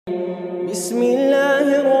بسم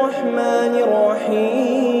الله الرحمن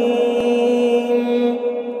الرحيم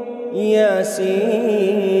ياسين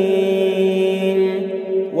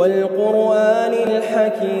والقرآن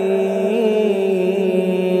الحكيم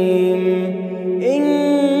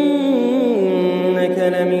إنك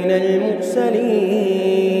لمن المرسلين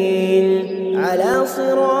على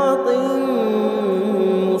صراط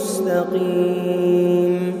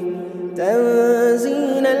مستقيم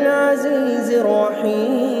تنزيل العزيز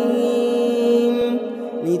الرحيم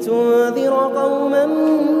لتنذر قوما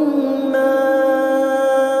ما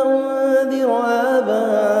أنذر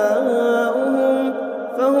آباؤهم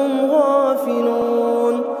فهم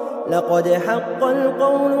غافلون لقد حق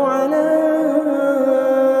القول على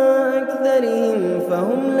أكثرهم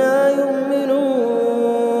فهم لا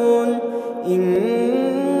يؤمنون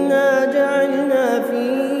إنا جعلنا في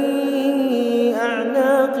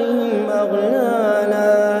أعناقهم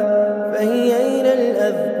أغلالا فهي إلى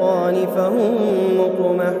الأذقان فهم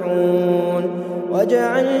مقمحون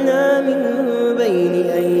وجعلنا من بين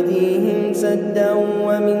أيديهم سدا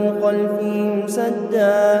ومن خلفهم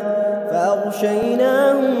سدا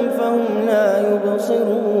فأغشيناهم فهم لا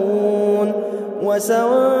يبصرون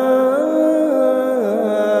وسواء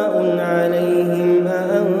عليهم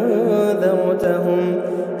أأنذرتهم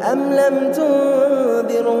أم لم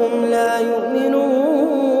تنذرهم لا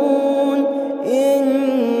يؤمنون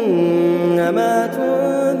إنما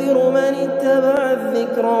تنذر من اتبع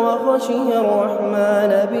الذكر وخشي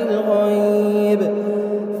الرحمن بالغيب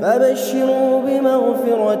فبشروا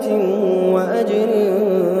بمغفرة وأجر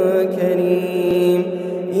كريم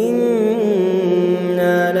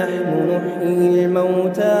إنا نحن نحيي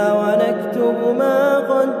الموتى ونكتب ما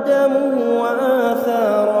قدموا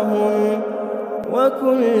وآثارهم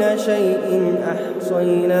وكل شيء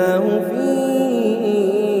أحصيناه في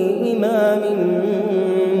إمام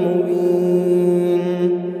مبين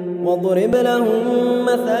واضرب لهم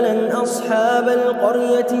مثلا أصحاب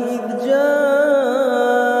القرية إذ جاءها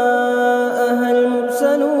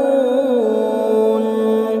المرسلون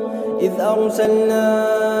إذ أرسلنا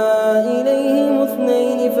إليهم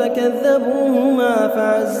 2 فكذبوهما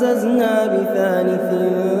فعززنا بثالث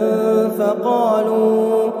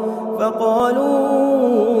فقالوا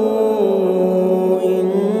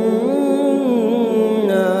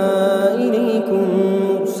إنا إليكم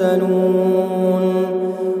مرسلون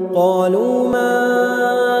قالوا ما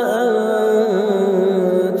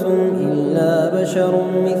أنتم إلا بشر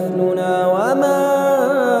مثلنا وما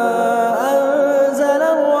أنزل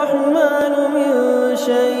الرحمن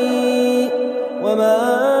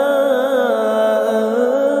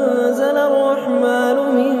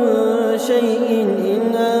من شيء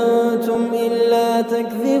إن أنتم إلا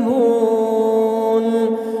تكذبون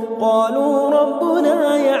قالوا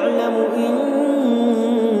ربنا يعلم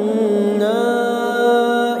إنا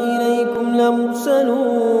إليكم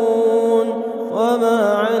لمرسلون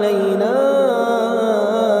وما علينا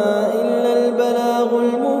إلا البلاغ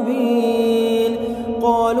المبين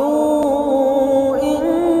قالوا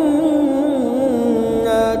إنا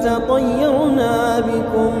تطيرنا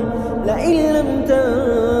بكم لئن لم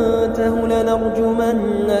تنتهوا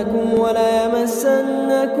لنرجمنكم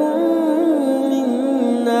وليمسنكم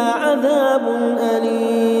منا عذاب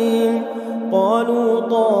أليم قالوا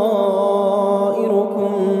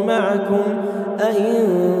طائركم معكم أئن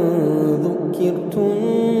ذكرتم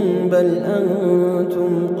بل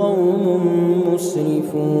أنتم قوم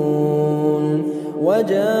مسرفون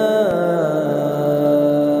وجاء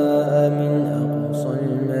من أقصى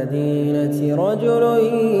المدينة رجل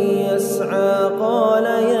يسعى قال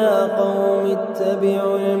يا قوم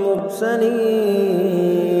اتبعوا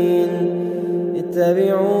المرسلين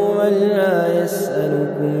اتبعوا من لا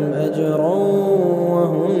يسألكم أجرا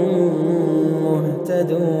وهم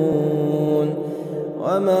مهتدون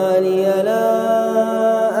وما لي لا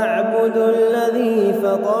أعبد الذي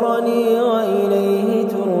فطرني وإليه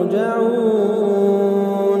ترجعون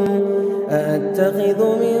أأتخذ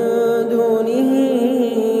من دونه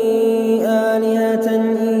آلهة إن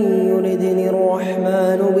يردني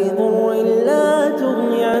الرحمن بضر لا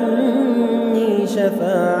تغن عني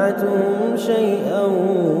شفاعتهم شيئا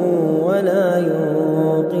ولا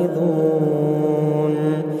ينقذون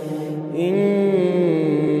إني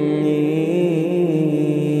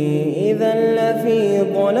إذا لفي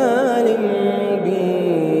ضلال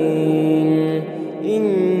مبين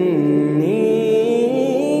إني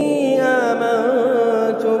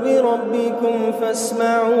آمنت بربكم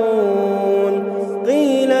فاسمعون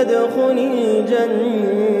قيل ادخل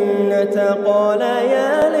الجنة قال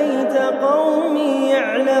يا ليت قومي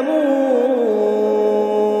يعلمون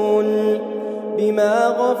بما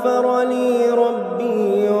غفر لي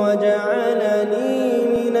ربي وجعلني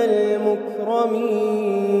من المكرمين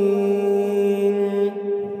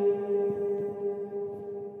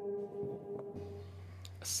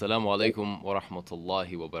Assalamu alaikum wa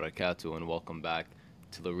rahmatullahi wa barakatuh, and welcome back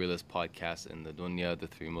to the realest podcast in the dunya, the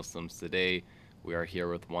three Muslims. Today, we are here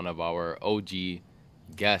with one of our OG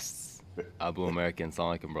guests, Abu American.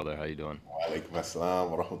 Assalamu alaikum, brother. How you doing? Walaikum assalam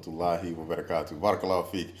wa rahmatullahi wa barakatuh. Barakallahu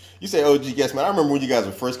feek. You say OG guest, man. I remember when you guys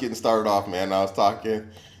were first getting started off, man. I was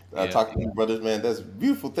Yeah, talking to you brothers, man. That's a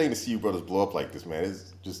beautiful thing to see you brothers blow up like this, man.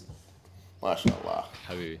 It's just, mashallah.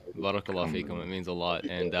 Habibi. Barakallah feekum. It means a lot,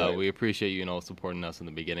 and Yeah, we appreciate you, supporting us in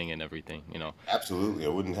the beginning and everything. absolutely. I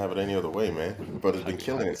wouldn't have it any other way, man. You brothers been Habibi.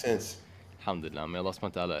 killing it since. Alhamdulillah. May Allah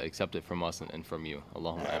subhanahu wa ta'ala accept it from us and from you.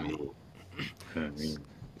 Allahumma ameen. Ameen.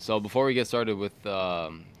 So before we get started with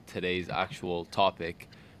today's actual topic,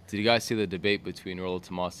 did you guys see the debate between Rolo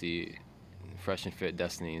Tomasi, Fresh and Fit,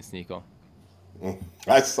 Destiny, and Sneeko?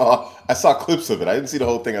 I saw clips of it. I didn't see the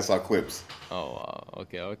whole thing. I saw clips. Oh,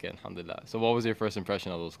 okay, alhamdulillah. So what was your first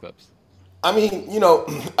impression of those clips? I mean,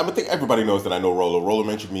 I think everybody knows that I know Rolo. Rolo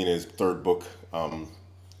mentioned me in his third book,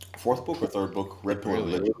 fourth book or third book, Red Pill and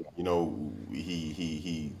Really? Religion.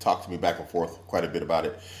 He talked to me back and forth quite a bit about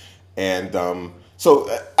it, and so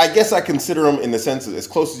I guess I consider him in the sense of as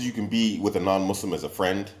close as you can be with a non-Muslim as a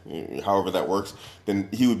friend, however that works. Then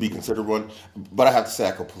he would be considered one. But I have to say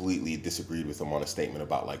I completely disagreed with him on a statement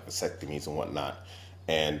about like vasectomies and whatnot,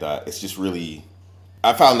 and it's just really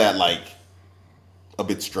I found that like a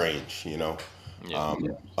bit strange, Yeah,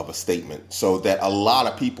 of a statement, so that a lot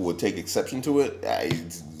of people would take exception to it.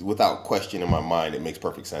 Without question in my mind, it makes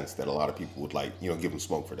perfect sense that a lot of people would like, give him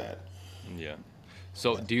smoke for that. yeah.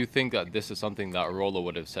 So do you think that this is something that Rolo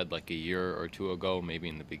would have said like a year or two ago, maybe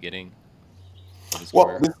in the beginning of his Well,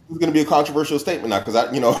 career? this is going to be a controversial statement now because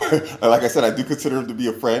like I said, I do consider him to be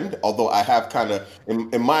a friend. Although I have kind of,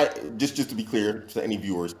 in my just to be clear to any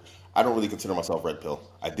viewers, I don't really consider myself red pill.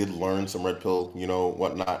 I did learn some red pill,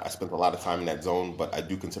 whatnot. I spent a lot of time in that zone, but I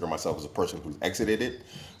do consider myself as a person who's exited it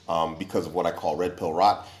because of what I call red pill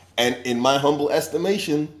rot. And in my humble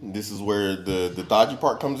estimation, this is where the dodgy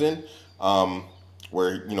part comes in.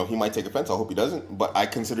 Where he might take offense. I hope he doesn't. But I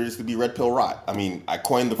consider this to be red pill rot. I mean, I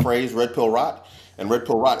coined the phrase red pill rot, and red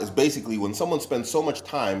pill rot is basically when someone spends so much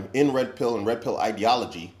time in red pill and red pill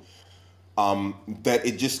ideology that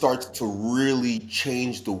it just starts to really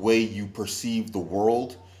change the way you perceive the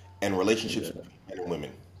world and relationships Yeah. between men and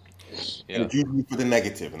women. And Yeah, it's usually for the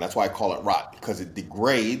negative, and that's why I call it rot because it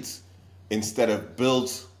degrades instead of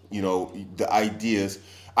builds. The ideas.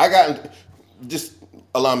 I got just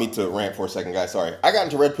allow me to rant for a second, guys. Sorry, I got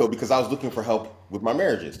into red pill because I was looking for help with my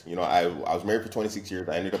marriages. I was married for 26 years.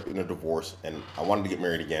 I ended up in a divorce, and I wanted to get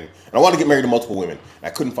married again, and I wanted to get married to multiple women. I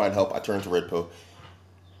couldn't find help. I turned to red pill,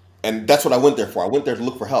 and that's what I went there for. I went there to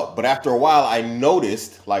look for help. But after a while, I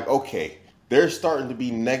noticed, like, okay, there's starting to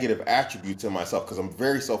be negative attributes in myself because I'm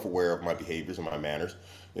very self-aware of my behaviors and my manners,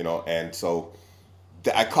 and so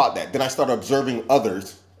I caught that. Then I started observing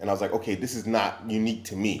others, and I was like, okay, this is not unique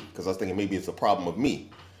to me because I was thinking maybe it's a problem of me.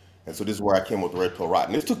 And so this is where I came with the red pill rot.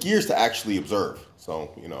 And it took years to actually observe. So,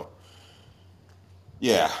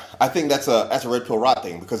 yeah, I think that's a red pill rot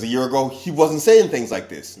thing because a year ago he wasn't saying things like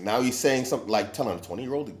this. Now he's saying something like telling a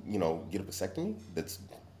 20-year-old to, get a vasectomy. That's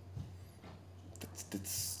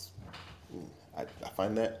I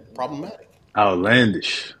find that problematic.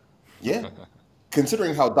 Outlandish. Yeah.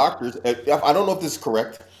 Considering how doctors, I don't know if this is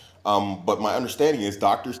correct, but my understanding is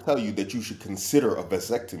doctors tell you that you should consider a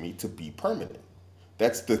vasectomy to be permanent.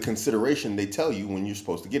 That's the consideration they tell you when you're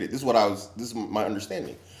supposed to get it. This is my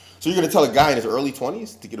understanding. So you're going to tell a guy in his early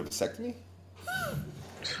 20s to get a vasectomy?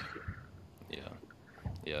 yeah,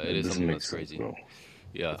 yeah. It That is doesn't something make that's sense, crazy. bro.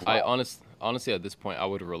 Yeah, It's I wild. honestly at this point I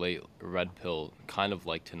would relate red pill kind of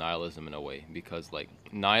like to nihilism in a way because like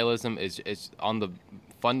nihilism is on the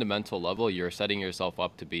fundamental level you're setting yourself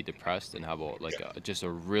up to be depressed and have just a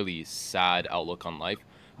really sad outlook on life.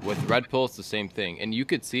 With red pill, it's the same thing, and you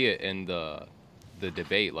could see it in the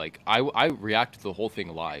debate. Like I reacted to the whole thing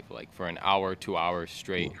live, like for an hour, 2 hours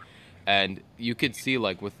straight, and you could see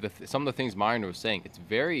like with some of the things Myron was saying, it's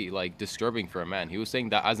very like disturbing for a man. He was saying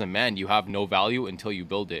that as a man, you have no value until you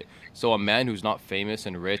build it. So a man who's not famous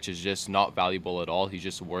and rich is just not valuable at all. He's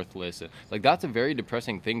just worthless. Like that's a very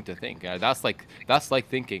depressing thing to think. That's like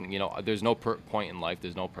thinking, there's no point in life.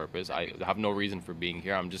 There's no purpose. I have no reason for being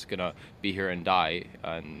here. I'm just gonna be here and die,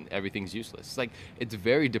 and everything's useless. It's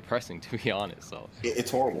very depressing to be honest. So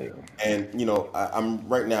It's horrible. Yeah. And, I'm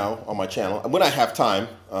right now on my channel. And when I have time,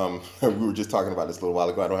 we were just talking about this a little while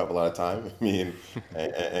ago. I don't have a lot of time. Me and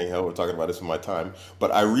Hel were talking about this in my time.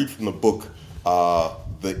 But I read from the book,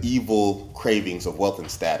 The Evil Cravings of Wealth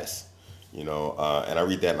and Status. And I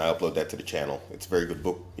read that and I upload that to the channel. It's a very good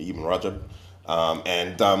book, Ibn Rajab.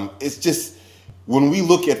 And it's just, when we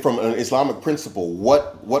look at from an Islamic principle,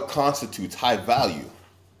 what constitutes high value?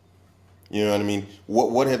 You know what I mean?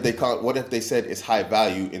 What have they said is high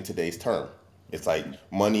value in today's term? It's like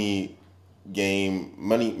money, game,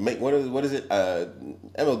 money. What is it?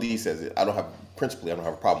 MLD says it. I don't have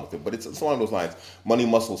a problem with it, but it's along those lines: money,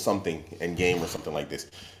 muscle, something, and game, or something like this.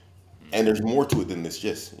 And there's more to it than this,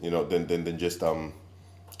 just than just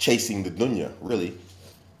chasing the dunya, really.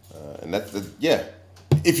 And that's yeah.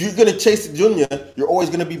 If you're gonna chase the dunya, you're always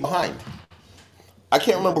gonna be behind. I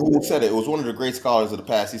can't remember who said it. It was one of the great scholars of the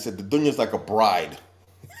past. He said the dunya is like a bride.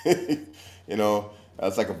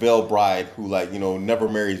 It's like a veiled bride who never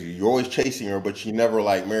marries you. You're always chasing her, but she never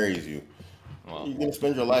marries you. Well, You're gonna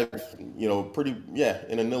spend your life, pretty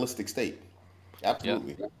in a nihilistic state. yeah.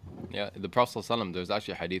 Absolutely. Yeah, the Prophet ﷺ, there's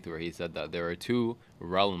actually a hadith where he said that there are two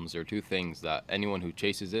realms or two things that anyone who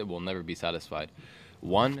chases it will never be satisfied.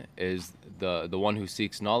 One is the one who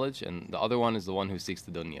seeks knowledge, and the other one is the one who seeks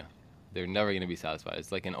the dunya. They're never going to be satisfied.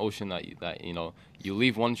 It's like an ocean that you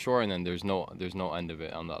leave one shore and then there's no end of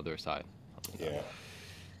it on the other side. Yeah.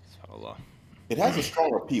 SubhanAllah. It has a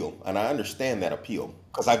strong appeal, and I understand that appeal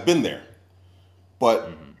because I've been there.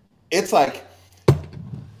 But it's like,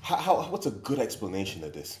 what's a good explanation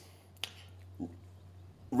of this?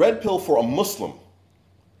 Red pill for a Muslim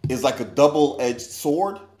is like a double-edged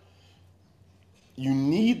sword. You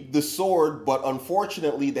need the sword, but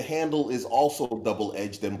unfortunately, the handle is also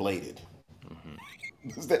double-edged and bladed.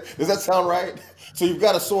 Does that sound right? So you've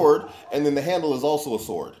got a sword, and then the handle is also a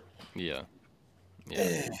sword. Yeah.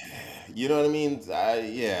 You know what I mean? So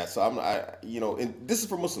and this is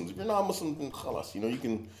for Muslims. If you're not Muslim, then khalas. You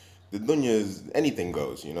can. The dunya is anything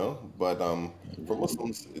goes. But for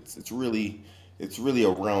Muslims, it's really a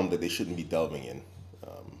realm that they shouldn't be delving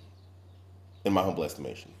in my humble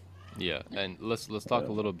estimation. Yeah, and let's talk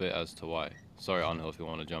a little bit as to why. Sorry, Anil, if you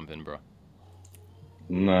want to jump in, bro.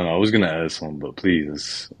 No, I was gonna add something, but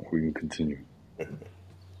please, we can continue.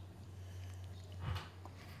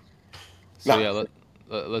 So yeah,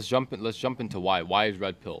 let's jump into why. Why is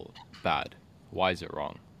red pill bad? Why is it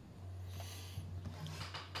wrong?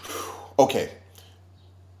 Okay.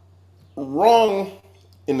 Wrong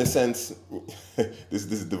in the sense this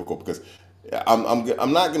is difficult because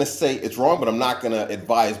I'm not gonna say it's wrong, but I'm not gonna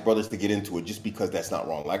advise brothers to get into it just because that's not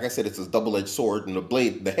wrong. Like I said, it's a double-edged sword, and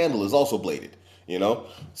the handle is also bladed.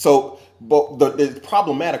 So, but it's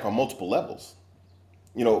problematic on multiple levels.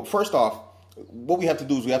 First off, what we have to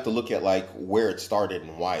do is we have to look at where it started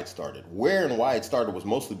and why it started. Where and why it started was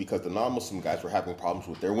mostly because the non-Muslim guys were having problems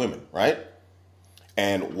with their women, right?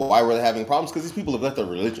 And why were they having problems? Because these people have left their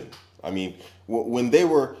religion. I mean, when they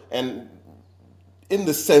were, and in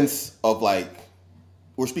the sense of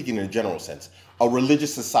we're speaking in a general sense, a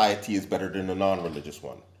religious society is better than a non-religious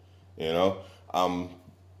one. It's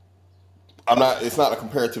not a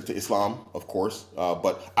comparative to Islam, of course,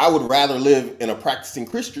 but I would rather live in a practicing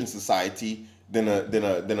Christian society than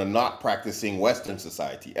a not practicing Western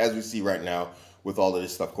society, as we see right now with all of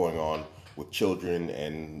this stuff going on with children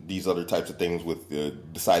and these other types of things with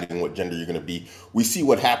deciding what gender you're going to be. We see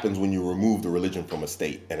what happens when you remove the religion from a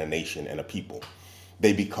state and a nation and a people.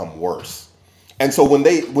 They become worse. And so when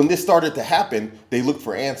this started to happen, they looked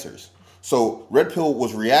for answers. So red pill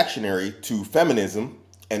was reactionary to feminism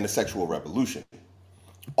and the sexual revolution.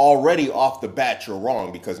 Already off the bat, you're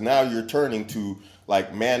wrong because now you're turning to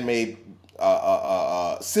man-made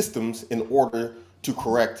systems in order to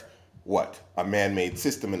correct a man-made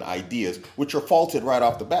system and ideas, which are faulted right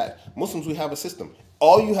off the bat. Muslims, we have a system.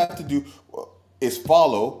 All you have to do is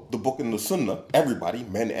follow the book and the sunnah, everybody,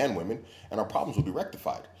 men and women, and our problems will be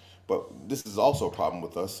rectified. But this is also a problem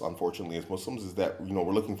with us, unfortunately, as Muslims, is that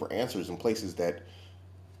we're looking for answers in places that,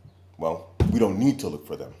 we don't need to look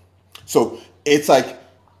for them. So it's like,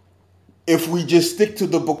 if we just stick to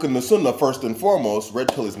the book and the sunnah first and foremost,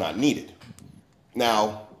 red pill is not needed.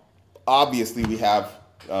 Now, obviously, we have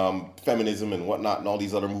feminism and whatnot and all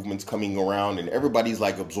these other movements coming around, and everybody's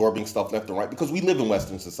absorbing stuff left and right because we live in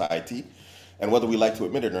Western society, and whether we like to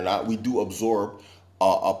admit it or not, we do absorb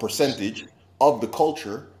a percentage of the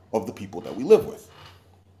culture of the people that we live with.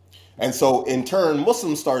 And so in turn,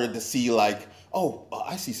 Muslims started to see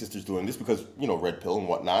I see sisters doing this because, red pill and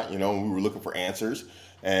whatnot, and we were looking for answers.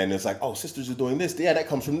 And it's sisters are doing this. Yeah, that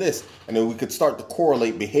comes from this. And then we could start to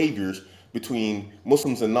correlate behaviors between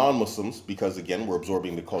Muslims and non-Muslims because, again, we're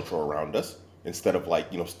absorbing the culture around us instead of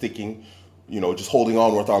sticking, just holding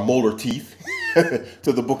on with our molar teeth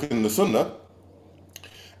to the book and the sunnah.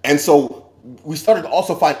 And so we started to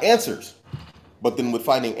also find answers. But then with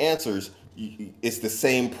finding answers, it's the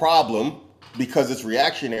same problem. Because it's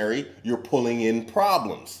reactionary, you're pulling in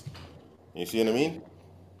problems. You see what I mean?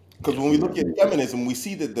 Because Yeah. when we look at feminism, we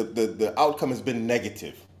see that the outcome has been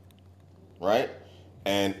negative, right?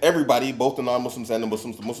 And everybody, both the non-Muslims and the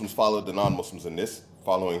Muslims followed the non-Muslims in this,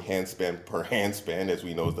 following handspan per handspan, as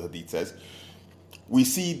we know, as the Hadith says. We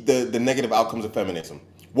see the negative outcomes of feminism.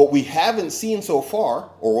 What we haven't seen so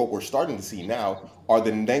far, or what we're starting to see now, are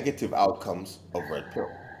the negative outcomes of red pill.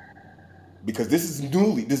 Because this is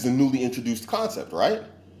a newly introduced concept, right?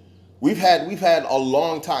 We've had a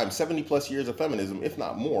long time, 70 plus years of feminism, if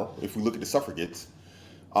not more, if we look at the suffragettes,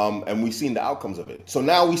 and we've seen the outcomes of it. So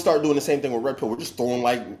now we start doing the same thing with red pill. We're just throwing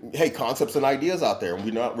like, hey, concepts and ideas out there, and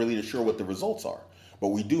we're not really sure what the results are. But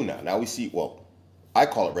we do now. Now we see, well, I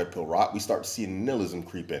call it red pill rot. We start seeing nihilism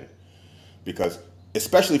creep in because,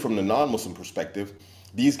 especially from the non-Muslim perspective,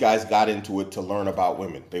 these guys got into it to learn about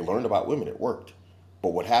women. They learned about women. It worked.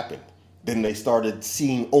 But what happened? Then they started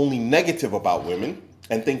seeing only negative about women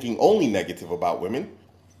and thinking only negative about women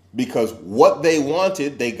because what they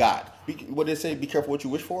wanted, they got. What did they say? Be careful what you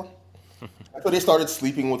wish for. So they started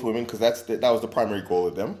sleeping with women because that was the primary goal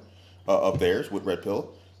of them, of theirs with red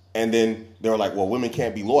pill. And then they were like, well, women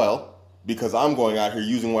can't be loyal because I'm going out here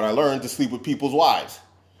using what I learned to sleep with people's wives.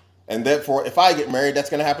 And therefore, if I get married, that's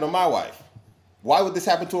going to happen to my wife. Why would this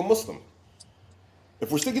happen to a Muslim?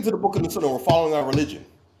 If we're sticking to the book of the Sunnah, we're following our religion.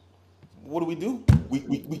 What do?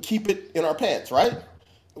 We keep it in our pants, right?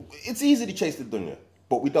 It's easy to chase the dunya,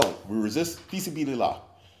 but we don't. We resist. Fi sabilillah.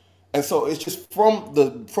 And so it's just from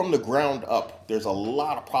the ground up. There's a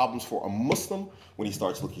lot of problems for a Muslim when he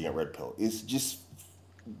starts looking at red pill. It's just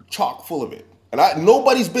chock full of it. And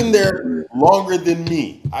nobody's been there longer than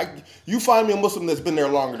me. You find me a Muslim that's been there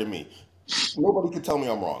longer than me. Nobody can tell me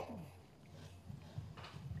I'm wrong.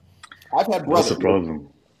 I've had That's brothers. the problem.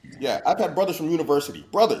 Yeah, I've had brothers from university.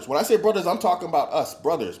 Brothers. When I say brothers, I'm talking about us,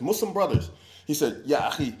 brothers, Muslim brothers. He said,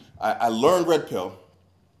 yeah, I learned red pill.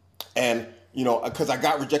 And, because I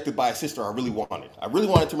got rejected by a sister I really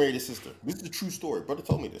wanted to marry this sister. This is a true story. Brother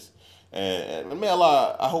told me this. And may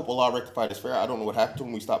Allah, I hope Allah rectified his affair. I don't know what happened to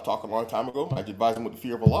him. We stopped talking a long time ago. I advised him with the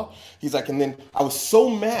fear of Allah. He's like, and then I was so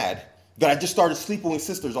mad that I just started sleeping with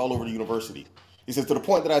sisters all over the university. He says, to the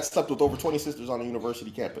point that I'd slept with over 20 sisters on the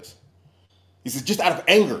university campus. He says, just out of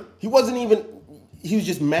anger. He was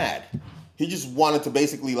just mad. He just wanted to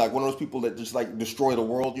basically, like one of those people that just like destroy the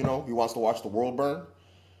world, He wants to watch the world burn.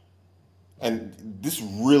 And this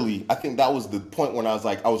really, I think that was the point when I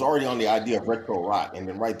was already on the idea of red pill rot. And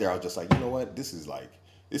then right there, I was just like, you know what? This is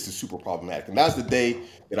super problematic. And that was the day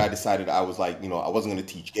that I decided I was like, I wasn't going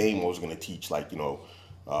to teach game. I was going to teach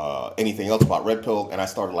anything else about red pill. And I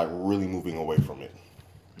started like really moving away from it.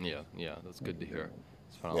 Yeah, that's good to hear.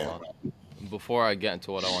 Yeah. Before I get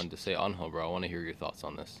into what I wanted to say, Anho, bro, I want to hear your thoughts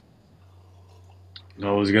on this. I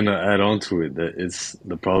was gonna add on to it that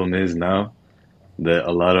the problem is now that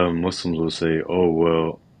a lot of Muslims will say, "Oh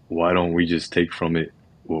well, why don't we just take from it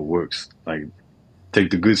what works? Like take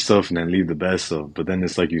the good stuff and then leave the bad stuff." But then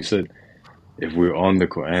it's like you said, if we're on the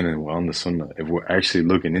Quran and we're on the Sunnah, if we're actually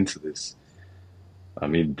looking into this, I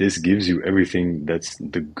mean, this gives you everything that's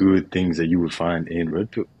the good things that you would find in red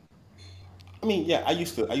pill. I mean, yeah, I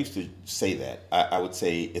used to say that. I would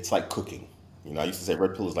say it's like cooking. I used to say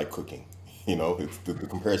red pill is like cooking. It's the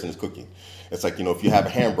comparison is cooking. It's like, if you have a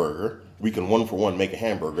hamburger, we can one for one make a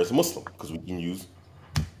hamburger as a Muslim because we can use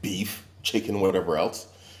beef, chicken, whatever else.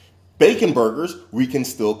 Bacon burgers, we can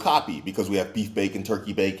still copy because we have beef bacon,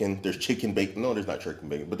 turkey bacon. There's chicken bacon. No, there's not chicken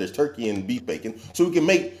bacon, but there's turkey and beef bacon. So we can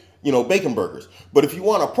make, bacon burgers. But if you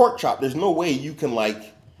want a pork chop, there's no way you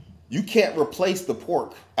can't replace the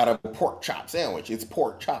pork out of a pork chop sandwich. It's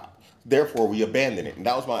pork chop. Therefore, we abandon it. And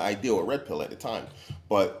that was my idea with red pill at the time.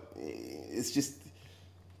 But it's just,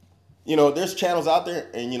 there's channels out there,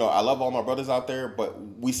 and I love all my brothers out there, but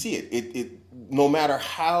we see it. It no matter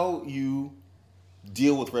how you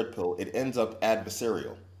deal with red pill, it ends up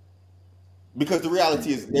adversarial. Because the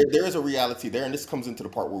reality is there is a reality there, and this comes into the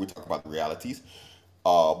part where we talk about the realities.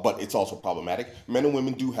 But it's also problematic. Men and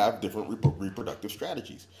women do have different reproductive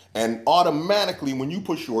strategies. And automatically, when you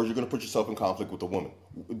push yours, you're going to put yourself in conflict with a woman.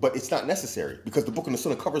 But it's not necessary because the book of the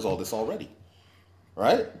Sunnah covers all this already.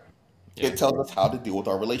 Right? Yeah. It tells us how to deal with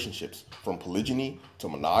our relationships, from polygyny to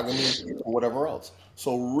monogamy to whatever else.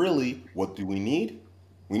 So really, what do we need?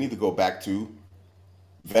 We need to go back to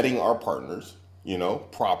vetting our partners,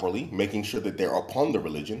 properly, making sure that they're upon the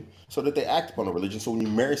religion so that they act upon the religion. So when you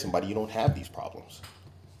marry somebody, you don't have these problems.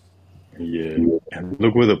 Yeah, and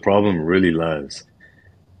look where the problem really lies.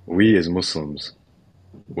 We as Muslims,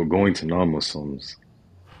 we're going to non-Muslims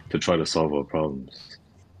to try to solve our problems.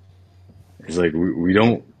 It's like we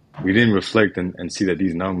didn't reflect and see that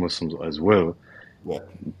these non-Muslims as well, Yeah.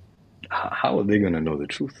 how are they going to know the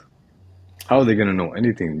truth? How are they gonna know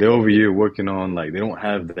anything? They're over here working on like they don't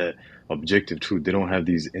have that objective truth. They don't have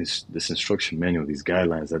this instruction manual, these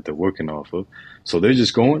guidelines that they're working off of. So they're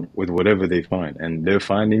just going with whatever they find, and they're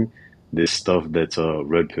finding this stuff that's a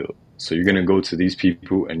red pill. So you're gonna go to these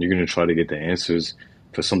people and you're gonna try to get the answers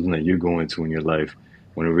for something that you're going to in your life.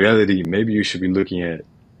 When in reality, maybe you should be looking at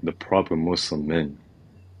the proper Muslim men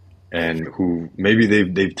Very and true. who maybe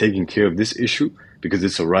they've taken care of this issue because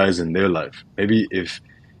it's a rise in their life. Maybe if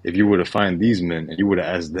you were to find these men and you were to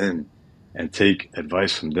ask them and take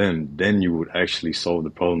advice from them, then you would actually solve the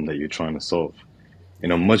problem that you're trying to solve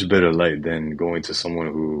in a much better light than going to someone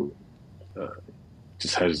who uh,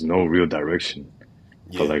 just has no real direction,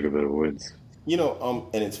 for Yeah. lack of better words.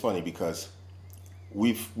 And it's funny because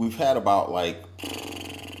we've had about like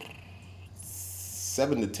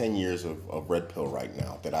 7 to 10 years of red pill right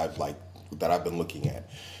now that I've been looking at,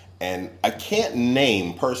 and I can't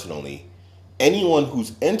name personally anyone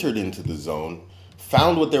who's entered into the zone,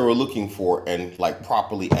 found what they were looking for, and like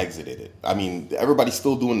properly exited it. I mean, everybody's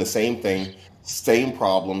still doing the same thing, same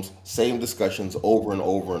problems, same discussions over and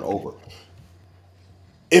over and over.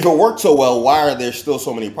 If it worked so well, why are there still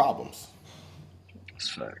so many problems? It's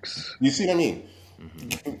facts. You see what I mean?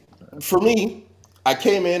 Hmm. For me, I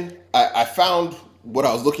came in, I found what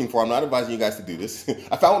I was looking for. I'm not advising you guys to do this.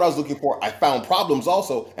 I found what I was looking for. I found problems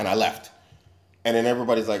also, and I left. And then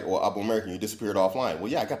everybody's like, well, Abu American, you disappeared offline. Well,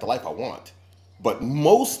 yeah, I got the life I want. But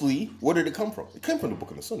mostly, where did it come from? It came from the Book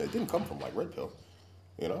of the Sunnah. It didn't come from like Red Pill,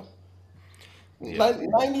 you know? Yeah.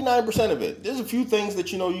 99% of it. There's a few things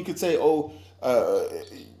that, you could say, oh, uh,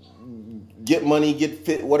 get money, get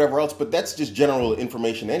fit, whatever else, but that's just general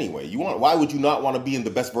information anyway. Why would you not want to be in the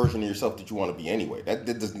best version of yourself that you want to be anyway? That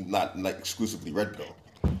does not like exclusively Red Pill,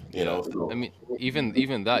 Yeah, I so mean,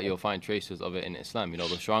 even that you'll find traces of it in Islam. The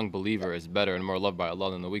strong believer is better and more loved by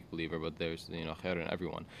Allah than the weak believer. But there's khair in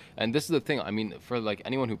everyone. And this is the thing. I mean, for like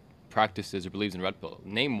anyone who practices or believes in red pill,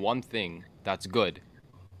 name one thing that's good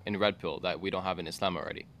in red pill that we don't have in Islam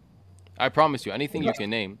already. I promise you, anything you can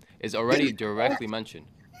name is already directly mentioned.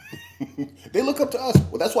 they look up to us.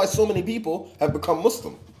 Well, that's why so many people have become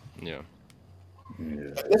Muslim. Yeah,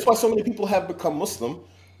 Yeah. That's why so many people have become Muslim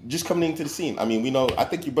just coming into the scene. I mean, we know. I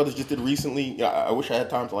think you brothers just did recently. Yeah, I wish I had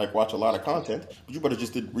time to like watch a lot of content, but you brothers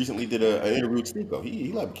just recently did an interview with Steve.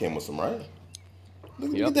 He like became Muslim, right?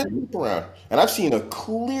 Look at yep, that loop around, and I've seen a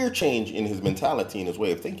clear change in his mentality and his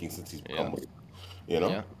way of thinking since he's become yeah, Muslim. You know,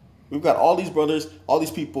 yeah, we've got all these brothers, all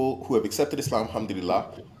these people who have accepted Islam.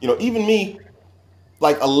 Alhamdulillah. Even me,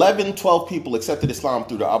 like 11, 12 people accepted Islam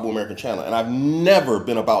through the Abu American channel, and I've never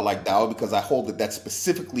been about like dawah because I hold that that's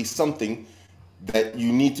specifically something that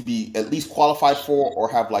you need to be at least qualified for or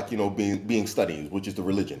have like being studying, which is the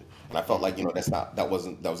religion. And I felt like that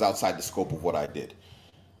was outside the scope of what I did,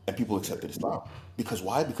 and people accepted Islam because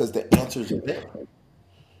why? Because the answers are there.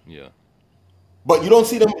 yeah. But you don't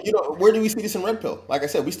see them. Where do we see this in Red Pill? Like I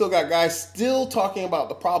said, we still got guys still talking about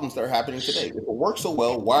the problems that are happening today. If it works so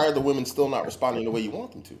well, why are the women still not responding the way you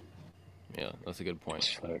want them to? Yeah, that's a good point.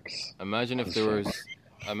 It's facts. Imagine if It's there facts.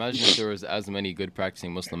 was, imagine if there was as many good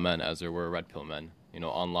practicing Muslim men as there were red pill men,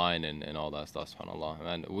 online and all that stuff. Subhanallah,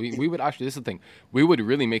 and we would actually. This is the thing. We would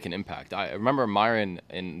really make an impact. I remember Myron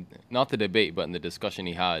in not the debate, but in the discussion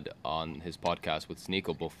he had on his podcast with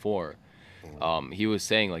Sneeko before. He was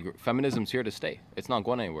saying like feminism's here to stay. It's not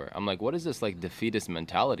going anywhere. I'm like, what is this like defeatist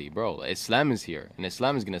mentality, bro? Islam is here, and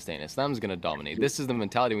Islam is gonna stay, and Islam is gonna dominate. This is the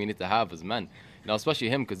mentality we need to have as men. Especially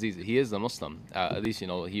him because he is a Muslim. At least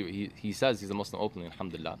he says he's a Muslim openly,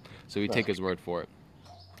 alhamdulillah. So we take his word for it.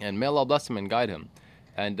 And may Allah bless him and guide him,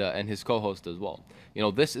 and his co-host as well.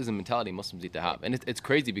 This is a mentality Muslims need to have, and it's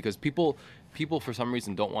crazy because people for some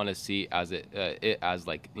reason don't want to see it as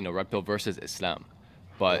like red pill versus Islam.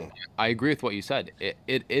 But I agree with what you said.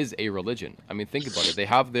 It is a religion. I mean, think about it. They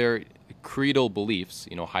have their creedal beliefs,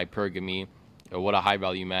 hypergamy, or what a high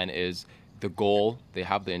value man is, the goal. They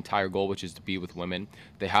have the entire goal, which is to be with women.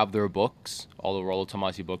 They have their books, all the Rollo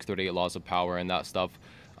Tomasi books, 38 Laws of Power and that stuff.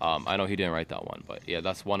 I know he didn't write that one, but yeah,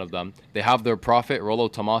 that's one of them. They have their prophet, Rollo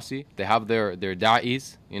Tomasi. They have their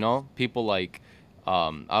da'is, people like,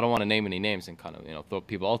 I don't want to name any names and kind of, throw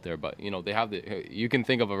people out there, but, they have you can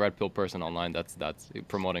think of a red pill person online that's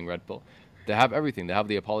promoting red pill. They have everything. They have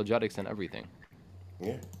the apologetics and everything.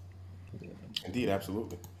 Yeah, indeed,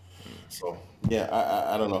 absolutely. So yeah,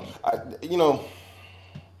 I don't know.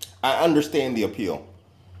 I understand the appeal,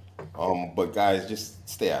 but guys, just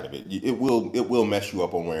stay out of it. It will mess you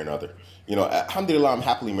up one way or another. Alhamdulillah, I'm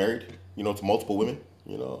happily married. To multiple women.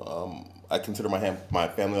 I consider my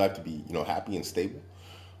family life to be happy and stable.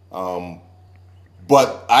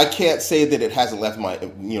 But I can't say that it hasn't left my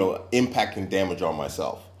impact and damage on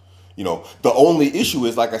myself. You know, the only issue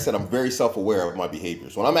is, like I said, I'm very self-aware of my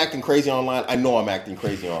behaviors. When I'm acting crazy online, I know I'm acting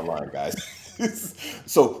crazy online, guys.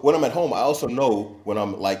 So when I'm at home, I also know when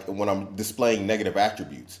I'm displaying negative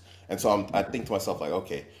attributes, and so I think to myself like,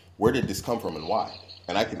 okay, where did this come from and why?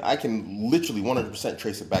 And I can literally 100%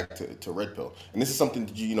 trace it back to red pill. And this is something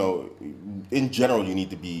that you know, in general, you need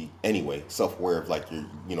to be anyway self-aware of like your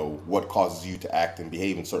you know what causes you to act and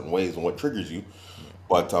behave in certain ways and what triggers you. Yeah.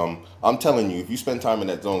 But I'm telling you, if you spend time in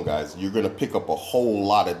that zone, guys, you're gonna pick up a whole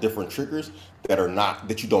lot of different triggers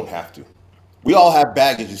that you don't have to. We all have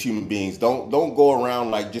baggage as human beings. Don't go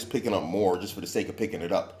around like just picking up more just for the sake of picking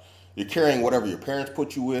it up. You're carrying whatever your parents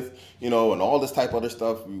put you with, you know, and all this type of other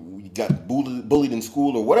stuff. You got bullied in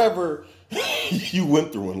school or whatever you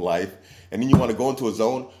went through in life, and then you want to go into a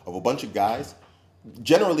zone of a bunch of guys.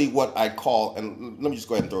 Generally, what I call, and let me just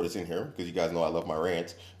go ahead and throw this in here because you guys know I love my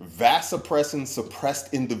rants, vasopressin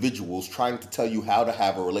suppressed individuals trying to tell you how to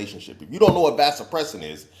have a relationship. If you don't know what vasopressin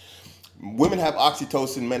is, women have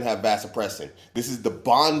oxytocin, men have vasopressin. This is the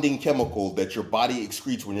bonding chemical that your body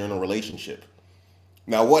excretes when you're in a relationship.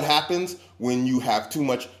 Now, what happens when you have too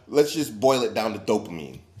much? Let's just boil it down to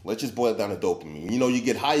dopamine. Let's just boil it down to dopamine. You know, you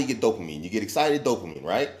get high, you get dopamine. You get excited, dopamine,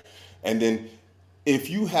 right? And then if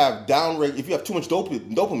you have if you have too much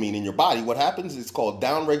dopamine in your body, what happens? It's called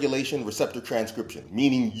downregulation receptor transcription,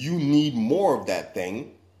 meaning you need more of that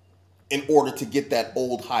thing in order to get that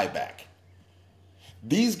old high back.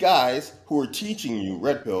 These guys who are teaching you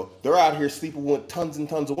red pill, they're out here sleeping with tons and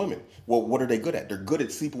tons of women. Well, what are they good at? They're good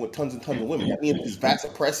at sleeping with tons and tons of women. That means his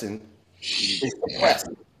vasopressin is suppressed.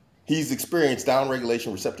 He's experienced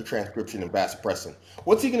downregulation, receptor transcription, and vasopressin.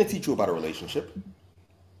 What's he going to teach you about a relationship?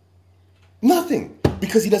 Nothing,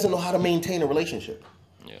 because he doesn't know how to maintain a relationship.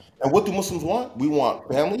 Yeah. And what do Muslims want? We want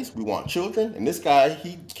families, we want children, and this guy,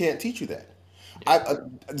 he can't teach you that.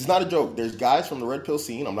 It's not a joke. There's guys from the red pill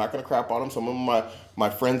scene. I'm not going to crap on them. Some of my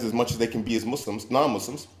friends, as much as they can be as Muslims,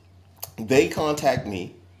 non-Muslims, they contact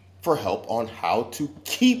me for help on how to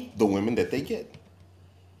keep the women that they get.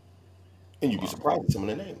 And you'd be surprised at some of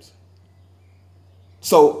their names.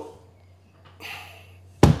 So,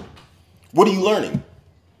 what are you learning?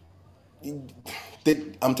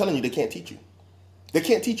 I'm telling you, they can't teach you. They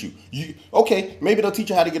can't teach you. Okay, maybe they'll teach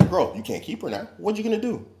you how to get a girl. You can't keep her now. What you going to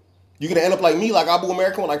do? You going to end up like me, like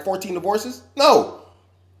AbuAmerican with like 14 divorces? No,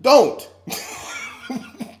 don't.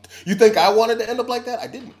 You think I wanted to end up like that? I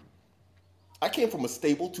didn't. I came from a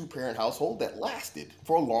stable two-parent household that lasted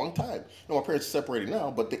for a long time. You know, my parents are separated now,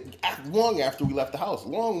 but long after we left the house,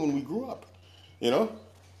 long when we grew up. You know?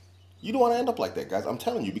 You don't want to end up like that, guys. I'm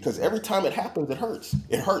telling you, because every time it happens, it hurts.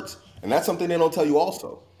 It hurts. And that's something they don't tell you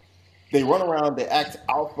also. They run around, they act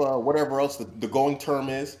alpha, whatever else the going term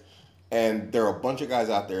is. And there are a bunch of guys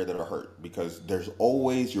out there that are hurt because you're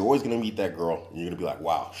always going to meet that girl. And you're going to be like,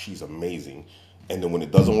 wow, she's amazing. And then when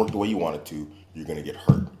it doesn't work the way you want it to, you're going to get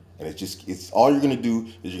hurt. And it's all you're going to do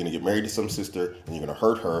is you're going to get married to some sister and you're going to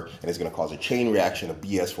hurt her. And it's going to cause a chain reaction of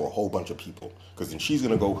BS for a whole bunch of people. Because then she's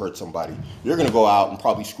going to go hurt somebody. You're going to go out and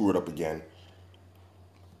probably screw it up again.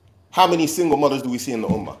 How many single mothers do we see in the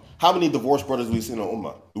Ummah? How many divorced brothers do we see in the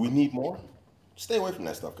Ummah? Do we need more? Stay away from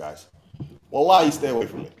that stuff, guys. Wallahi, stay away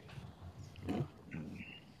from it.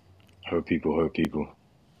 Hurt people, hurt people.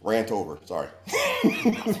 Rant over. Sorry.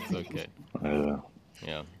 It's okay. Yeah.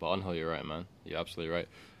 Yeah, but on you're right, man. You're absolutely right.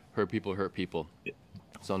 Hurt people hurt people.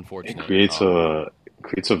 It's unfortunate. It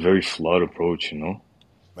creates a very flawed approach, you know?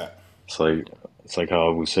 Matt. It's like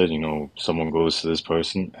how Abu said, you know, someone goes to this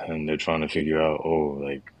person and they're trying to figure out, oh,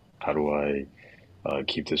 like, how do I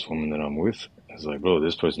keep this woman that I'm with? It's like, bro,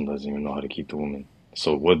 this person doesn't even know how to keep the woman.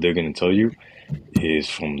 So what they're going to tell you is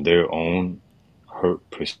from their own hurt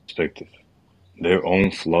perspective, their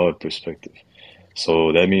own flawed perspective.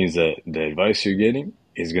 So that means that the advice you're getting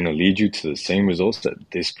is going to lead you to the same results that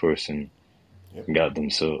this person got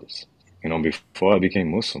themselves. You know, before I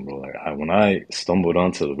became Muslim, bro, like when I stumbled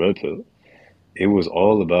onto the red pill, it was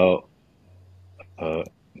all about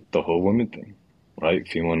the whole women thing, right?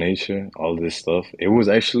 Female nature, all this stuff. It was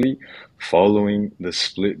actually following the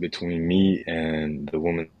split between me and the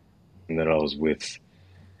woman that I was with,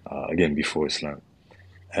 again, before Islam.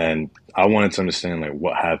 And I wanted to understand, like,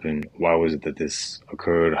 what happened? Why was it that this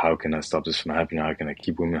occurred? How can I stop this from happening? How can I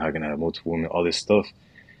keep women? How can I have multiple women? All this stuff.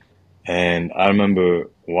 And I remember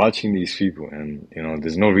watching these people, and, you know,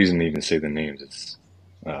 there's no reason to even say the names. It's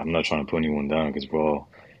I'm not trying to put anyone down because we're all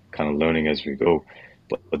kind of learning as we go.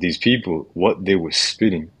 But these people, what they were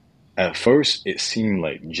spitting, at first, it seemed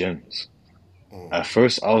like gems. At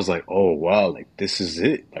first, I was like, oh, wow, like, this is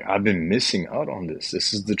it. Like, I've been missing out on this.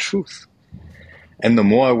 This is the truth. And the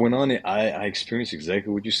more I went on it, I experienced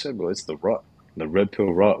exactly what you said, bro. It's the rock. the red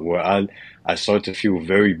pill route, where I start to feel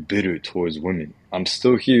very bitter towards women. I'm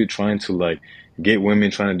still here trying to like get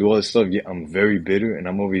women, trying to do all this stuff. Yet I'm very bitter, and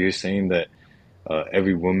I'm over here saying that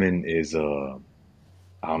every woman is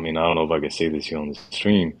I mean, I don't know if I can say this here on the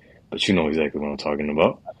stream, but you know exactly what I'm talking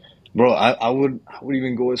about. Bro, I would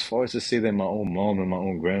even go as far as to say that my own mom and my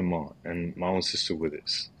own grandma and my own sister were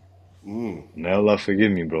this. Mm, May Allah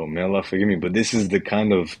forgive me, bro. May Allah forgive me. But this is the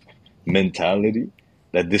kind of mentality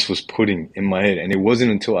that this was putting in my head. And it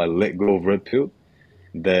wasn't until I let go of Red Pill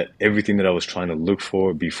that everything that I was trying to look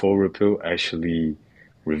for before Red Pill actually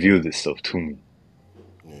revealed itself to me.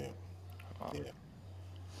 yeah, yeah.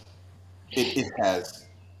 It has.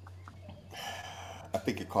 I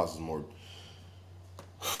think it causes more.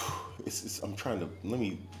 I'm trying to let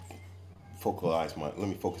me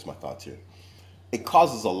focus my thoughts here. It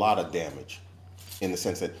causes a lot of damage in the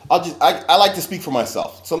sense that I like to speak for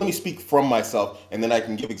myself. So let me speak from myself, and then I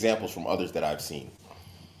can give examples from others that I've seen.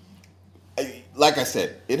 Like I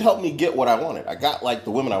said, it helped me get what I wanted. I got like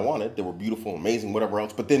the women I wanted. They were beautiful, amazing, whatever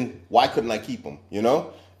else. But then why couldn't I keep them? You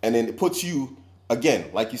know? And then it puts you, again,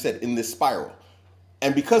 like you said, in this spiral.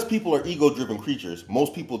 And because people are ego-driven creatures,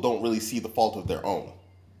 most people don't really see the fault of their own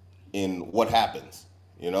in what happens,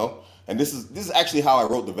 you know? And this is actually how I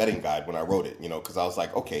wrote the vetting guide when I wrote it, you know, because I was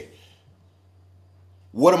like, okay,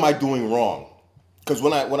 what am I doing wrong? Because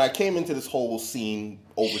when I came into this whole scene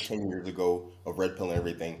over 10 years ago of red pill and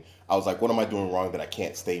everything, I was like, what am I doing wrong that I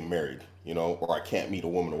can't stay married, you know, or I can't meet a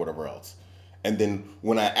woman or whatever else? And then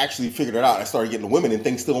when I actually figured it out, I started getting the women and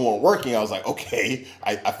things still weren't working. I was like, okay,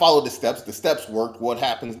 I followed the steps worked. What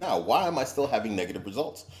happens now? Why am I still having negative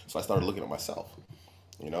results? So I started looking at myself,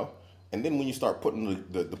 you know? And then when you start putting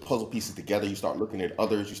the puzzle pieces together, you start looking at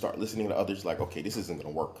others, you start listening to others, like, okay, this isn't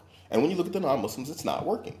going to work. And when you look at the non-Muslims, it's not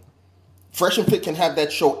working. Fresh and Fit can have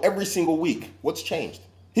that show every single week. What's changed?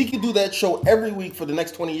 He can do that show every week for the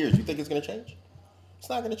next 20 years. You think it's going to change? It's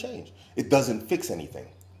not going to change. It doesn't fix anything.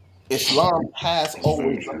 Islam has That's very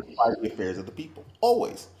always true. simplified the affairs of the people.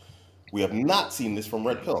 Always. We have not seen this from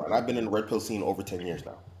Red Pill. And I've been in the Red Pill scene over 10 years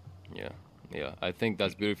now. Yeah, yeah. I think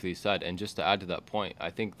that's beautifully said. And just to add to that point, I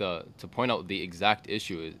think to point out the exact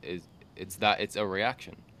issue is it's that it's a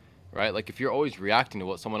reaction, right? Like if you're always reacting to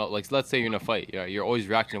what someone else, like let's say you're in a fight, you're always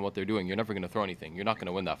reacting to what they're doing. You're never going to throw anything. You're not going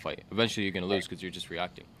to win that fight. Eventually, you're going to lose because you're just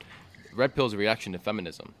reacting. Red Pill's a reaction to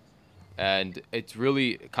feminism, and it's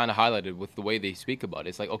really kind of highlighted with the way they speak about it.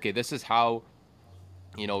 It's like, okay, this is how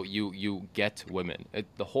you get women.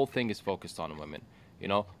 The whole thing is focused on women.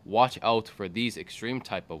 Watch out for these extreme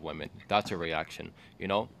type of women. That's a reaction.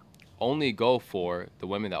 Only go for the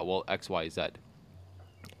women that will XYZ.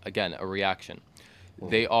 Again, a reaction.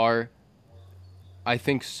 They are, I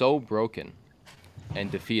think, so broken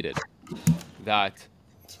and defeated that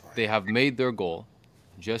they have made their goal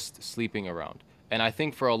just sleeping around. And I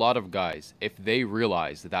think for a lot of guys, if they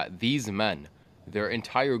realize that these men, their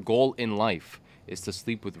entire goal in life is to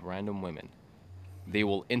sleep with random women, they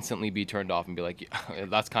will instantly be turned off and be like, yeah,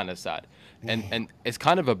 that's kind of sad. And it's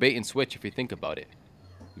kind of a bait and switch if you think about it.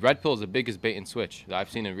 Red Pill is the biggest bait and switch that I've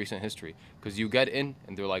seen in recent history, because you get in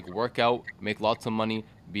and they're like, work out, make lots of money,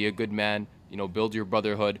 be a good man, build your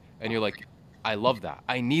brotherhood, and you're like, I love that.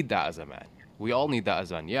 I need that as a man. We all need that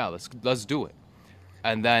as a man. Yeah, let's do it.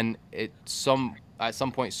 And then at some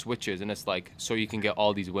point switches, and it's like, so you can get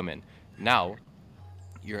all these women. Now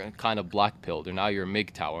you're kind of black pilled, or now you're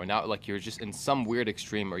MGTOW, or now like you're just in some weird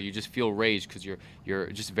extreme, or you just feel rage because you're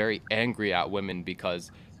just very angry at women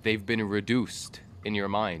because they've been reduced in your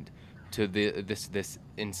mind to this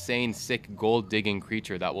insane, sick, gold digging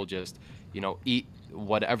creature that will just eat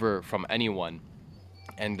whatever from anyone,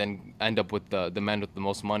 and then end up with the man with the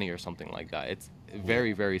most money or something like that. It's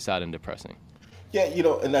very, very sad and depressing. Yeah,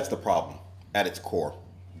 and that's the problem at its core,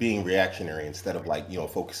 being reactionary instead of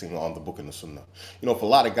focusing on the book and the sunnah. If a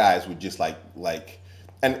lot of guys would just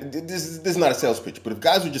and this is not a sales pitch, but if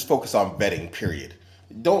guys would just focus on vetting, period.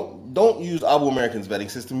 Don't use AbuAmerican's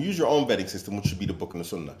vetting system. Use your own vetting system, which should be the book and the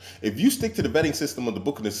sunnah. If you stick to the vetting system of the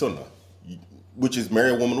book and the sunnah, which is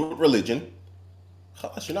marry a woman with religion,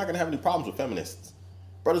 you're not going to have any problems with feminists.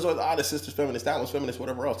 Brothers are the sisters feminist, that one's feminist,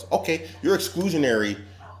 whatever else. Okay, your exclusionary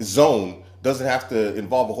zone doesn't have to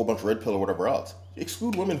involve a whole bunch of red pill or whatever else.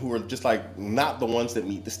 Exclude women who are just not the ones that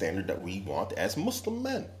meet the standard that we want as Muslim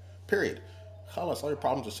men. Period. Khalas, all your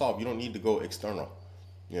problems are solved. You don't need to go external.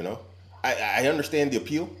 I understand the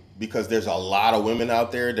appeal, because there's a lot of women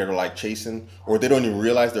out there that are chasing, or they don't even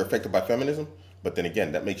realize they're affected by feminism. But then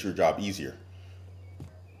again, that makes your job easier.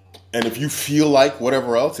 And if you feel like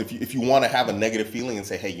whatever else, if you want to have a negative feeling and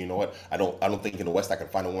say, hey, you know what, I don't think in the West I can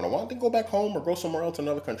find a one I want, then go back home or go somewhere else,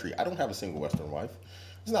 another country. I don't have a single Western wife.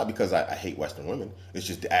 It's not because I hate Western women. It's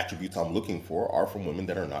just the attributes I'm looking for are from women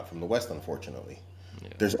that are not from the West, unfortunately. Yeah,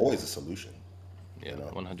 There's always a solution, yeah, you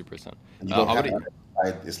know. 100%. And you don't I have would. to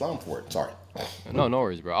fight Islam for it. Sorry. No, no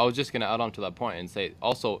worries, bro. I was just gonna add on to that point and say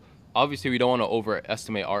also, obviously, we don't want to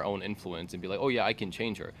overestimate our own influence and be like, oh yeah, I can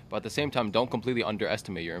change her. But at the same time, don't completely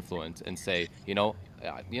underestimate your influence and say,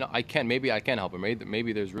 I can, maybe I can help her.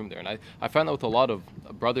 Maybe there's room there. And I find that with a lot of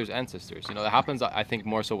brothers and sisters. It happens. I think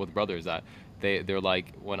more so with brothers that they're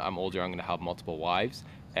like, when I'm older, I'm gonna have multiple wives.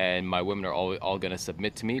 And my women are all going to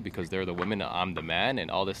submit to me because they're the women and I'm the man and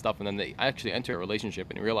all this stuff. And then they actually enter a relationship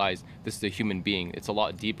and realize this is a human being. It's a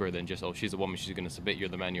lot deeper than just, oh, she's a woman, she's going to submit, you're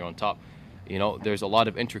the man, you're on top. There's a lot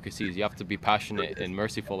of intricacies. You have to be passionate and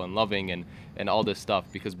merciful and loving and all this stuff,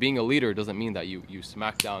 because being a leader doesn't mean that you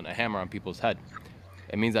smack down a hammer on people's head.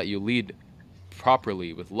 It means that you lead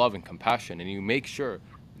properly with love and compassion, and you make sure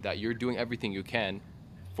that you're doing everything you can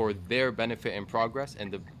for their benefit and progress and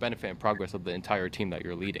the benefit and progress of the entire team that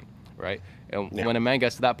you're leading, right? And Yeah. when a man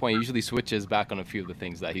gets to that point, he usually switches back on a few of the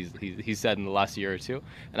things that he's said in the last year or two.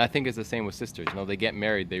 And I think it's the same with sisters. They get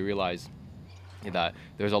married, they realize that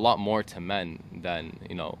there's a lot more to men than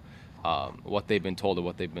what they've been told or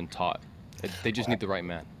what they've been taught. They just need the right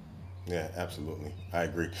man. Yeah, absolutely. I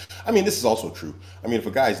agree. I mean, this is also true. I mean, if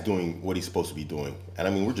a guy's doing what he's supposed to be doing, and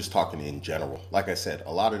I mean, we're just talking in general. Like I said,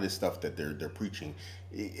 a lot of this stuff that they're preaching,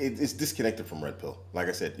 it's disconnected from red pill. Like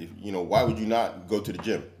I said, why would you not go to the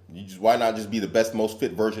gym? Why not just be the best, most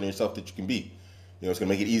fit version of yourself that you can be? It's going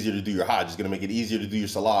to make it easier to do your Hajj. It's going to make it easier to do your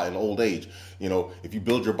Salah in old age. If you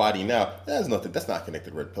build your body now, that's not connected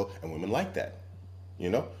to red pill, and women like that.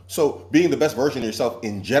 So being the best version of yourself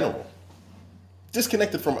in general,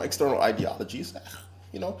 disconnected from external ideologies,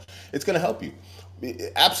 it's going to help you.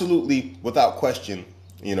 Absolutely, without question,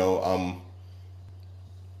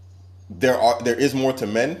 there is more to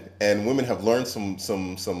men, and women have learned some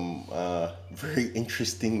very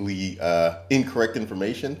interestingly incorrect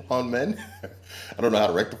information on men. I don't know how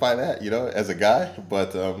to rectify that, as a guy,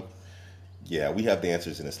 but yeah, we have the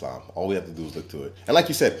answers in Islam. All we have to do is look to it. And like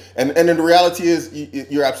you said, and then the reality is,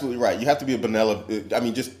 you're absolutely right. You have to be a benevolent. I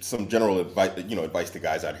mean, just some general advice to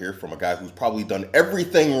guys out here from a guy who's probably done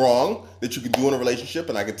everything wrong that you can do in a relationship.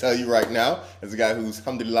 And I can tell you right now, as a guy who's,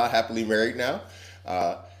 alhamdulillah, happily married now,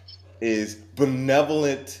 is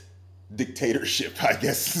benevolent dictatorship, I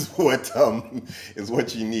guess, is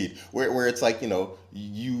what you need. Where it's like,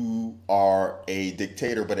 you are a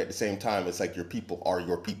dictator, but at the same time, it's like your people are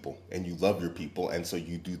your people, and you love your people, and so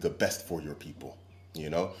you do the best for your people,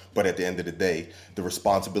 But at the end of the day, the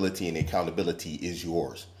responsibility and the accountability is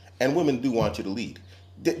yours. And women do want you to lead.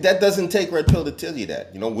 That doesn't take red pill to tell you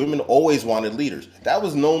that. Women always wanted leaders. That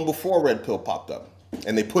was known before red pill popped up,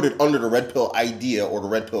 and they put it under the red pill idea or the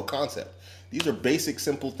red pill concept. These are basic,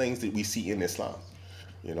 simple things that we see in Islam,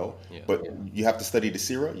 Yeah. But you have to study the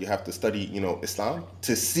Sirah, you have to study, Islam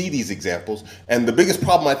to see these examples. And the biggest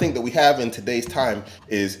problem I think that we have in today's time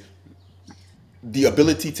is the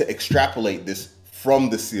ability to extrapolate this from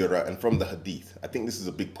the Sirah and from the Hadith. I think this is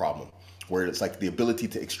a big problem, where it's like the ability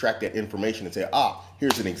to extract that information and say,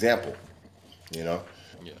 here's an example, Yeah.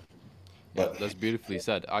 But That's beautifully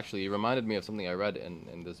said. Actually, it reminded me of something I read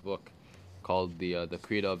in this book called the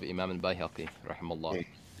Creed of Imam al-Bayhaqi, rahimahullah.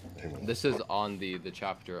 This is on the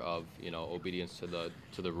chapter of obedience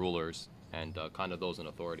to the rulers and kind of those in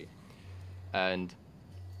authority. And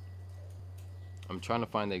I'm trying to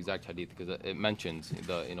find the exact hadith because it mentions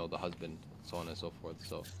the husband, so on and so forth.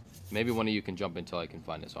 So maybe one of you can jump until I can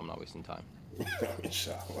find it, so I'm not wasting time.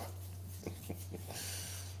 Inshallah.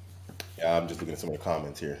 Yeah, I'm just looking at some of the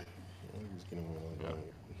comments here.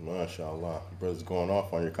 MashaAllah. Brother's going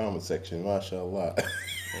off on your comment section. MashaAllah.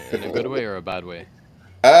 In a good way or a bad way?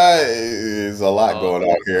 There's a lot going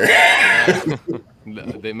on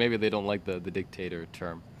here. Maybe they don't like the dictator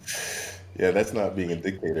term. Yeah, that's not being a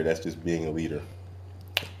dictator. That's just being a leader.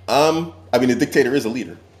 I mean, a dictator is a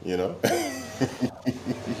leader, I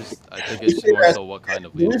think it's more so what kind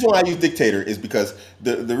of leader. The reason why I use dictator is because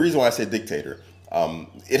the reason why I said dictator,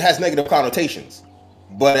 it has negative connotations,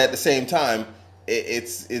 but at the same time, it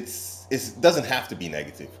doesn't have to be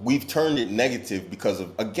negative. We've turned it negative because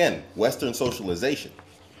of, again, Western socialization.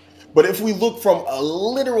 But if we look from a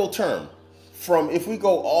literal term, if we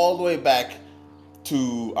go all the way back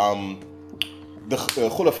to the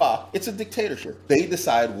Khulafa, it's a dictatorship. They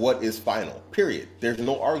decide what is final, period. There's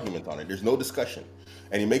no argument on it. There's no discussion.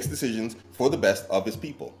 And he makes decisions for the best of his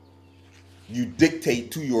people. You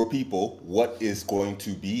dictate to your people what is going to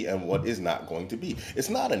be and what is not going to be. It's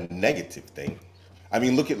not a negative thing. I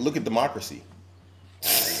mean, look at democracy.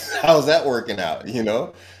 How's that working out?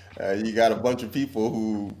 You got a bunch of people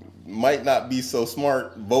who might not be so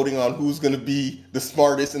smart voting on who's going to be the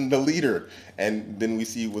smartest and the leader. And then we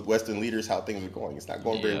see with Western leaders how things are going. It's not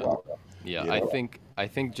going very Yeah. well. Yeah, You know, I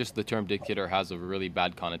think just the term dictator has a really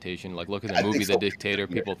bad connotation. Like, look at the I think movie The so. Dictator.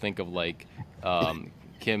 Yeah. People think of like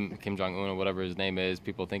Kim Jong Un or whatever his name is.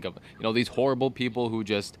 People think of these horrible people who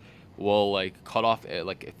just will like cut off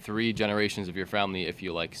like three generations of your family if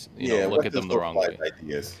you like Yeah, look what's at this them the wrong localized way.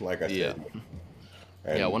 ideas, like I Yeah, said.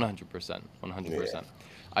 yeah, And 100%, yeah, 100%.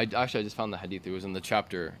 I just found the hadith. It was in the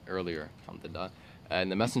chapter earlier. Alhamdulillah.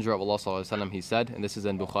 And the Messenger of Allah sallallahu alaihi wasallam, he said, and this is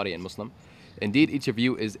in Bukhari and Muslim, indeed each of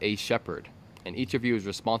you is a shepherd, and each of you is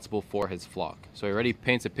responsible for his flock. So he already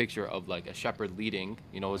paints a picture of like a shepherd leading,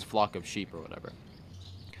 his flock of sheep or whatever.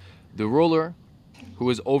 The ruler who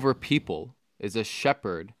is over people is a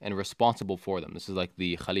shepherd and responsible for them. This is like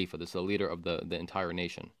the Khalifa, this is the leader of the entire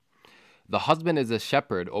nation. The husband is a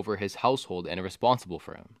shepherd over his household and responsible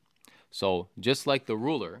for him. So just like the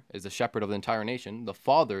ruler is the shepherd of the entire nation, the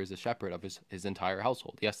father is the shepherd of his entire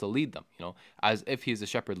household. He has to lead them, as if he's a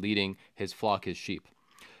shepherd leading his flock, his sheep.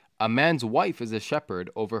 A man's wife is a shepherd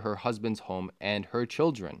over her husband's home and her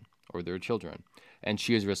children, or their children, and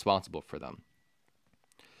she is responsible for them.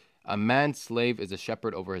 A man's slave is a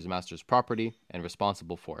shepherd over his master's property and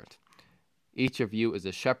responsible for it. Each of you is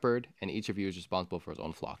a shepherd, and each of you is responsible for his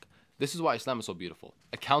own flock. This is why Islam is so beautiful.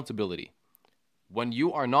 Accountability. When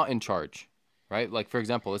you are not in charge, right? Like, for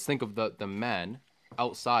example, let's think of the man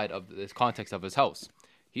outside of this context of his house.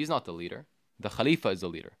 He's not the leader. The Khalifa is the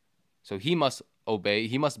leader. So he must obey.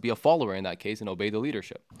 He must be a follower in that case and obey the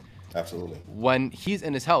leadership. absolutely. When he's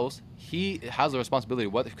in his house, he has a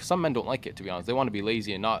responsibility. Some men don't like it, to be honest. They want to be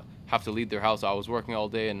lazy and not have to lead their house. I was working all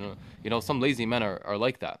day, and some lazy men are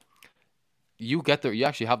like that. You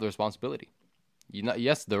actually have the responsibility.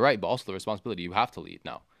 Yes, the right, but also the responsibility. You have to lead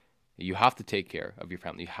now. You have to take care of your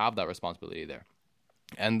family. You have that responsibility there.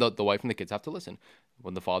 And the wife and the kids have to listen.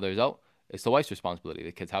 When the father is out, it's the wife's responsibility.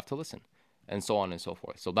 The kids have to listen. And so on and so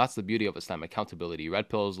forth. So that's the beauty of Islam, accountability. Red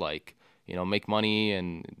pills, like, make money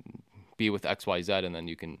and be with XYZ, and then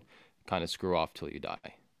you can kind of screw off till you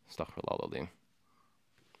die. Astaghfirullah al-Azim.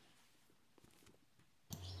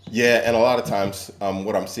 Yeah, and a lot of times,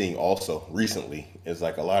 what I'm seeing also recently is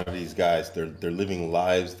like a lot of these guys, they're living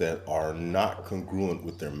lives that are not congruent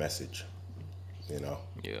with their message. You know,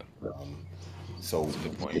 Yeah, so that's a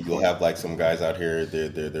good point. you'll have like some guys out here,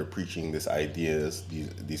 they're preaching these ideas,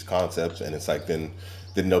 these concepts, and it's like then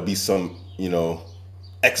there'll be some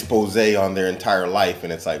expose on their entire life,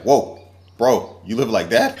 and it's like, whoa, bro, you live like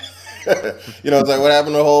that? It's like, what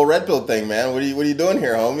happened to the whole red pill thing, man? What are you doing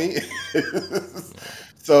here, homie?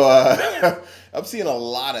 So I'm seeing a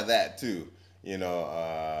lot of that too,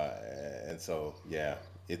 and so yeah,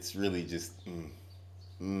 it's really just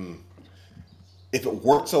if it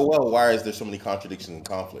worked so well, why is there so many contradictions and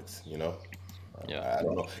conflicts? Yeah, I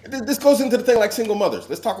don't know. This goes into the thing like single mothers.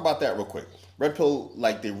 Let's talk about that real quick. Red pill,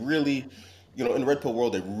 like they really, in the red pill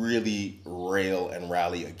world, they really rail and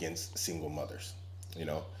rally against single mothers. You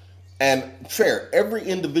know, and fair. Every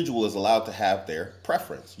individual is allowed to have their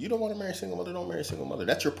preference. You don't want to marry a single mother, don't marry a single mother.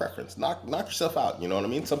 That's your preference. Knock yourself out. You know what I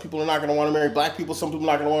mean? Some people are not going to want to marry black people. Some people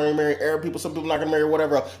are not going to want to marry Arab people. Some people are not going to marry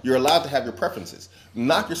whatever else. You're allowed to have your preferences.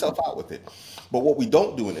 Knock yourself out with it. But what we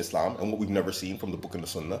don't do in Islam, and what we've never seen from the Book and the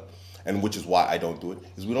Sunnah, and which is why I don't do it,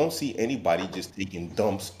 is we don't see anybody just taking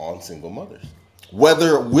dumps on single mothers,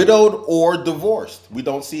 whether widowed or divorced. We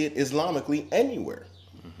don't see it Islamically anywhere.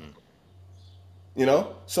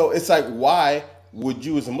 So it's like, why would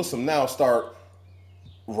you as a Muslim now start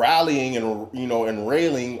rallying and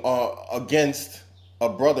railing against a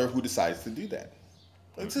brother who decides to do that?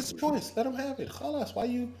 It's his choice. Let him have it. Khalas. Why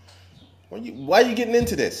are you getting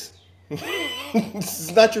into this? This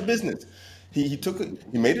is not your business. He took it.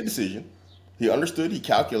 He made a decision. He understood. He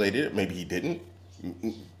calculated it. Maybe he didn't.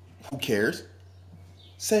 Who cares?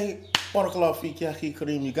 Say, Barakallahu feek, ya akhi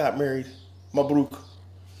Kareem, you got married. Mabruk.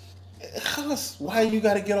 Khalas, why you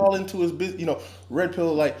got to get all into his business? Red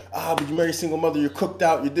pill, like, but you marry a single mother, you're cooked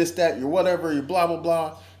out, you're this, that, you're whatever, you're blah, blah,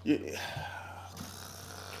 blah. yeah.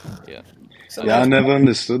 Yeah, I never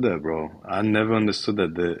understood that, bro. I never understood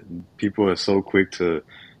that the people are so quick to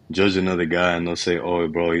judge another guy and they'll say, "Oh,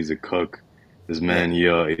 bro, he's a cuck. This man,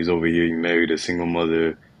 he's over here. He married a single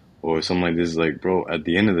mother, or something like this." Like, bro, at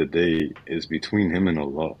the end of the day, it's between him and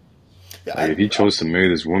Allah. Like, if he chose to marry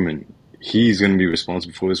this woman, he's gonna be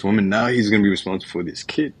responsible for this woman. Now he's gonna be responsible for this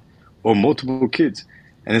kid, or multiple kids.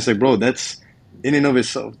 And it's like, bro, that's in and of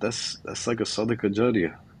itself. That's like a sadaqah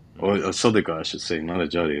jariyah, or a sadaqah, I should say, not a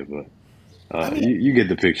jariyah, but. You get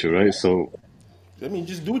the picture, right? So I mean,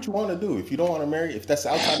 just do what you want to do. If you don't want to marry, if that's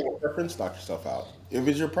outside of your preference, knock yourself out. If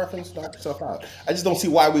it's your preference, knock yourself out. I just don't see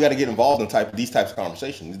why we got to get involved in these types of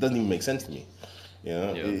conversations. It doesn't even make sense to me. You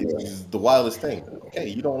know, Yeah. it's the wildest thing. Okay,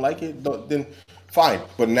 you don't like it, then fine.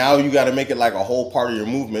 But now you got to make it like a whole part of your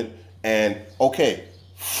movement. And okay,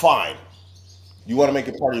 fine. You want to make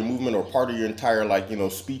it part of your movement or part of your entire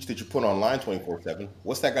speech that you put online 24/7.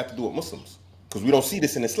 What's that got to do with Muslims? Because we don't see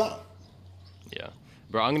this in Islam. Yeah,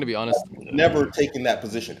 bro. I'm gonna be honest. Never taken that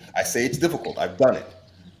position. I say it's difficult. I've done it.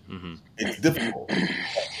 It's difficult. It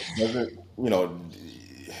doesn't,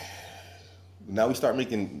 now we start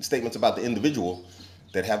making statements about the individual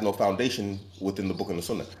that have no foundation within the book and the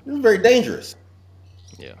sunnah. This is very dangerous.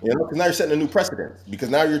 Yeah. Because now you're setting a new precedent. Because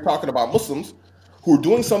now you're talking about Muslims who are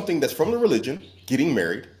doing something that's from the religion, getting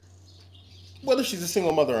married, whether she's a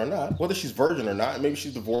single mother or not, whether she's virgin or not, maybe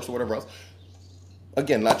she's divorced or whatever else.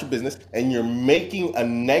 Again, not your business. And you're making a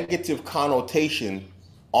negative connotation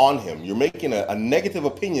on him. You're making a negative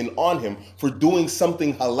opinion on him for doing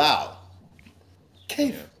something halal.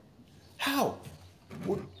 Kaif? How?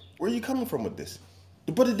 Where are you coming from with this?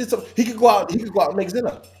 But it did something. He could go out and make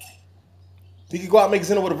zina. He could go out and make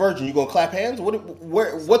zina with a virgin. You gonna clap hands?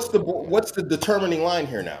 What's the determining line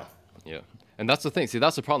here now? Yeah. And that's the thing. See,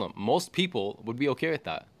 that's the problem. Most people would be okay with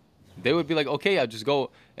that. They would be like, okay, I'll just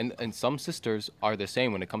go. And some sisters are the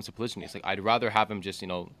same when it comes to polygyny. It's like, I'd rather have him just,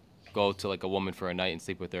 go to like a woman for a night and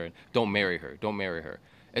sleep with her and don't marry her. Don't marry her.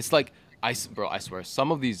 It's like, I swear,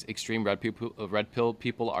 some of these extreme red pill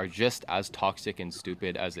people are just as toxic and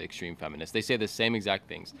stupid as the extreme feminists. They say the same exact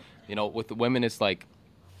things. With the women, it's like,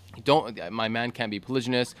 my man can't be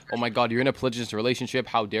polygynous. Oh my God, you're in a polygynous relationship.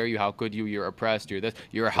 How dare you? How could you? You're oppressed. You're this.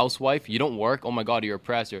 You're a housewife. You don't work. Oh my God, you're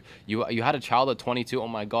oppressed. You had a child at 22. Oh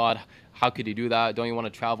my God, how could you do that? Don't you want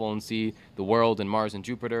to travel and see the world and Mars and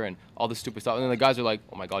Jupiter and all this stupid stuff? And then the guys are like,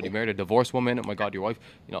 oh my God, you married a divorced woman. Oh my God, your wife.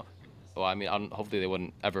 Well, I mean, hopefully they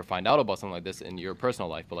wouldn't ever find out about something like this in your personal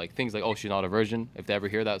life. But like things like, oh, she's not a virgin. If they ever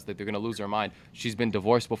hear that, it's like they're gonna lose their mind. She's been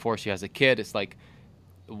divorced before. She has a kid. It's like.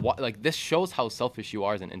 This shows how selfish you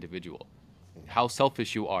are as an individual, how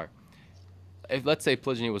selfish you are. If let's say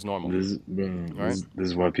polygyny was normal, This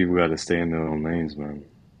is why people got to stay in their own lanes, man.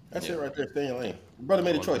 That's it right there. Stay in your lane. Your brother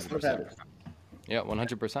made a choice. Let him have it. Yeah,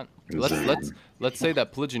 100%. Let's say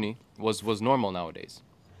that polygyny was normal nowadays,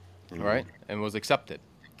 right, and was accepted.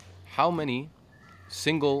 How many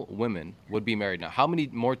single women would be married now? How many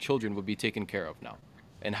more children would be taken care of now?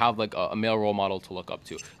 And have like a male role model to look up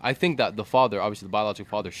to. I think that the father, obviously the biological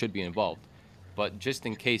father, should be involved. But just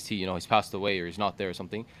in case he's passed away or he's not there or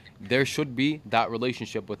something, there should be that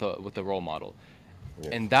relationship with a role model.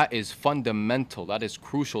 Yeah. And that is fundamental. That is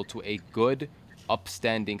crucial to a good,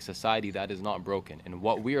 upstanding society that is not broken. And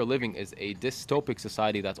what we are living is a dystopic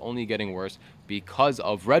society that's only getting worse because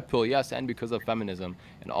of red pill, yes, and because of feminism.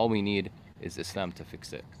 And all we need is Islam to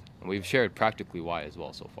fix it. And we've shared practically why as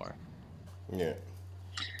well so far. Yeah.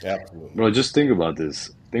 Absolutely. Bro, just think about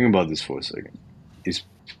this. Think about this for a second.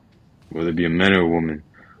 Whether it be a man or a woman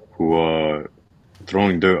who are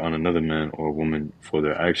throwing dirt on another man or a woman for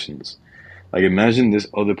their actions. Like, imagine this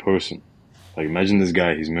other person. Like, imagine this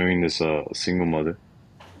guy. He's marrying this single mother,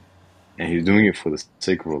 and he's doing it for the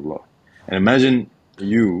sake of Allah. And imagine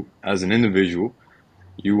you, as an individual,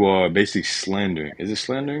 you are basically slandering. Is it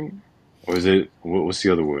slandering? Or is it, what's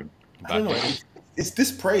the other word? I don't know. It's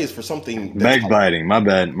this praise for something. Backbiting. My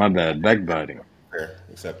bad. Backbiting. Fair,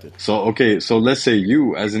 accepted. So, okay. So let's say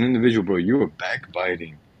you, as an individual, bro, you are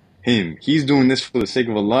backbiting him. He's doing this for the sake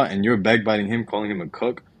of Allah, and you're backbiting him, calling him a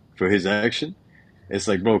cuck for his action. It's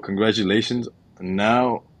like, bro, congratulations.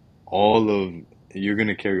 Now, you're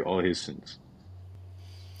gonna carry all his sins.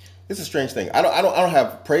 It's a strange thing. I don't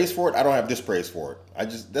have praise for it. I don't have dispraise for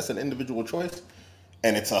it. That's an individual choice.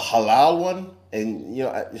 And it's a halal one, and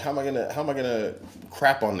how am I gonna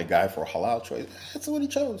crap on the guy for a halal choice? That's what he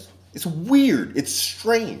chose. It's weird. It's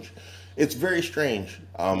strange. It's very strange.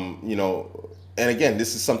 And again,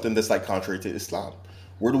 this is something that's like contrary to Islam.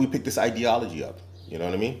 Where do we pick this ideology up? You know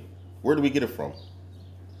what I mean? Where do we get it from?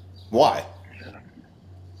 Why?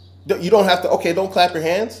 You don't have to. Okay, don't clap your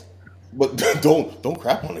hands, but don't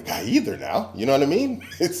crap on the guy either. Now, you know what I mean?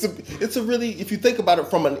 It's a really, if you think about it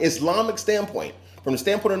from an Islamic standpoint. From the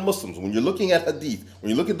standpoint of Muslims, when you're looking at hadith,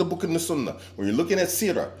 when you look at the book of the sunnah, when you're looking at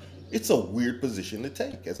seerah, it's a weird position to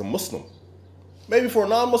take as a Muslim. Maybe for a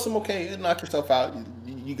non-Muslim, okay, knock yourself out.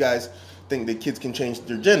 You guys think that kids can change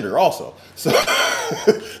their gender also. So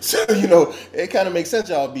it kind of makes sense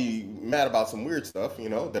y'all be mad about some weird stuff,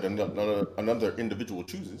 that another individual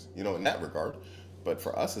chooses, in that regard. But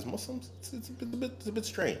for us as Muslims, it's a bit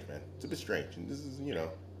strange, man. It's a bit strange. And this is,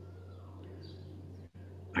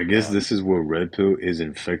 I guess this is where red pill is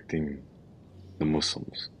infecting the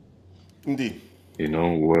Muslims. Indeed. You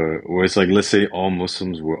know, where it's like, let's say all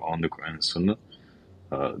Muslims were on the Quran and Sunnah,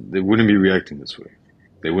 they wouldn't be reacting this way.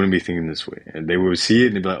 They wouldn't be thinking this way, and they would see it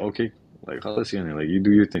and they'd be like, okay, like khalas yani, like you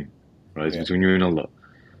do your thing, right? It's Yeah. between you and Allah.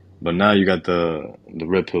 But now you got the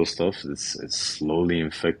red pill stuff. It's slowly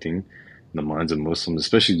infecting the minds of Muslims,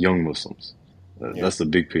 especially young Muslims. Yeah. That's the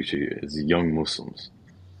big picture here. It's young Muslims.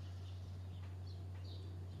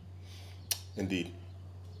 Indeed.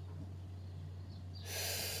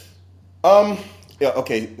 Um. Yeah.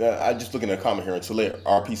 Okay. I just looking at a comment here, and Saleh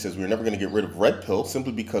RP says we're never going to get rid of red pill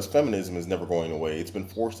simply because feminism is never going away. It's been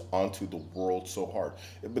forced onto the world so hard.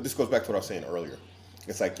 But this goes back to what I was saying earlier.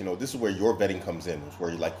 It's like, this is where your vetting comes in. It's where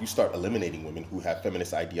you start eliminating women who have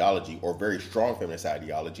feminist ideology or very strong feminist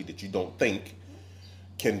ideology that you don't think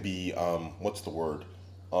can be what's the word,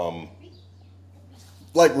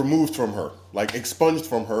 like removed from her, like expunged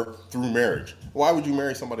from her through marriage. Why would you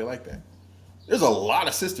marry somebody like that? There's a lot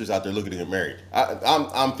of sisters out there looking to get married.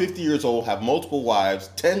 I'm 50 years old, have multiple wives,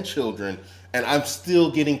 10 children, and I'm still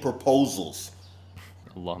getting proposals.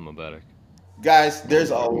 Allahumma barak. Guys,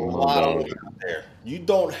 there's a lot of No, women out there. You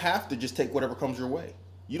don't have to just take whatever comes your way.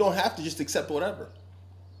 You don't have to just accept whatever.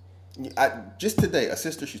 Just today, a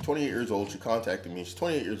sister, she's 28 years old, she contacted me. She's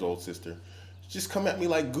 28 years old, sister. She just come at me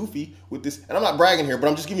like goofy with this, and I'm not bragging here, but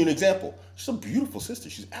I'm just giving you an example. She's a beautiful sister.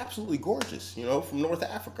 She's absolutely gorgeous, from North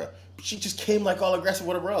Africa. But she just came like all aggressive,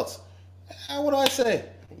 whatever else. What do I say?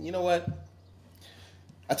 You know what?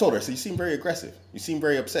 I told her, I said, you seem very aggressive. You seem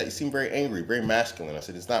very upset. You seem very angry, very masculine. I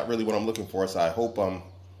said, it's not really what I'm looking for. So I hope, I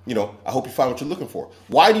hope you find what you're looking for.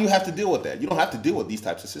 Why do you have to deal with that? You don't have to deal with these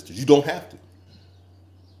types of sisters. You don't have to.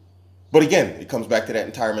 But again, it comes back to that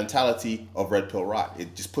entire mentality of red pill rot.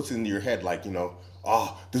 It just puts it into your head like,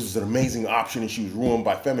 this was an amazing option and she was ruined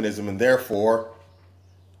by feminism, and therefore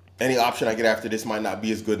any option I get after this might not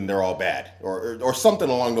be as good and they're all bad, or something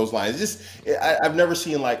along those lines. I've never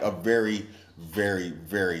seen like a very, very,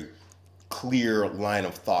 very clear line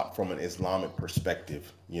of thought from an Islamic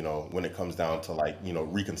perspective, when it comes down to like,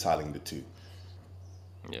 reconciling the two.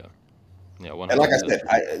 Yeah. Yeah, And like I 100%.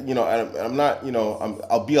 said, I'm not,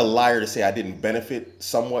 I'll be a liar to say I didn't benefit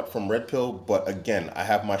somewhat from red pill, but again, I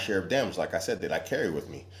have my share of damage, like I said, that I carry with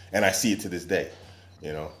me, and I see it to this day,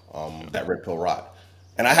 that red pill rot,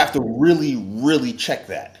 and I have to really, really check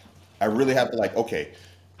that. I really have to like, okay,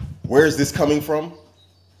 where is this coming from?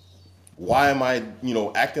 Why am I,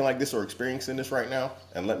 acting like this or experiencing this right now?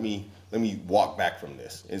 And let me walk back from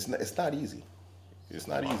this. It's not easy. It's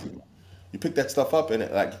not easy. You pick that stuff up and it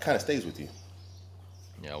kind of stays with you.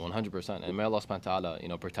 Yeah, 100%. And may Allah subhanahu wa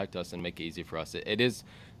ta'ala, protect us and make it easy for us. It is,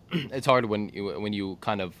 it's hard when you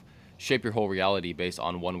kind of shape your whole reality based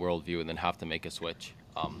on one worldview and then have to make a switch.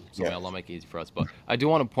 So may Yeah. Allah make it easy for us. But I do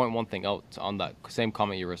want to point one thing out on that same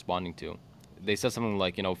comment you're responding to. They said something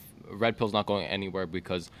like, red pill's not going anywhere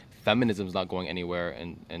because feminism's not going anywhere.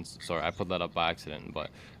 And sorry, I put that up by accident. But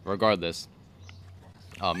regardless,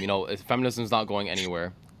 if feminism's not going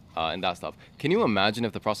anywhere, and that stuff. Can you imagine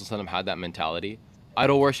if the Prophet ﷺ had that mentality?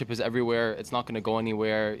 Idol worship is everywhere. It's not going to go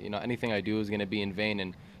anywhere. Anything I do is going to be in vain.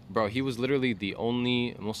 And bro, he was literally the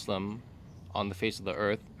only Muslim on the face of the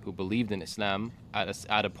earth who believed in Islam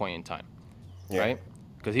at a point in time, Yeah. right?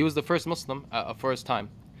 Because he was the first Muslim for his time.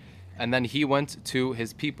 And then he went to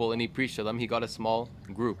his people and he preached to them. He got a small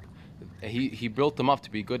group. He built them up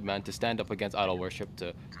to be good men, to stand up against idol worship,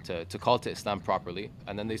 to call to Islam properly.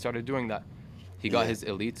 And then they started doing that. He got his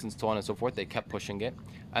elites and so on and so forth. They kept pushing it,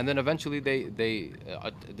 and then eventually they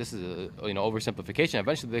this is oversimplification.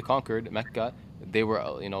 Eventually they conquered Mecca. They were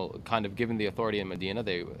kind of given the authority in Medina.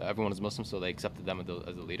 Everyone is Muslim, so they accepted them as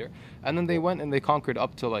a leader. And then they went and they conquered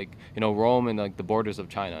up to Rome and like the borders of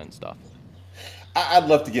China and stuff. I'd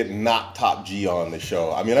love to get not Top G on the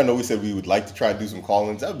show. I mean, I know we said we would like to try to do some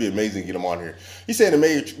call-ins. That would be amazing to get him on here. He's saying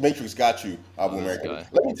the Matrix got you, AbuAmerican. guy.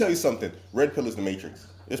 Let me tell you something. Red pill is the Matrix.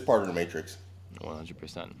 It's part of the Matrix.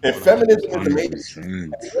 100%. If feminism is the 100%. Matrix,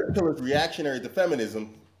 and red pill is reactionary to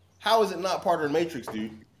feminism, how is it not part of the Matrix,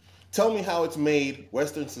 dude? Tell me how it's made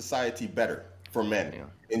Western society better for men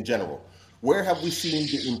in general. Where have we seen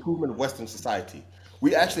the improvement of Western society?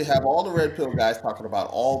 We actually have all the red pill guys talking about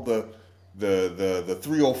all the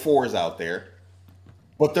 304s out there,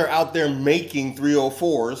 but they're out there making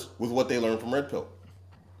 304s with what they learned from red pill.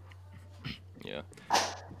 Yeah.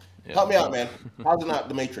 Help me out, man. How's it not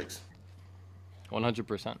the Matrix?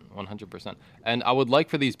 100%, 100%. And I would like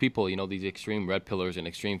for these people, these extreme red pillars and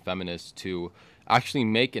extreme feminists to actually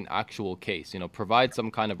make an actual case, provide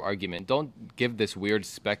some kind of argument. Don't give this weird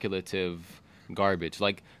speculative garbage.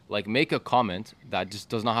 Like make a comment that just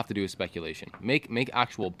does not have to do with speculation. Make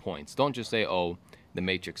actual points. Don't just say, "Oh, the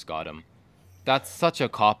Matrix got him." That's such a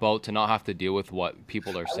cop out to not have to deal with what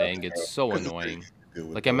people are saying. It's so annoying.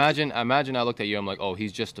 Like imagine I looked at you. I'm like, oh,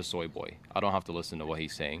 he's just a soy boy. I don't have to listen to what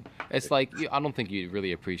he's saying. It's like I don't think you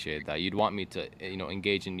really appreciate that. You'd want me to,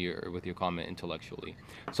 engage in with your comment intellectually.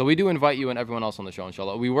 So we do invite you and everyone else on the show,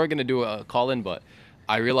 inshallah. We were gonna do a call in, but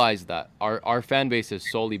I realized that our fan base is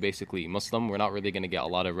solely basically Muslim. We're not really gonna get a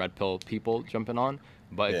lot of red pill people jumping on.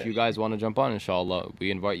 But if you guys want to jump on, inshallah,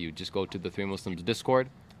 we invite you. Just go to the 3Muslims Discord,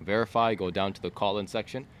 verify, go down to the call-in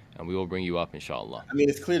section, and we will bring you up, inshallah. I mean,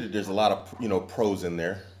 it's clear that there's a lot of pros in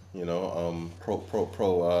there.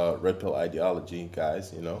 Pro red pill ideology guys.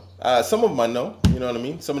 Some of them I know. You know what I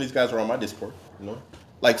mean. Some of these guys are on my Discord.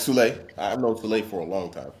 Like Sule. I've known Sule for a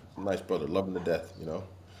long time. Nice brother, love him to death.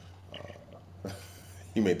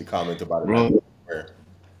 He made the comment about it. Bro,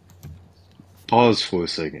 pause for a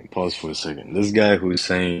second. This guy who's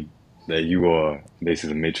saying that you are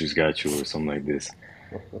basically the Matrix got you or something like this.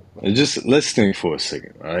 And just let's think for a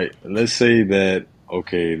second, all right? Let's say that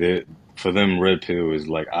okay, for them, red pill is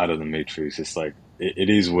like out of the Matrix. It's like it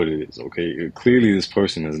is what it is. Okay, clearly this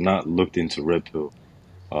person has not looked into red pill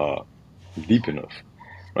deep enough,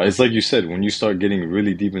 right? It's like you said, when you start getting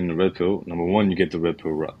really deep into red pill, number one, you get the red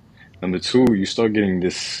pill route. Number two, you start getting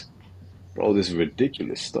this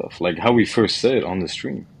ridiculous stuff, like how we first said on the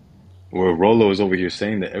stream, where Rolo is over here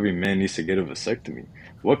saying that every man needs to get a vasectomy.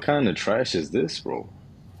 What kind of trash is this, bro?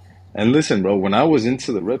 And listen, bro, when I was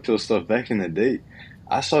into the red pill stuff back in the day,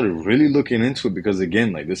 I started really looking into it because,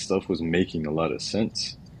 again, like this stuff was making a lot of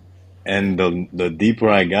sense. And the deeper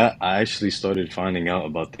I got, I actually started finding out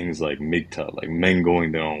about things like MGTOW, like men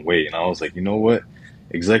going their own way. And I was like, you know what?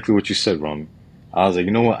 Exactly what you said, Rami. I was like,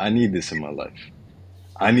 you know what? I need this in my life.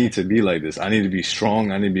 I need to be like this. I need to be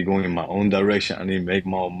strong. I need to be going in my own direction. I need to make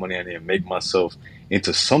my own money. I need to make myself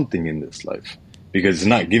into something in this life. Because it's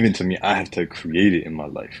not given to me. I have to create it in my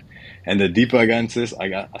life. And the deeper I got into this, I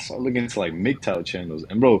started looking into like MGTOW channels.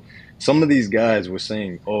 And bro, some of these guys were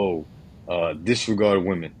saying, disregard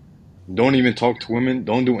women. Don't even talk to women.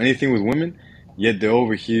 Don't do anything with women. Yet they're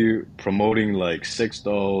over here promoting like sex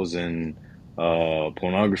dolls and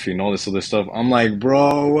pornography and all this other stuff. I'm like,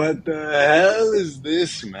 bro, what the hell is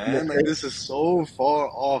this, man? Like, this is so far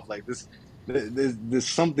off. Like, there's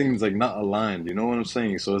something's like not aligned. You know what I'm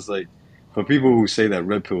saying? So it's like, for people who say that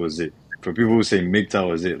red pill is it, for people who say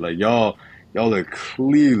MGTOW is it, like y'all are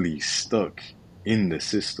clearly stuck in the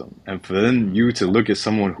system. And for then you to look at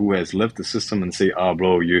someone who has left the system and say,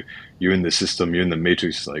 bro, you're in the system, you're in the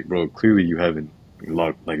Matrix, like, bro, clearly you haven't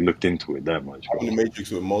looked into it that much, bro. I'm in the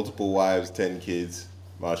Matrix with multiple wives, 10 kids,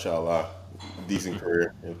 mashallah, decent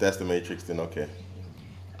career. If that's the Matrix, then okay.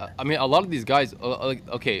 I mean, a lot of these guys,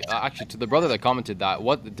 actually, to the brother that commented that,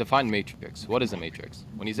 what define Matrix? What is a Matrix?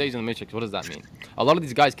 When you say he's in the Matrix, what does that mean? A lot of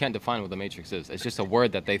these guys can't define what the Matrix is. It's just a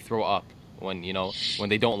word that they throw up when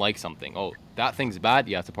they don't like something. Oh, that thing's bad?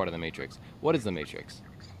 Yeah, it's a part of the Matrix. What is the Matrix?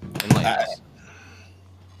 Enlighten us.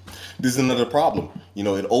 This is another problem. It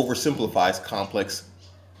oversimplifies complex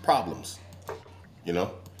problems. If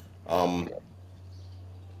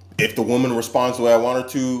the woman responds the way I want her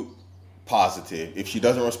to, positive. If she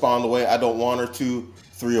doesn't respond the way I don't want her to,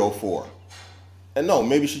 304. And no,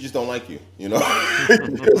 maybe she just don't like you.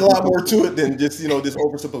 There's a lot more to it than just this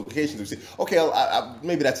oversimplification. Okay,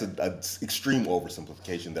 maybe that's an extreme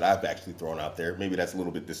oversimplification that I've actually thrown out there. Maybe that's a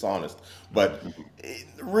little bit dishonest. But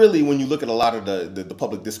really, when you look at a lot of the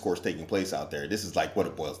public discourse taking place out there, this is like what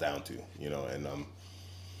it boils down to. And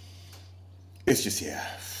it's just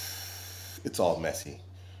it's all messy.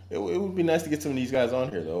 It would be nice to get some of these guys on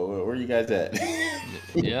here, though. Where are you guys at?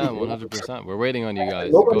 Yeah, 100%. We're waiting on you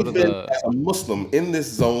guys. Nobody's been a Muslim in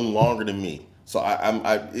this zone longer than me. So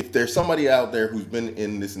if there's somebody out there who's been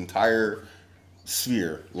in this entire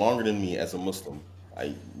sphere longer than me as a Muslim,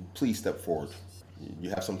 please step forward. You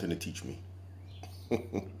have something to teach me.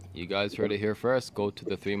 You guys heard it here first. Go to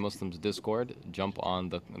the 3Muslims Discord. Jump on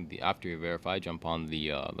the after you verify. Jump on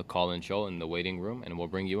the call-in show in the waiting room, and we'll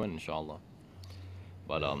bring you in, inshallah.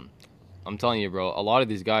 But I'm telling you, bro, a lot of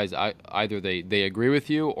these guys, either they agree with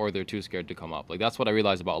you or they're too scared to come up. Like, that's what I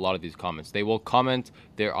realized about a lot of these comments. They will comment.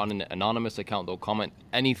 They're on an anonymous account. They'll comment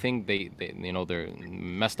anything their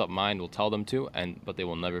messed up mind will tell them to, but they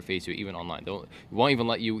will never face you, even online. They won't even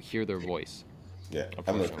let you hear their voice. Yeah,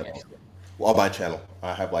 on my channel,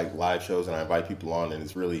 I have like live shows and I invite people on, and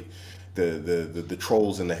it's really the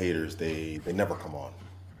trolls and the haters. They never come on.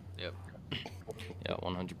 Yep. Yeah,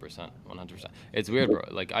 100%, 100%. It's weird, bro.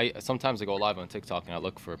 Like, sometimes I go live on TikTok and I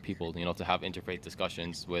look for people, to have interfaith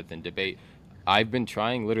discussions with and debate. I've been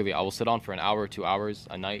trying literally. I will sit on for an hour, 2 hours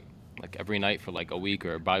a night, like every night for like a week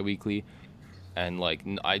or bi-weekly, and like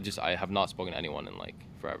I have not spoken to anyone in like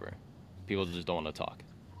forever. People just don't want to talk.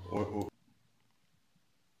 What-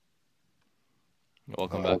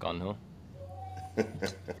 Welcome Uh, back on Hill.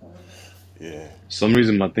 yeah. Some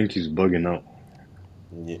reason I think he's bugging out.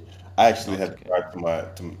 Yeah. I No, actually it's had to okay.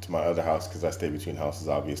 drive to my other house because I stay between houses,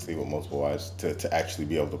 obviously, with multiple wives, to actually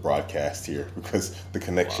be able to broadcast here because the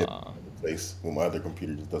connection Wow. in place with my other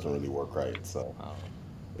computer just doesn't really work right. So, Wow.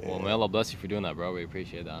 Well, may yeah, Allah bless you for doing that, bro. We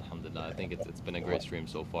appreciate that. Alhamdulillah. I think it's been a great stream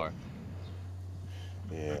so far.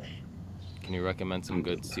 yeah. Can you recommend some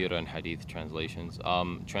good Sirah and Hadith translations?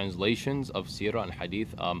 Translations of Sirah and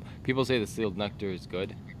Hadith. People say the Sealed Nectar is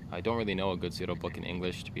good. I don't really know a good Sirah book in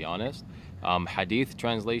English, to be honest. Hadith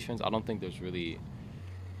translations, I don't think there's really.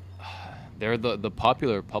 They're the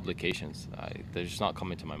popular publications. They're just not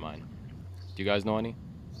coming to my mind. Do you guys know any?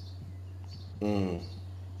 Mm.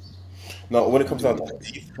 No, when it comes down to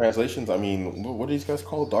hadith translations, I mean, what are these guys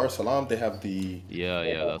called? Dar es Salaam. They have the Yeah,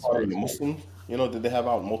 yeah, that's what Bukhari and it's the called. Muslims. That they have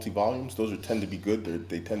out multi volumes. Those tend to be good.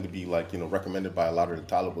 They tend to be like recommended by a lot of the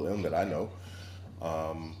Talib ilm that I know.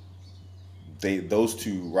 Those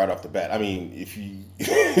two right off the bat. I mean, if you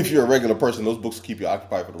if you're a regular person, those books keep you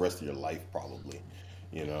occupied for the rest of your life, probably.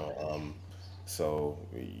 You know. So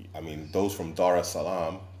I mean, those from Dar es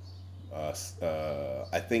Salaam.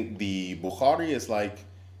 I think the Bukhari is like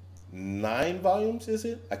 9 volumes. Is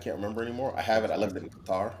it? I can't remember anymore. I have it. I left it in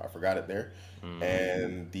Qatar. I forgot it there. Mm,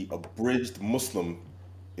 And the abridged Muslim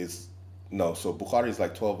is no. So Bukhari is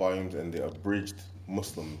like 12 volumes, and the abridged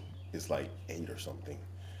Muslim is like 8 or something.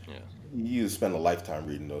 yeah. You spend a lifetime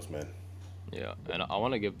reading those, man. Yeah, and I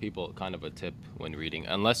want to give people kind of a tip when reading,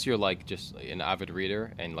 unless you're like just an avid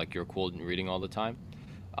reader and like you're cool in reading all the time.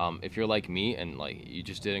 If you're like me and like you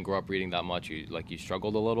just didn't grow up reading that much, you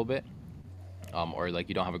struggled a little bit, or like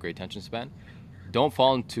you don't have a great attention span, don't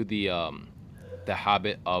fall into the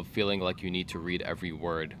habit of feeling like you need to read every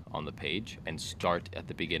word on the page and start at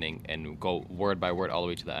the beginning and go word by word all the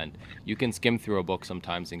way to the end. You can skim through a book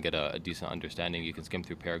sometimes and get a decent understanding. You can skim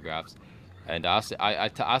through paragraphs. And asked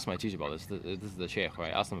my teacher about this. This is the sheikh,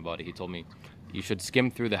 right? I asked him about it. He told me you should skim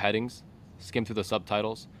through the headings, skim through the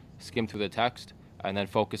subtitles, skim through the text, and then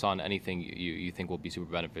focus on anything you think will be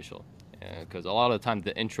super beneficial. Because a lot of the time,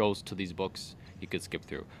 the intros to these books you could skip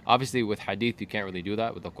through. Obviously, with hadith, you can't really do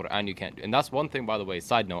that. With the Quran, you can't. And that's one thing, by the way,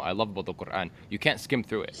 side note, I love about the Quran. You can't skim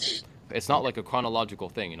through it. It's not like a chronological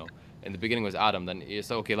thing, In the beginning was Adam, then you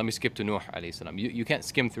say, okay, let me skip to Nuh alayhi salam. You can't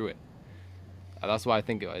skim through it. That's why I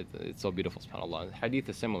think it's so beautiful, subhanAllah. Hadith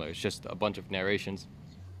is similar. It's just a bunch of narrations.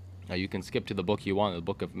 You can skip to the book you want, the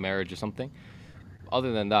book of marriage or something.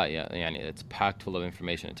 Other than that, yeah, it's packed full of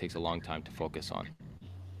information. It takes a long time to focus on.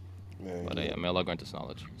 Man, But yeah. may Allah grant us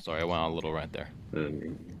knowledge. Sorry, I went on a little rant there.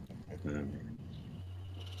 Um, um,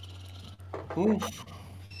 Hmm.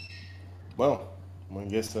 Well, I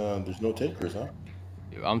guess there's no takers, huh?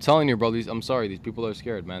 I'm telling you, bro. I'm sorry. These people are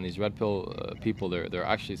scared, man. These red pill people, they're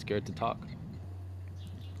actually scared to talk.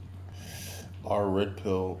 Our red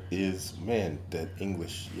pill is, man, that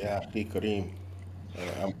English. Yeah, hey, Kareem.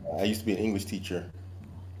 I used to be an English teacher.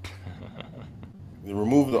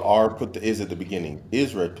 Remove the R, put the is at the beginning.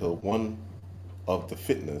 Is red pill one of the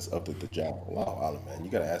fitness of the Dajjal? Wow, Allah, man,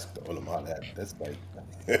 you gotta ask the ulama that. That's like,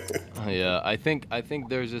 Yeah, I think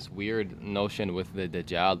there's this weird notion with the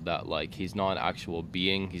Dajjal that like he's not an actual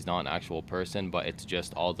being, he's not an actual person, but it's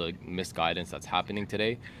just all the misguidance that's happening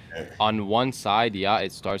today. On one side, yeah,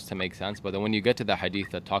 it starts to make sense, but then when you get to the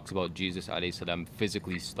hadith that talks about Jesus alayhi salam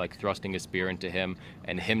physically like thrusting a spear into him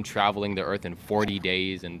and him traveling the earth in 40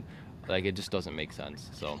 days and like it just doesn't make sense.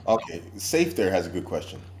 So, okay, Safe there has a good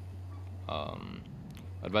question. um,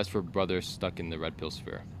 advice for brothers stuck in the red pill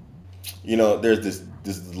sphere. There's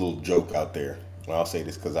this little joke out there. And I'll say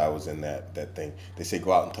this because I was in that thing. They say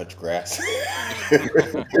go out and touch grass.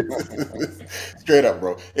 Straight up,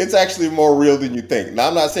 bro. It's actually more real than you think. Now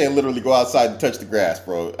I'm not saying literally go outside and touch the grass,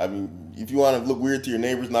 bro. I mean, if you want to look weird to your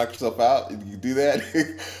neighbors, knock yourself out, you can do that.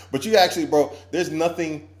 But you actually, bro, there's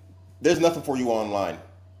nothing for you online.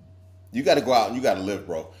 You got to go out and you got to live,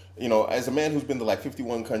 bro. As a man who's been to like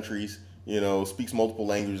 51 countries, speaks multiple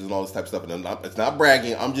languages and all this type of stuff, and it's not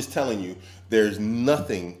bragging. I'm just telling you, there's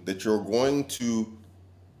nothing that you're going to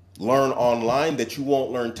learn online that you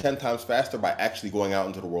won't learn 10 times faster by actually going out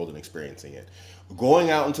into the world and experiencing it. Going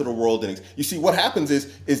out into the world and you see what happens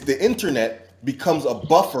is the internet becomes a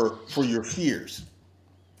buffer for your fears.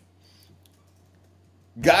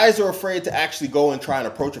 Guys are afraid to actually go and try and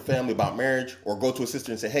approach a family about marriage or go to a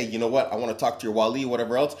sister and say, hey, you know what? I want to talk to your wali,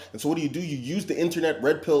 whatever else. And so what do? You use the internet,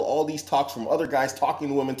 red pill, all these talks from other guys talking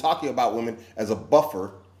to women, talking about women as a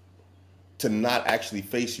buffer to not actually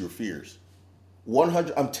face your fears.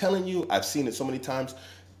 100, I'm telling you, I've seen it so many times.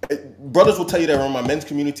 Brothers will tell you that around my men's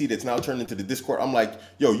community that's now turned into the Discord. I'm like,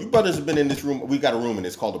 yo, you brothers have been in this room. We got a room and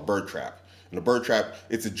it's called a bird trap. And the bird trap,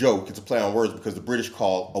 it's a joke. It's a play on words because the British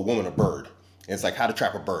call a woman a bird. And it's like how to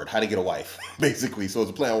trap a bird, how to get a wife, basically. So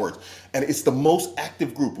it's a play on words. And it's the most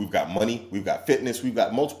active group. We've got money, we've got fitness, we've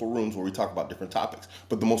got multiple rooms where we talk about different topics.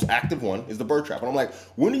 But the most active one is the bird trap. And I'm like,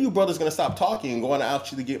 when are you brothers going to stop talking and go on to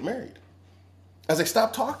actually get married? I was like,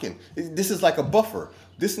 stop talking. This is like a buffer.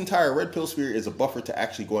 This entire red pill sphere is a buffer to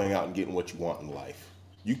actually going out and getting what you want in life.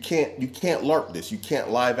 You can't LARP this. You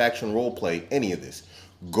can't live action role play any of this.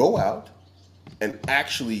 Go out and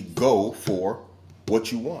actually go for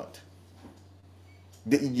what you want.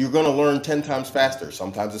 You're going to learn 10 times faster.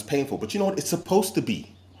 Sometimes it's painful, but you know what? It's supposed to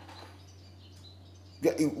be.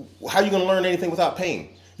 How are you going to learn anything without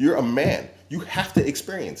pain? You're a man. You have to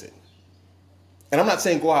experience it. And I'm not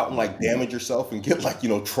saying go out and like damage yourself and get like,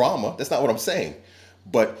 trauma. That's not what I'm saying.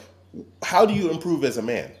 But how do you improve as a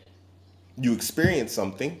man? You experience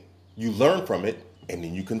something, you learn from it, and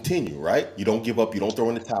then you continue, right? You don't give up. You don't throw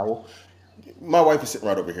in the towel. My wife is sitting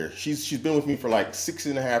right over here. She's been with me for like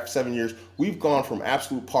 6.5, 7 years. We've gone from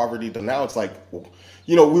absolute poverty to now it's like, we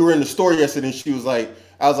were in the store yesterday and she was like,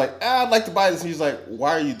 I was like, I'd like to buy this. And she's like,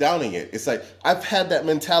 why are you downing it? It's like, I've had that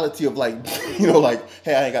mentality of like, like,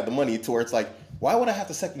 hey, I ain't got the money, to where it's like, why would I have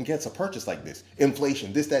to second guess a purchase like this?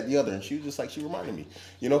 Inflation, this, that, the other. And she was just like, she reminded me,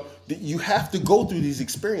 you have to go through these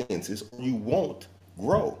experiences or you won't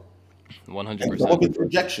grow. 100%. It's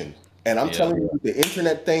rejection. And I'm telling you, the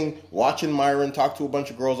internet thing, watching Myron talk to a bunch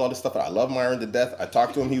of girls, all this stuff. I love Myron to death. I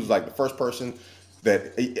talked to him. He was like the first person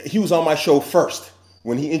that he was on my show first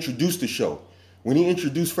when he introduced the show. When he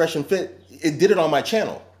introduced Fresh and Fit, it did it on my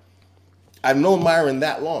channel. I've known Myron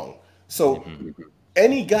that long. So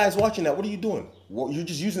any guys watching that, what are you doing? Well, you're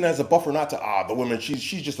just using it as a buffer not to, the woman, she's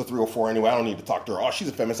just a 304 anyway. I don't need to talk to her. Oh, she's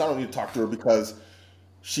a feminist. I don't need to talk to her because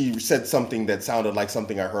she said something that sounded like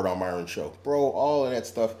something I heard on Myron's show. Bro, all of that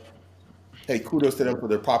stuff. Hey, kudos to them for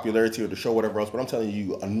their popularity or the show, whatever else. But I'm telling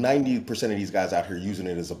you, 90% of these guys out here using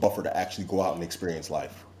it as a buffer to actually go out and experience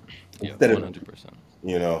life. Yeah,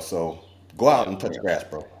 100%. So go out and touch grass,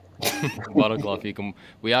 bro.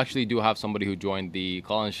 We actually do have somebody who joined the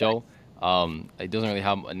call-in show. It doesn't really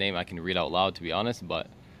have a name I can read out loud, to be honest, but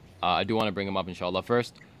I do want to bring him up, inshallah.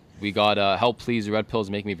 First, we got help, please. Red pills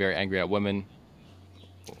make me very angry at women.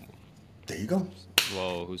 There you go.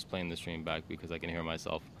 Whoa, who's playing the stream back because I can hear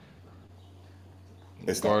myself?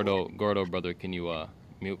 Gordo, brother, can you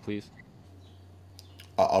mute, please?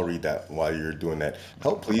 I'll read that while you're doing that.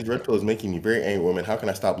 Help, please. Red pill is making me very angry at women. How can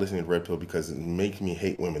I stop listening to red pill because it makes me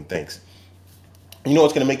hate women? Thanks. You know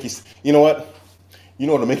what's going to make you, you know what? You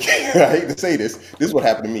know what'll make you, I hate to say this. This is what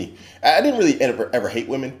happened to me. I didn't really ever hate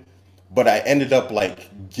women, but I ended up like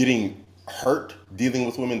getting hurt dealing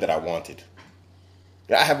with women that I wanted.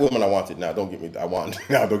 I have women I wanted now. Don't get me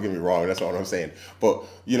wrong. That's not what I'm saying. But,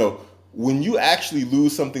 when you actually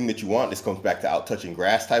lose something that you want, this comes back to out touching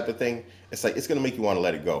grass type of thing. It's like, it's going to make you want to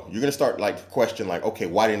let it go. You're going to start like question like, okay,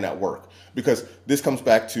 why didn't that work? Because this comes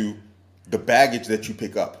back to the baggage that you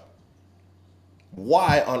pick up.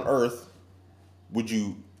 Why on earth would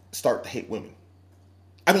you start to hate women?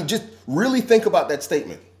 I mean, just really think about that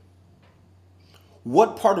statement.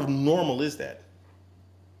 What part of normal is that?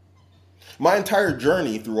 My entire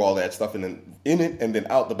journey through all that stuff and then in it and then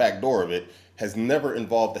out the back door of it has never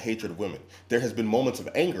involved the hatred of women. There has been moments of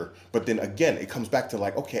anger, but then again, it comes back to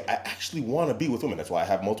like, okay, I actually want to be with women. That's why I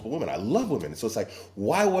have multiple women. I love women. So it's like,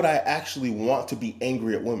 why would I actually want to be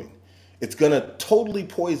angry at women? It's going to totally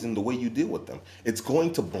poison the way you deal with them. It's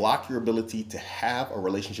going to block your ability to have a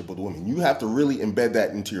relationship with women. You have to really embed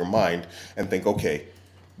that into your mind and think, okay,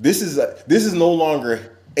 this is no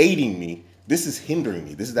longer aiding me. This is hindering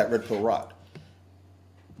me. This is that red pill rot.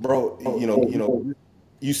 Bro,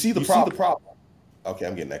 you see the problem. Okay,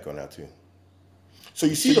 I'm getting echo now too. So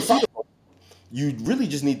you see the problem. You really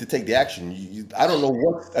just need to take the action. I don't know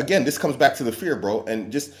what, again, this comes back to the fear, bro.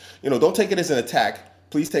 And just, don't take it as an attack.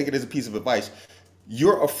 Please take it as a piece of advice.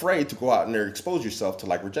 You're afraid to go out and expose yourself to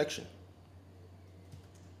like rejection.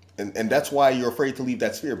 And that's why you're afraid to leave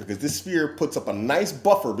that sphere, because this sphere puts up a nice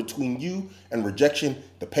buffer between you and rejection,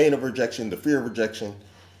 the pain of rejection, the fear of rejection.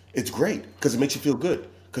 It's great because it makes you feel good.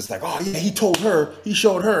 Because it's like, oh, yeah, he told her, he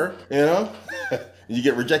showed her, You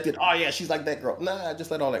get rejected. Oh, yeah, she's like that girl. Nah,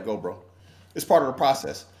 just let all that go, bro. It's part of the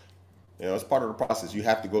process. You know, it's part of the process. You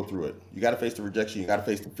have to go through it. You got to face the rejection. You got to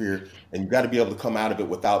face the fear, and you got to be able to come out of it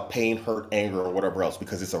without pain, hurt, anger, or whatever else.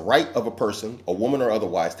 Because it's a right of a person, a woman or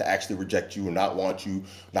otherwise, to actually reject you and not want you,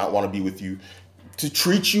 not want to be with you, to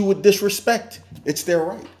treat you with disrespect. It's their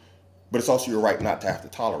right, but it's also your right not to have to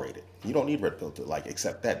tolerate it. You don't need red pill to like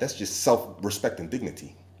accept that. That's just self-respect and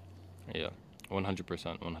dignity. Yeah,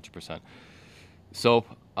 100%, 100%. So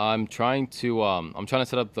I'm trying to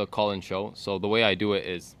set up the call-in show. So the way I do it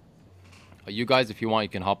is, you guys, if you want, you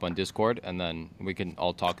can hop on Discord and then we can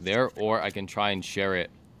all talk there, or I can try and share it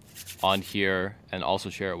on here and also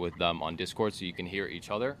share it with them on Discord so you can hear each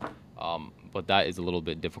other. But that is a little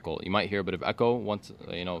bit difficult. You might hear a bit of echo once,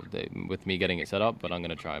 with me getting it set up, but I'm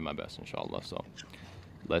gonna try my best, inshallah. So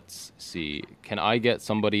let's see. Can I get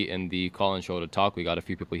somebody in the call-in show to talk? We got a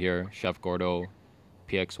few people here. Chef Gordo,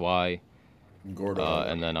 PXY, Gordo,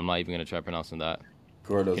 and then I'm not even gonna try pronouncing that.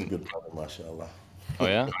 Gordo's a good brother, mashallah. Oh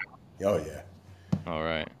yeah. Oh yeah. All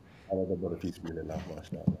right. I love that brother. Peace be with him,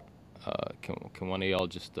 mashallah. Can one of y'all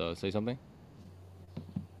just say something?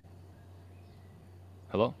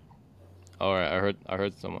 Hello? All right, I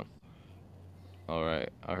heard someone. All right,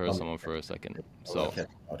 I heard someone for a second. So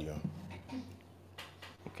audio.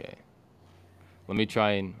 Okay. Let me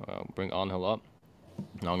try and bring Angel up.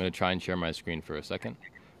 Now I'm gonna try and share my screen for a second.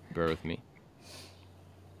 Bear with me.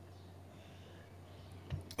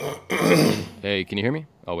 Hey, can you hear me?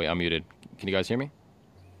 Oh wait, I'm muted. Can you guys hear me?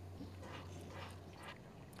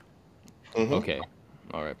 Mm-hmm. Okay.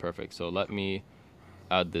 All right, perfect. So let me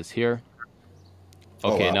add this here.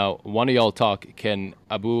 Okay, Now one of y'all talk. Can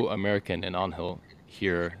AbuAmerican and Angel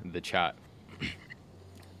hear the chat?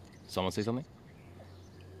 Someone say something?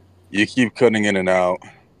 You keep cutting in and out.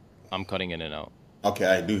 I'm cutting in and out. Okay,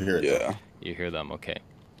 I do hear it. Yeah. You hear them, okay.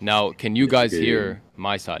 Now, can you guys hear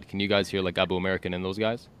my side? Can you guys hear like AbuAmerican and those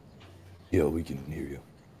guys? Yeah, we can hear you.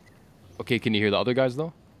 Okay, can you hear the other guys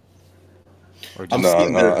though? Or just...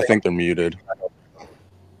 No, I think they're muted.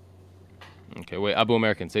 Okay, wait,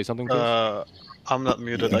 AbuAmerican, say something, please. I'm not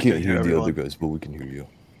muted. I I can't can hear hear the everyone. other guys, but we can hear you.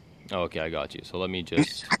 Oh, okay, I got you. So let me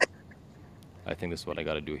just... I think this is what I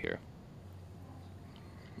gotta do here.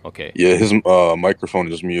 Okay. Yeah, his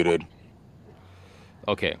microphone is muted.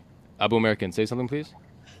 Okay. AbuAmerican, say something, please.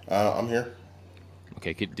 I'm here.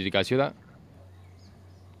 Okay, did you guys hear that?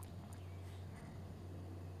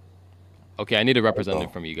 Okay, I need a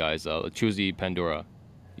representative from you guys. Choosy Pandora.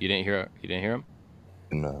 You didn't hear him?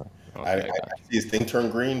 No. Okay, I see his thing turn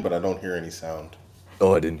green, but I don't hear any sound.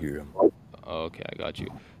 Oh, I didn't hear him. Okay, I got you.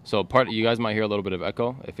 So you guys might hear a little bit of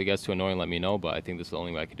echo. If it gets too annoying, let me know, but I think this is the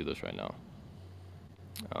only way I can do this right now.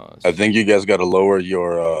 I think you guys got to lower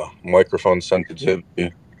your microphone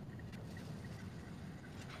sensitivity.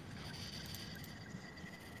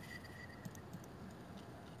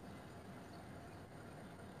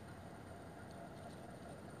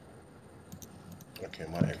 Okay,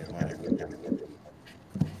 my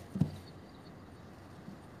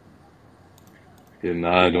Yeah,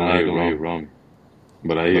 nah, I don't hear you wrong.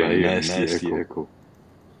 But I hear a nasty echo.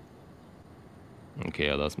 Okay,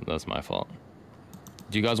 yeah, that's my fault.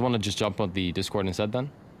 Do you guys want to just jump on the Discord instead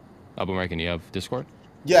then? AbuAmerican, you have Discord?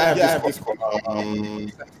 Yeah, I have Discord.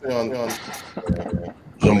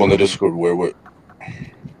 Jump on the Discord where what?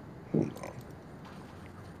 Give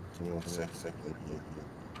me 1 second.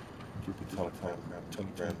 Keep the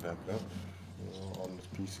Telegram back up on this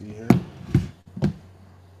PC here.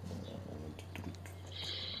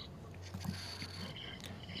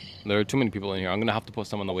 There are too many people in here. I'm gonna have to put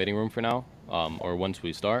some in the waiting room for now, or once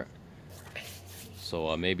we start.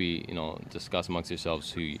 So maybe discuss amongst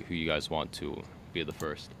yourselves who you guys want to be the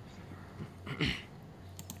first.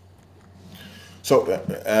 So,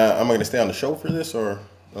 am I going to stay on the show for this, or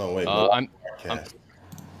wait?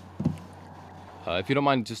 If you don't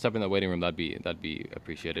mind just stepping in the waiting room, that'd be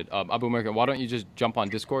appreciated. AbuAmerican, why don't you just jump on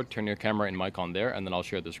Discord, turn your camera and mic on there, and then I'll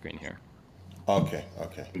share the screen here. Okay.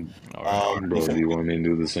 All right. Bro, do you want me to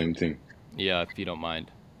do the same thing? Yeah, if you don't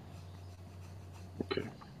mind. Okay.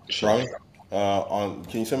 Ronnie,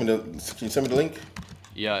 can you send me the link?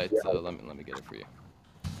 Yeah, it's let me get it for you.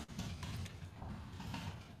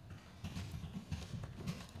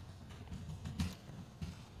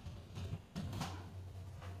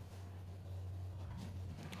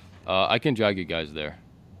 I can drag you guys there.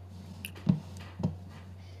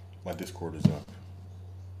 My Discord is up.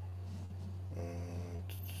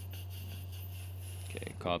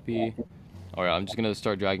 Okay, copy. All right, I'm just gonna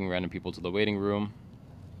start dragging random people to the waiting room.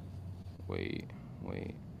 Wait.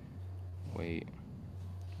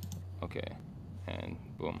 Okay, and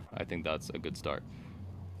boom. I think that's a good start.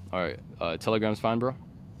 All right, Telegram's fine, bro?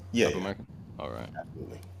 Yeah. AbuAmerican? All right.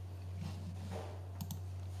 Absolutely.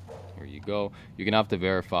 There you go. You're gonna have to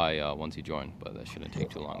verify once you join, but that shouldn't take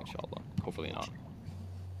too long, inshallah. Hopefully not.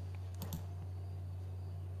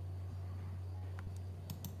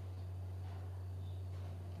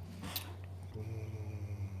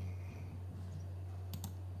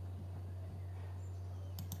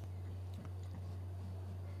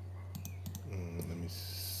 Let me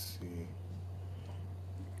see.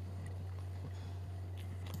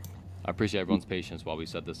 I appreciate everyone's patience while we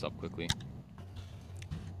set this up quickly.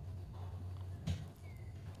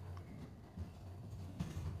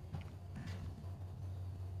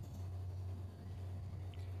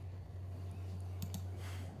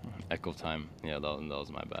 Echo time. Yeah, that was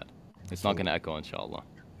my bad. It's not gonna echo, inshallah.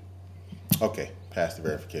 Okay, past the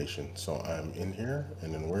verification. So I'm in here,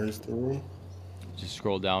 and then where's the room? Just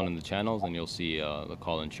scroll down in the channels, and you'll see the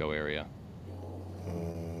call and show area.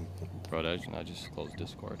 Bro, I just closed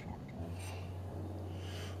Discord.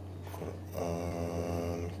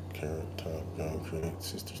 Carrot talk, young critic,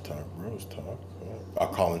 sisters talk, bros talk. I'll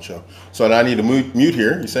call and show. So now I need to mute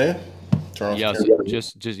here. You saying? Turn off. Yeah, so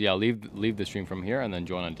just leave the stream from here and then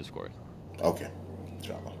join on Discord. Okay.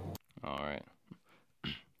 Inshallah. All right.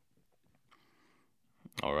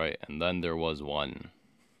 All right, and then there was one.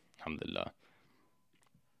 Alhamdulillah.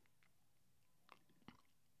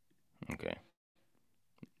 Okay.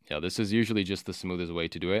 Yeah, this is usually just the smoothest way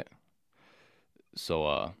to do it. So,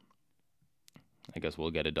 I guess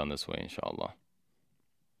we'll get it done this way, inshallah.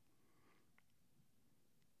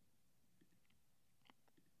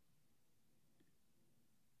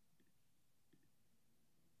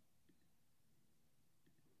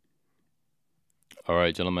 All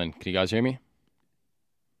right, gentlemen, can you guys hear me?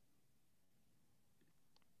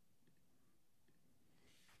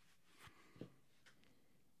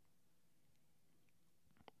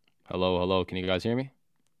 Hello, can you guys hear me?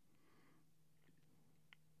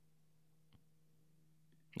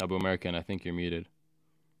 AbuAmerican, I think you're muted.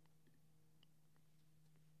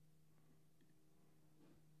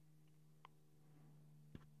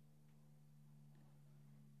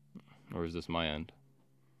 Or is this my end?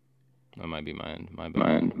 That might be my end. My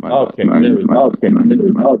bad. Okay.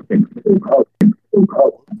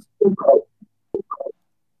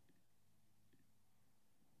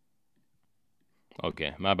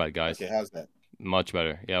 Okay, my bad, guys. Okay, how's that? Much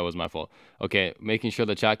better. Yeah, it was my fault. Okay, making sure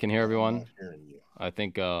the chat can hear everyone. I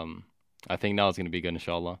think now it's gonna be good,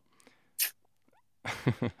 inshallah.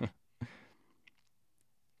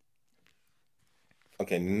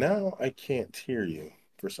 Okay, now I can't hear you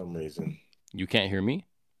for some reason. You can't hear me?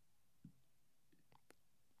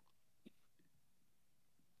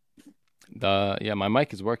 Yeah, my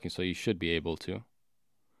mic is working, so you should be able to.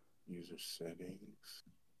 User settings.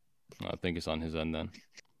 I think it's on his end then.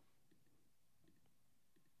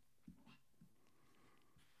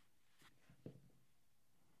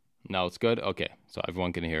 Now it's good? Okay, so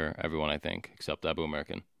everyone can hear everyone, I think, except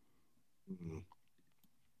AbuAmerican. Mm-hmm.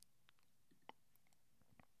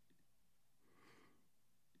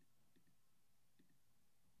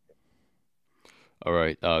 All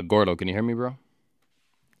right, Gordo, can you hear me, bro?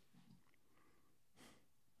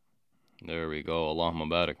 There we go. Allahumma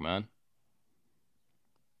barak, man.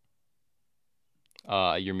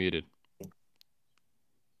 You're muted.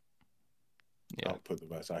 Yeah. I'll put the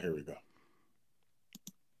device out. Here we go.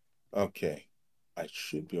 Okay. I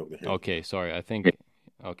should be able to hear Okay, you. Sorry. I think...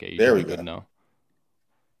 Okay, there we good go. now.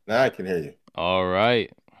 Now I can hear you. All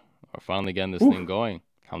right. We're finally getting this thing going.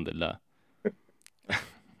 Alhamdulillah.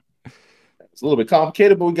 It's a little bit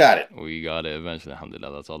complicated, but we got it. We got it eventually.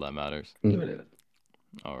 Alhamdulillah. That's all that matters.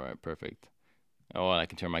 All right, perfect. Oh, and I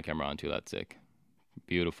can turn my camera on too. That's sick.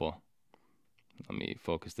 Beautiful. Let me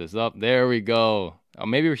focus this up. There we go.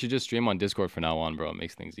 Maybe we should just stream on Discord from now on, bro. It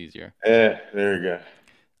makes things easier. Yeah, there we go.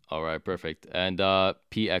 All right, perfect. And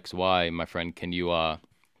PXY, my friend, can you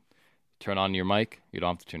turn on your mic? You don't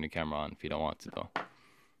have to turn your camera on if you don't want to, though.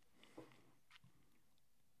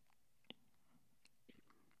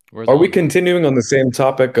 Are we continuing on the same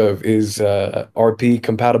topic of is RP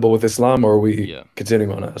compatible with Islam, or are we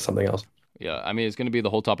continuing on something else? Yeah, I mean, it's going to be the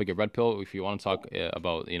whole topic of red pill. If you want to talk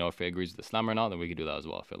about, if it agrees with Islam or not, then we can do that as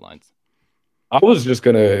well if it aligns. I was just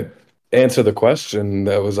going to answer the question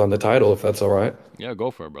that was on the title, if that's all right. Yeah,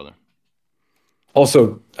 go for it, brother.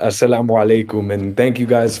 Also, assalamu alaikum, and thank you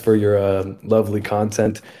guys for your lovely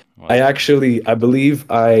content. I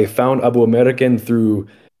believe I found AbuAmerican through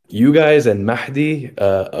you guys and Mahdi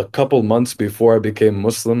a couple months before I became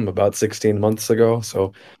Muslim, about 16 months ago.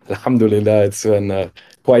 So, alhamdulillah, it's been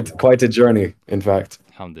quite a journey, in fact.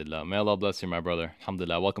 Alhamdulillah. May Allah bless you, my brother.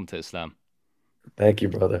 Alhamdulillah. Welcome to Islam. Thank you,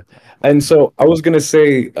 brother. And so I was going to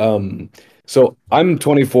say, so I'm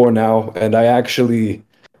 24 now, and I actually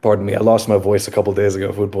Pardon me, I lost my voice a couple days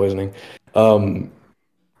ago, food poisoning. Um,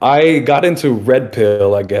 I got into red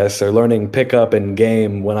pill, I guess, or learning pickup and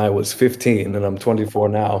game when I was 15, and I'm 24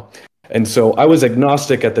 now. And so I was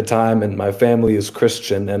agnostic at the time, and my family is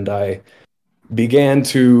Christian, and I began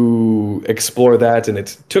to explore that, and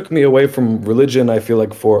it took me away from religion, I feel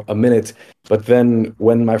like, for a minute. But then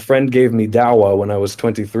when my friend gave me dawah when I was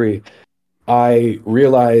 23, I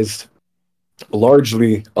realized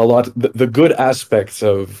largely a lot the good aspects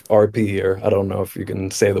of RP, or I don't know if you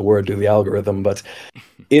can say the word to the algorithm, but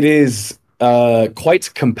it is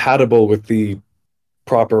quite compatible with the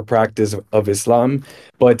proper practice of Islam.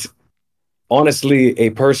 But honestly,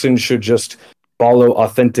 a person should just follow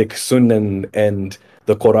authentic Sunnah and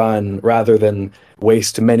the Quran rather than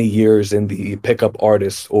waste many years in the pickup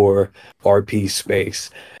artist or RP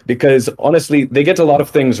space. Because honestly, they get a lot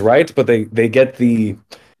of things right, but they get the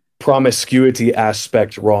promiscuity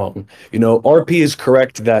aspect wrong. You know, RP is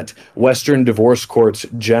correct that Western divorce courts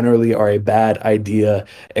generally are a bad idea,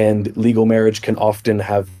 and legal marriage can often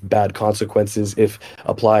have bad consequences if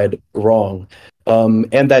applied wrong.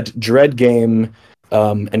 And that dread game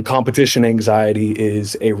and competition anxiety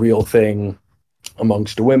is a real thing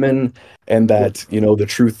amongst women, and that, you know, the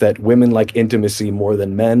truth that women like intimacy more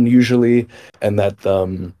than men usually, and that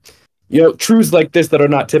you know, truths like this that are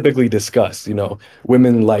not typically discussed. You know,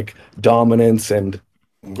 women like dominance and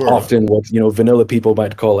Gordon. often what, you know, vanilla people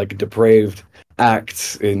might call like depraved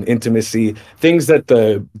acts in intimacy, things that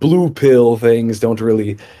the blue pill things don't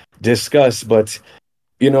really discuss. But,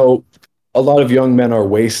 you know, a lot of young men are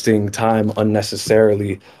wasting time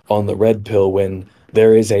unnecessarily on the red pill when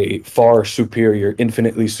there is a far superior,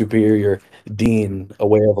 infinitely superior deen, a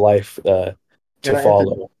way of life Can to I inter-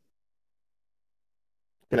 follow.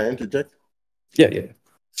 can I interject? Yeah, yeah.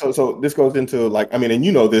 So this goes into, like, I mean, and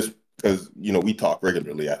you know this because you know we talk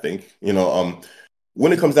regularly. I think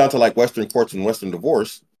when it comes down to like Western courts and Western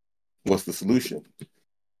divorce, what's the solution?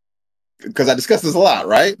 Because I discussed this a lot,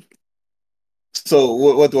 right? So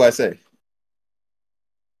what do I say?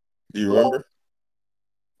 Do you remember?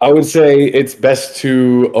 I would say it's best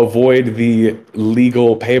to avoid the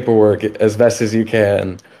legal paperwork as best as you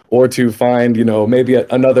can, or to find, you know, maybe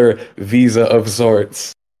another visa of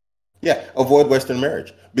sorts. Yeah, avoid Western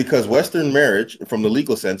marriage because Western marriage, from the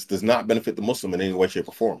legal sense, does not benefit the Muslim in any way, shape,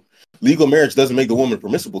 or form. Legal marriage doesn't make the woman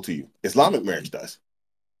permissible to you. Islamic marriage does.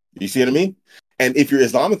 You see what I mean? And if you're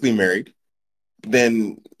Islamically married,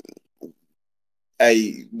 then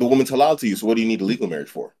the woman's halal to you. So what do you need a legal marriage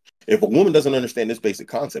for? If a woman doesn't understand this basic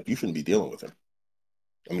concept, you shouldn't be dealing with her.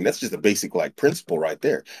 I mean, that's just a basic like principle right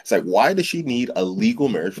there. It's like, why does she need a legal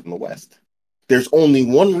marriage from the West? There's only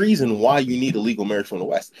one reason why you need a legal marriage from the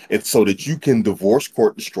West. It's so that you can divorce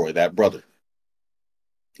court destroy that brother.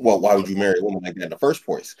 Well, why would you marry a woman like that in the first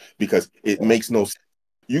place? Because it makes no sense.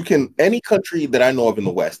 You can, any country that I know of in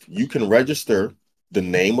the West, you can register the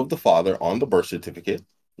name of the father on the birth certificate.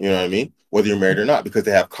 You know what I mean? Whether you're married or not, because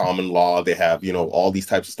they have common law, they have, all these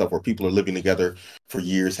types of stuff where people are living together for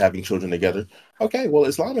years, having children together. Okay, well,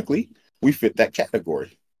 Islamically, we fit that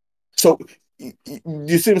category. So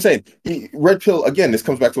you see what I'm saying? Red pill, again, this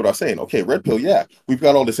comes back to what I was saying. Okay, red pill, yeah, we've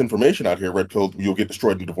got all this information out here. Red pill, you'll get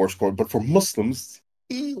destroyed in divorce court. But for Muslims,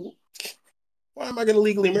 why am I going to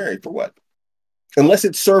legally marry? For what? Unless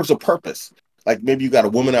it serves a purpose. Like maybe you got a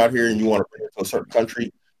woman out here and you want to bring her to a certain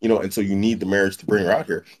country, and so you need the marriage to bring her out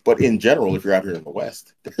here. But in general, if you're out here in the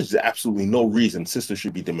West, there's absolutely no reason sisters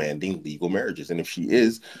should be demanding legal marriages. And if she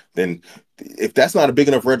is, then if that's not a big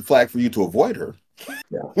enough red flag for you to avoid her.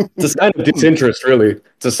 Yeah. It's a sign of disinterest, really.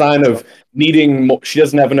 It's a sign of needing more. She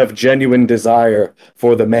doesn't have enough genuine desire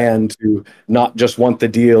for the man to not just want the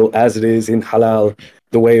deal as it is in halal,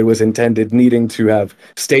 the way it was intended, needing to have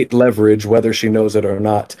state leverage, whether she knows it or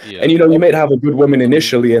not. Yeah. And, you might have a good woman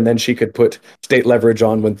initially, and then she could put state leverage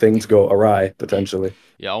on when things go awry, potentially.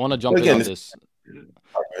 Yeah, I want to jump in on this.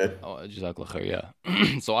 Oh, Jazakallah khair,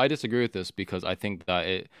 yeah. So I disagree with this because I think that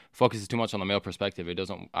it focuses too much on the male perspective. It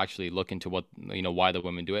doesn't actually look into what, why the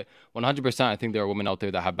women do it. 100%, I think there are women out there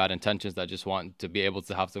that have bad intentions that just want to be able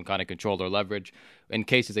to have some kind of control or leverage. In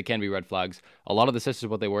cases, it can be red flags. A lot of the sisters,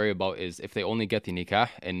 what they worry about is if they only get the nikah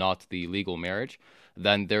and not the legal marriage,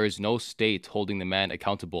 then there is no state holding the man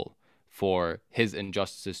accountable for his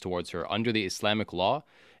injustices towards her. Under the Islamic law,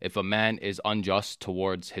 if a man is unjust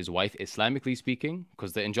towards his wife, Islamically speaking,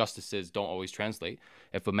 because the injustices don't always translate,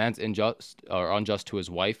 if a man's unjust to his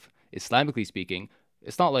wife, Islamically speaking,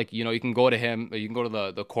 it's not like, you can go to him, you can go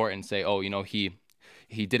to the court and say, oh, he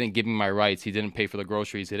didn't give me my rights, he didn't pay for the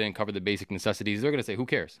groceries, he didn't cover the basic necessities. They're going to say, who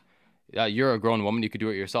cares? You're a grown woman, you could do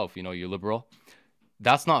it yourself, you're liberal.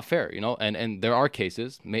 that's not fair, you know. And there are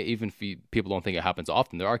cases, even if people don't think it happens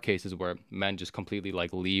often, there are cases where men just completely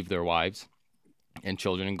like leave their wives and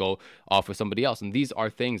children and go off with somebody else, and these are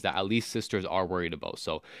things that at least sisters are worried about.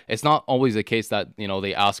 So it's not always the case that, you know,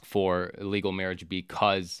 they ask for legal marriage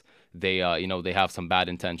because they you know, they have some bad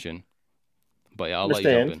intention. But yeah, I'll let you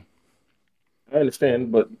jump Understand? in. I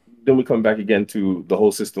understand, but then we come back again to the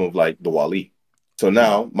whole system of like the wali. So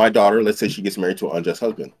now my daughter, let's say she gets married to an unjust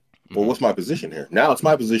husband. Well, what's my position here? Now it's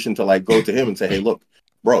my position to like go to him and say, hey, look,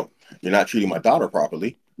 bro, you're not treating my daughter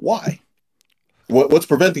properly. Why? What's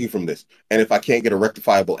preventing you from this? And if I can't get a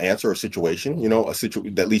rectifiable answer or situation, you know,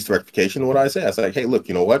 that leads to rectification, what I say, I say, like, hey, look,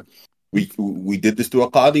 you know what? We did this through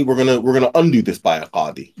a qadi. We're gonna undo this by a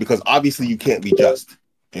qadi because obviously you can't be just.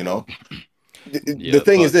 You know, Yeah, the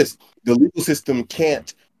thing is but this: the legal system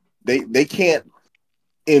can't they can't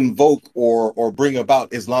invoke or bring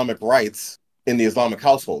about Islamic rights in the Islamic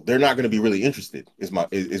household. They're not going to be really interested. Is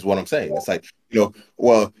what I'm saying. It's like, you know,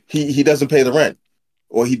 well, he doesn't pay the rent,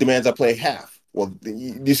 or he demands I pay half. Well,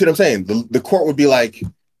 you see what I'm saying? The court would be like,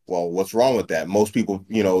 well, what's wrong with that? Most people,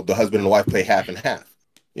 you know, the husband and wife pay half and half.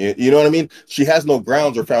 You know what I mean? She has no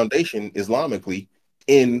grounds or foundation Islamically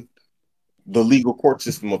in the legal court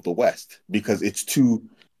system of the West because it's too,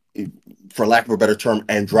 for lack of a better term,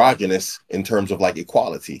 androgynous in terms of like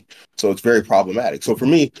equality. So it's very problematic. So for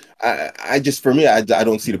me, I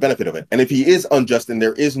don't see the benefit of it. And if he is unjust and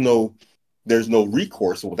there's no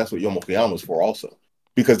recourse, well, that's what Yom Kippur is for also.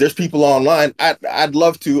 Because there's people online, I'd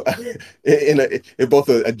love to, in both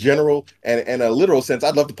a general and a literal sense,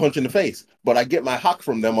 I'd love to punch in the face. But I get my hawk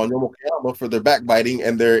from them on Yom Kippur for their backbiting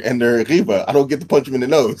and their riba. I don't get to punch them in the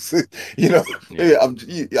nose. You know, yeah,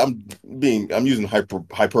 I'm using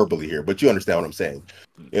hyperbole here, but you understand what I'm saying.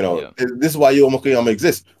 You know, yeah. this is why Yom Kippur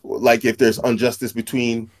exists. Like if there's injustice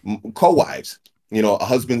between co-wives, you know, a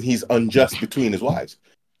husband, he's unjust between his wives.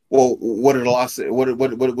 Well, what did Allah say? What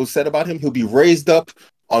was said about him? He'll be raised up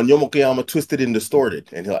on Yom Kippur, twisted and distorted,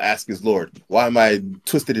 and he'll ask his Lord, "Why am I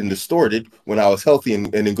twisted and distorted when I was healthy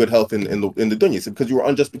and in good health in the dunya?" He said, "Because you were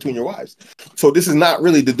unjust between your wives." So this is not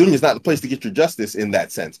really the dunya is not the place to get your justice in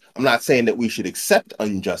that sense. I'm not saying that we should accept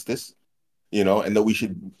injustice, you know, and that we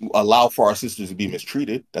should allow for our sisters to be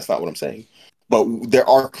mistreated. That's not what I'm saying. But there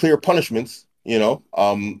are clear punishments, you know,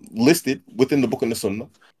 listed within the book and the Sunnah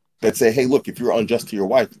that say, hey, look, if you're unjust to your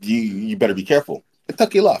wife, you better be careful.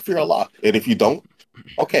 Ittaqillah, fear Allah. And if you don't,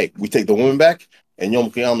 okay, we take the woman back and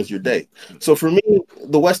Yom Qiyam is your day. So for me,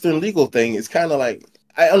 the Western legal thing is kind of like,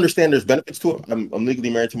 I understand there's benefits to it. I'm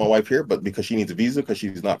legally married to my wife here, but because she needs a visa, because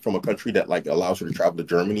she's not from a country that like allows her to travel to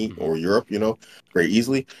Germany or Europe, you know, very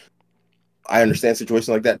easily. I understand situations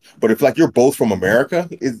like that. But if like you're both from America,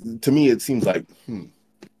 to me, it seems like,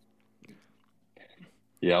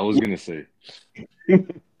 Yeah, I was gonna say,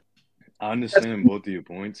 I understand both of your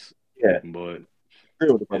points, yeah, but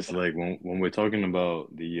agree with the it's brother. like when we're talking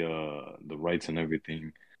about the rights and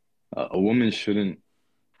everything, a woman shouldn't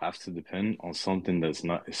have to depend on something that's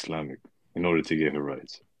not Islamic in order to get her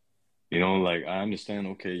rights. You know, like I understand,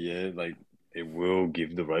 okay, yeah, like it will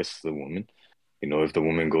give the rights to the woman. You know, if the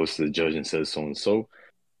woman goes to the judge and says so and so,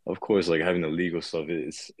 of course, like having the legal stuff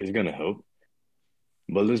is gonna help.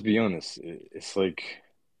 But let's be honest, it's like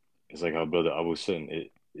how Brother Abu said,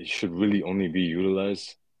 it should really only be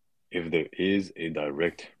utilized if there is a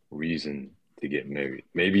direct reason to get married.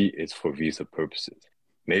 Maybe it's for visa purposes.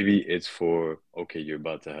 Maybe it's for, okay, you're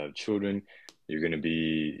about to have children. You're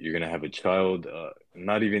gonna have a child,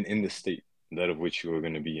 not even in the state that of which you are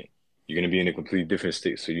gonna be in. You're gonna be in a completely different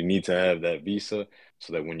state. So you need to have that visa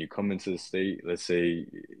so that when you come into the state, let's say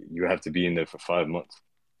you have to be in there for 5 months.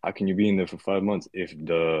 How can you be in there for 5 months if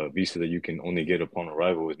the visa that you can only get upon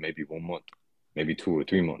arrival is maybe 1 month, maybe 2 or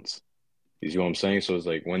 3 months? You see what I'm saying? So it's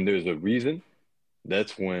like when there's a reason,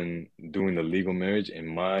 that's when doing the legal marriage, in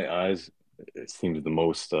my eyes, it seems the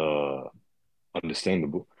most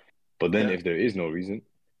understandable. But then Yeah. if there is no reason,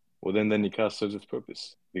 well then the nikah serves its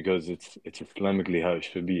purpose because it's Islamically how it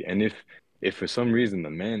should be. And if for some reason the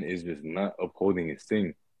man is just not upholding his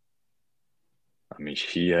thing, I mean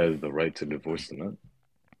she has the right to divorce the man,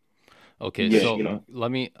 Okay, Yeah, does she so you know, not?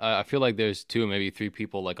 let me. I feel like there's two, maybe three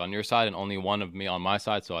people like on your side, and only one of me on my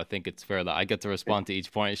side. So I think it's fair that I get to respond to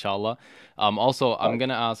each point, inshallah. Also, I'm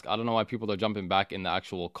gonna ask. I don't know why people are jumping back in the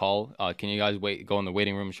actual call. Can you guys go in the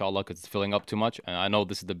waiting room, inshallah, because it's filling up too much. And I know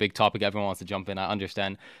this is the big topic. Everyone wants to jump in. I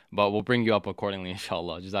understand, but we'll bring you up accordingly,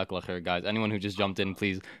 inshallah. Jazakallah khair, guys. Anyone who just jumped in,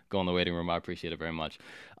 please go in the waiting room. I appreciate it very much.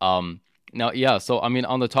 Now, yeah. So I mean,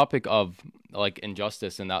 on the topic of like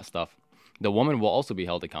injustice and that stuff. the woman will also be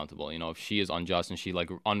held accountable. You know, if she is unjust and she like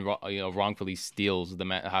wrongfully steals the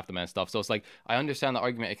man, half the man's stuff. So it's like, I understand the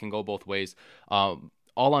argument. It can go both ways.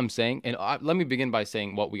 All I'm saying, and let me begin by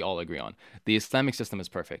saying what we all agree on: the Islamic system is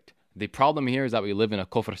perfect. The problem here is that we live in a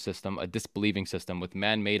kufr system, a disbelieving system with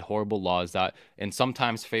man-made horrible laws that, and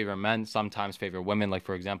sometimes favor men, sometimes favor women. Like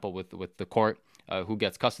for example, with the court. Who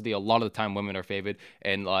gets custody? A lot of the time, women are favored.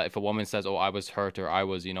 And if a woman says, "Oh, I was hurt," or "I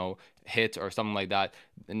was, hit," or something like that,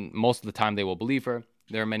 and most of the time they will believe her.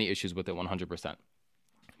 There are many issues with it, 100%.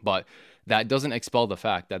 But that doesn't expel the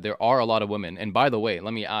fact that there are a lot of women. And by the way,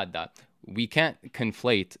 let me add that we can't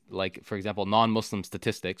conflate, like, for example, non-Muslim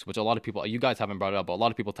statistics, which a lot of people, you guys haven't brought it up, but a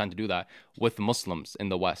lot of people tend to do that with Muslims in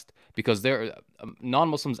the West, because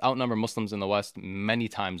non-Muslims outnumber Muslims in the West many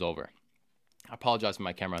times over. I apologize for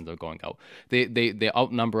my camera ends up going out. They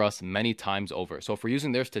outnumber us many times over. So if we're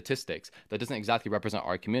using their statistics, that doesn't exactly represent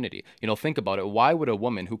our community. Think about it. Why would a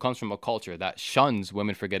woman who comes from a culture that shuns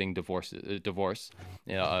women for getting divorce,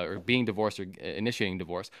 or being divorced or initiating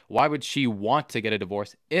divorce, why would she want to get a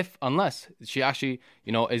divorce unless she actually,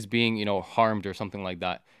 is being, harmed or something like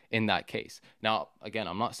that? In that case. Now, again,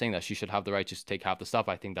 I'm not saying that she should have the right to just take half the stuff.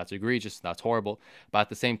 I think that's egregious. That's horrible. But at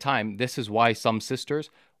the same time, this is why some sisters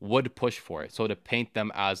would push for it. So to paint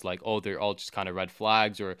them as like, oh, they're all just kind of red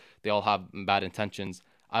flags or they all have bad intentions,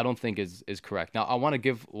 I don't think is correct. Now, I want to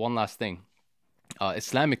give one last thing.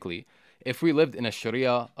 Islamically, if we lived in a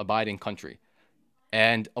Sharia abiding country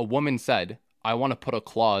and a woman said, I want to put a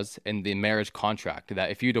clause in the marriage contract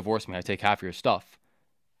that if you divorce me, I take half your stuff,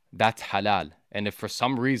 that's halal. And if for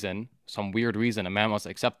some reason, some weird reason, a man wants to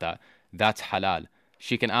accept that, that's halal.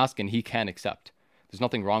 She can ask and he can accept. There's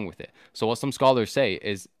nothing wrong with it. So what some scholars say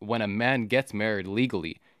is when a man gets married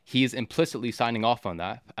legally, he is implicitly signing off on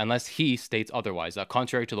that unless he states otherwise. That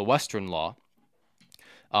contrary to the Western law,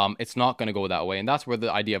 it's not going to go that way. And that's where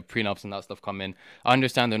the idea of prenups and that stuff come in. I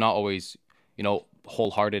understand they're not always,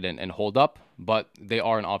 wholehearted and hold up, but they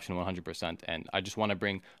are an option 100%. And I just want to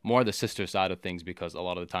bring more of the sister side of things because a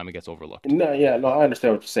lot of the time it gets overlooked. No, I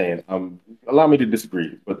understand what you're saying. Allow me to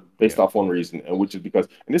disagree, but based off one reason, and which is because,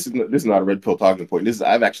 and this is not a red pill talking point.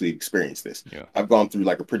 I've actually experienced this. Yeah. I've gone through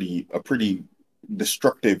like a pretty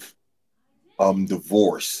destructive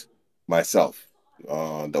divorce myself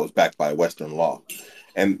that was backed by Western law,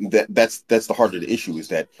 and that's the heart of the issue is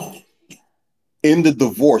that. In the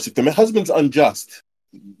divorce, if the husband's unjust,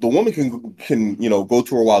 the woman can go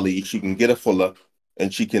to her wali, she can get a khula,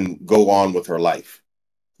 and she can go on with her life.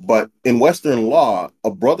 But in Western law, a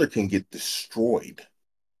brother can get destroyed.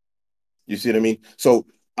 You see what I mean? So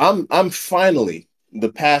I'm finally,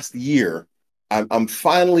 the past year, I'm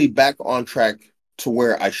finally back on track to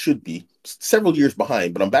where I should be. Several years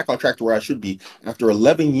behind, but I'm back on track to where I should be after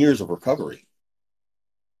 11 years of recovery.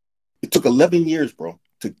 It took 11 years, bro,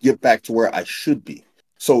 to get back to where I should be.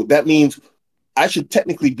 So that means I should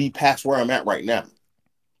technically be past where I'm at right now.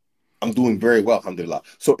 I'm doing very well, alhamdulillah.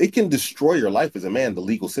 So it can destroy your life as a man, the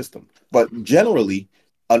legal system. But generally,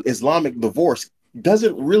 an Islamic divorce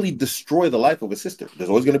doesn't really destroy the life of a sister. There's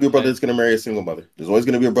always going to be a brother that's going to marry a single mother. There's always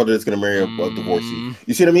going to be a brother that's going to marry a divorcee.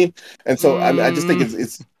 You see what I mean? And so I just think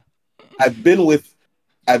it's I've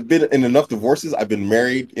been in enough divorces. I've been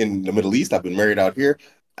married in the Middle East. I've been married out here.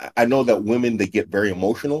 I know that women, they get very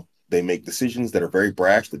emotional. They make decisions that are very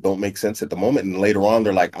brash, that don't make sense at the moment. And later on,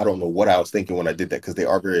 they're like, I don't know what I was thinking when I did that, because they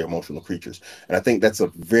are very emotional creatures. And I think that's a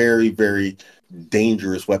very, very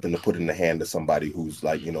dangerous weapon to put in the hand of somebody who's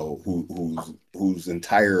like, whose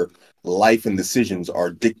entire life and decisions are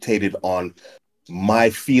dictated on my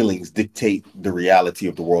feelings, dictate the reality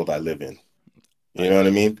of the world I live in. You know what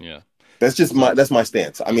I mean? Yeah. That's my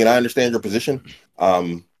stance. I mean, I understand your position.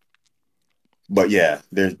 But yeah,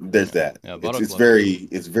 there's that. Yeah,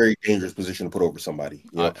 it's very dangerous position to put over somebody.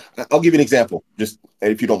 I'll give you an example, just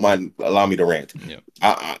if you don't mind, allow me to rant. Yeah.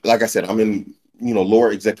 Like I said, I'm in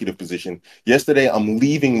lower executive position. Yesterday, I'm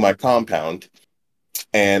leaving my compound,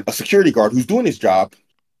 and a security guard who's doing his job,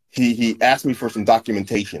 he asked me for some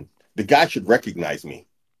documentation. The guy should recognize me.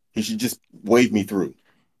 He should just wave me through,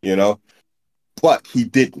 but he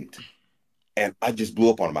didn't. And I just blew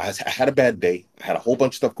up on him. I had a bad day. I had a whole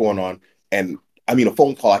bunch of stuff going on. And I mean, a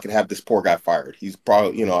phone call, I could have this poor guy fired. He's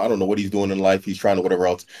probably, I don't know what he's doing in life. He's trying to whatever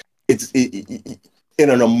else. In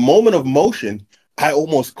a moment of motion, I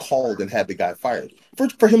almost called and had the guy fired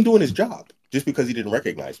for him doing his job, just because he didn't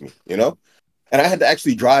recognize me, And I had to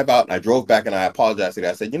actually drive out, and I drove back, and I apologized to the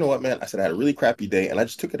guy. I said, you know what, man? I said, I had a really crappy day, and I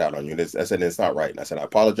just took it out on you. I said, it's not right. And I said, I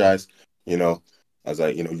apologize. I was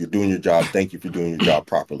like, you're doing your job. Thank you for doing your job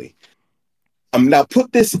properly. Now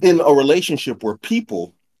put this in a relationship where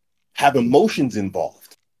people have emotions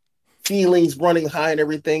involved. feelings running high and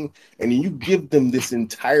everything, and you give them this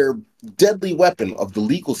entire deadly weapon of the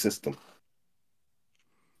legal system.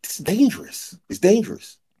 It's dangerous. It's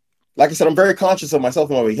dangerous. Like I said, I'm very conscious of myself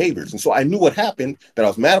and my behaviors. And so I knew what happened, that I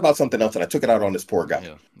was mad about something else, and I took it out on this poor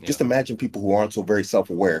guy. Just imagine people who aren't so very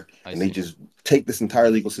self-aware, and they just take this entire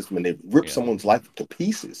legal system and they rip someone's life to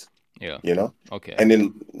pieces. You know? Okay. And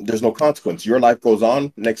then there's no consequence. Your life goes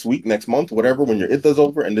on next week, next month, whatever, when your idda's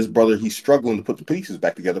over, and this brother, he's struggling to put the pieces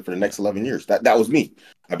back together for the next 11 years. That was me.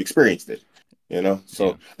 I've experienced it. You know,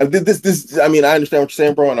 so this. I mean, I understand what you're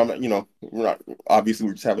saying, bro, and I'm not. You know, we're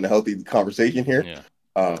just having a healthy conversation here.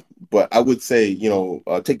 But I would say, you know,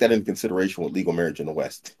 take that into consideration with legal marriage in the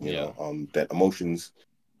West. You know, that emotions,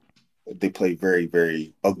 they play very,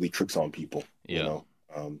 very ugly tricks on people. You know,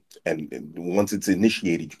 and once it's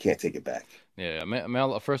initiated, you can't take it back.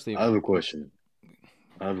 Firstly, I have a question.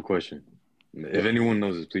 If anyone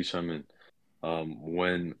knows this, please chime in.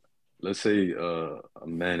 When, let's say, a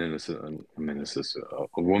man and a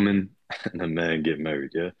woman and a man get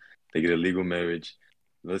married, they get a legal marriage.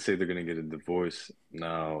 Let's say they're gonna get a divorce.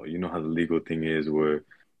 Now, you know how the legal thing is, where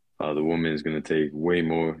the woman is gonna take way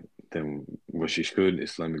more than what she should,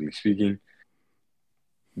 Islamically speaking.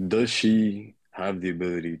 Does she have the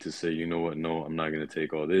ability to say, you know what, no, I'm not gonna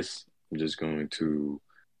take all this. I'm just going to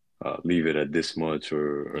leave it at this much,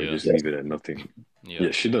 or just leave it at nothing?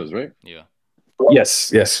 Yeah, she does, right?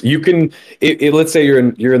 Yes. You can. Let's say you're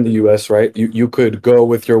in the U.S., right? You could go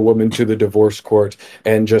with your woman to the divorce court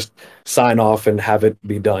and just sign off and have it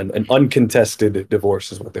be done. An uncontested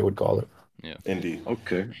divorce is what they would call it. Yeah, indeed.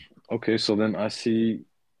 Okay. So then I see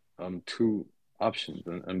two options,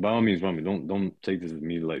 and by all means, Rami, don't take this as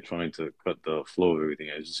me like trying to cut the flow of everything.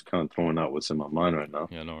 I'm just kind of throwing out what's in my mind right now.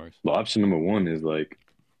 Yeah, no worries. But option number one is like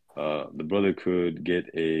the brother could get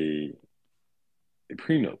a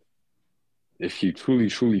prenup if he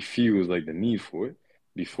truly feels like the need for it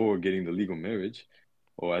before getting the legal marriage.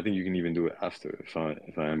 Or I think you can even do it after, if I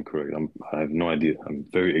am correct. I have no idea. I'm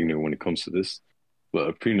very ignorant when it comes to this. But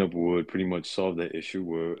a prenup would pretty much solve that issue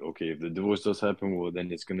where, okay, if the divorce does happen, well,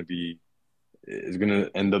 then it's gonna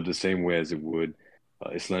end up the same way as it would,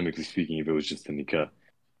 Islamically speaking, if it was just a nikah.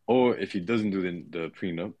 Or if he doesn't do the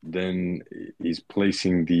prenup, then he's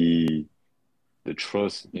placing the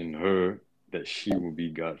trust in her that she will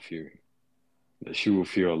be God-fearing, that she will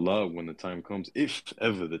fear Allah when the time comes, if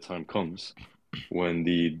ever the time comes, when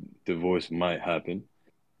the divorce might happen,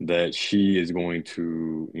 that she is going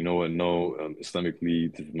to, you know what, no,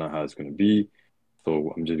 Islamically, this is not how it's going to be.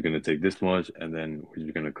 So I'm just going to take this much, and then we're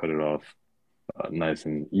just going to cut it off nice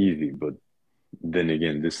and easy. But then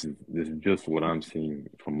again, this is just what I'm seeing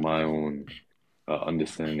from my own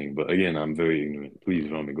understanding. But again, I'm very ignorant. Please,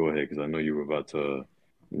 Rami, go ahead, because I know you were about to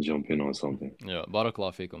jump in on something. Yeah,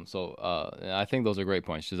 barakallah fikum. So I think those are great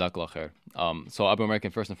points. Jazakallah khair. So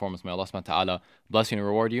AbuAmerican, first and foremost, may Allah subhanahu wa ta'ala bless you and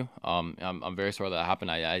reward you. I'm very sorry that happened.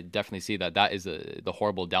 I definitely see that is the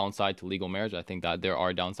horrible downside to legal marriage. I think that there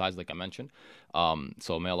are downsides, like I mentioned.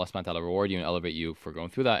 So may Allah subhanahu wa ta'ala reward you and elevate you for going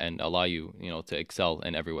through that, and allow you, to excel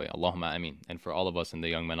in every way. Allahumma ameen. And for all of us and the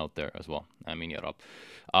young men out there as well. Ameen ya Rab.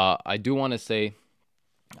 I do want to say,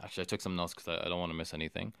 actually I took some notes because I don't want to miss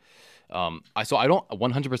anything. So I don't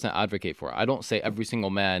 100% advocate for it. I don't say every single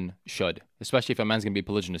man should, especially if a man's going to be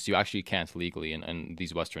polygynous. You actually can't legally in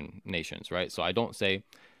these Western nations, right? So I don't say,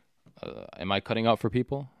 am I cutting out for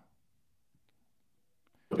people?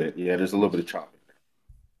 Yeah, there's a little bit of chopping.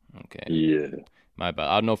 Okay. Yeah. My bad.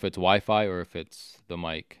 I don't know if it's Wi-Fi or if it's the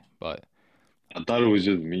mic, but I thought it was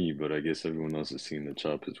just me, but I guess everyone else is seeing the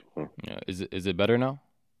chop as well. Yeah. Is it better now?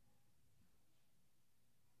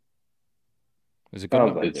 Is it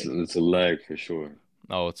good? It's a lag for sure.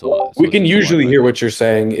 Oh, it's a lag. We can usually hear what you're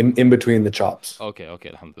saying in between the chops. Okay,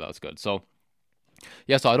 alhamdulillah, that's good. So,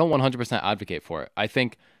 yeah, so I don't 100% advocate for it. I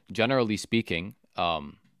think generally speaking,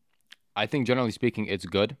 it's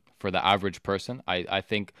good for the average person. I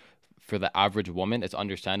think for the average woman, it's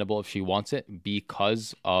understandable if she wants it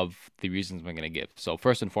because of the reasons I'm going to give. So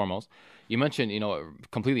first and foremost, you mentioned,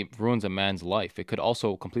 it completely ruins a man's life. It could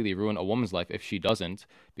also completely ruin a woman's life if she doesn't,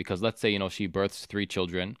 because let's say, she births 3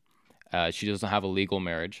 children, she doesn't have a legal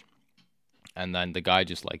marriage, and then the guy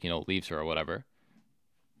just leaves her or whatever.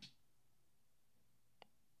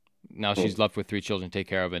 Now she's left with 3 children to take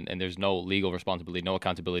care of, and there's no legal responsibility, no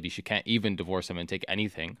accountability. She can't even divorce him and take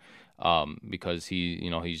anything because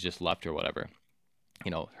he's just left or whatever.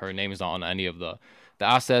 Her name is not on any of the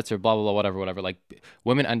assets or blah, blah, blah, whatever. Like,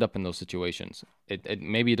 women end up in those situations.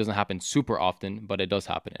 Maybe it doesn't happen super often, but it does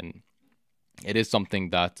happen. And it is something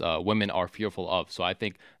that women are fearful of. So I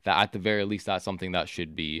think that at the very least, that's something that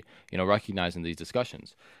should be, recognized in these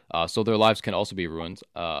discussions. So their lives can also be ruined.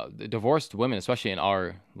 The divorced women, especially in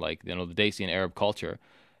our, the Dacian Arab culture,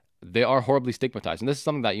 they are horribly stigmatized. And this is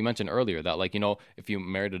something that you mentioned earlier, that, if you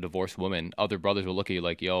married a divorced woman, other brothers will look at you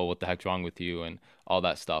like, yo, what the heck's wrong with you, and all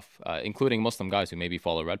that stuff, including Muslim guys who maybe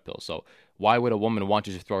follow red pill. So why would a woman want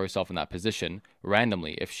to just throw herself in that position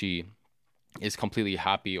randomly if she is completely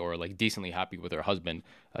happy or decently happy with her husband,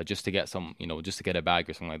 just to get some, just to get a bag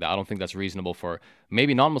or something like that? I don't think that's reasonable for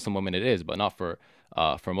maybe non-Muslim women. It is, but not for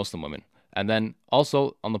Muslim women. And then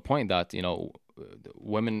also on the point that,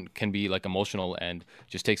 women can be emotional and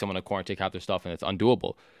just take someone to court and take half their stuff and it's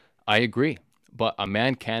undoable. I agree, but a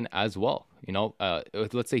man can as well.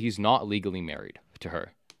 Let's say he's not legally married to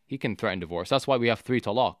her, he can threaten divorce. That's why we have 3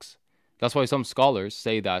 talaqs. That's why some scholars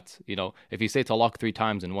say that, if you say talaq 3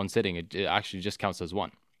 times in one sitting, it actually just counts as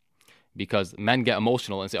 1. Because men get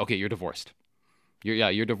emotional and say, okay, you're divorced.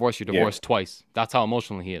 You're divorced twice. That's how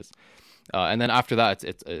emotional he is. And then after that,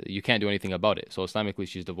 it's you can't do anything about it. So Islamically,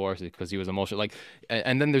 she's divorced because he was emotional.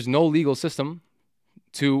 And then there's no legal system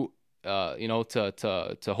to,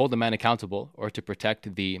 to hold the man accountable or to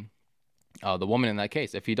protect the woman in that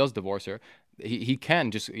case. If he does divorce her, he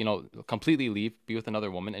can just, completely leave, be with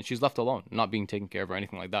another woman, and she's left alone, not being taken care of or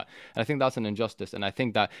anything like that. And I think that's an injustice. And I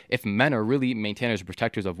think that if men are really maintainers and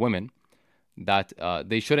protectors of women, that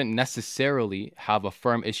they shouldn't necessarily have a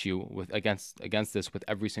firm issue against this with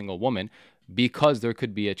every single woman, because there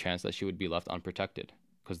could be a chance that she would be left unprotected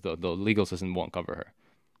because the legal system won't cover her.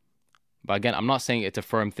 But again, I'm not saying it's a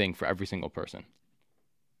firm thing for every single person.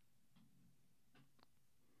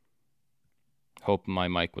 Hope my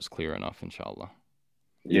mic was clear enough, inshallah.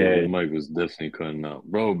 Yeah, your mic was definitely cutting out.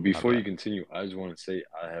 Bro, before you continue, I just want to say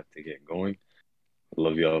I have to get going. I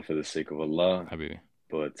love y'all for the sake of Allah. Habibi.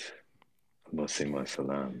 But I'm going to say my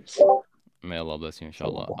salams. May Allah bless you,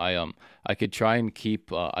 inshallah. I could try and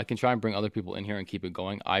keep, I can try and bring other people in here and keep it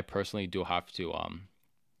going. I personally do have to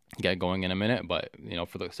get going in a minute, but,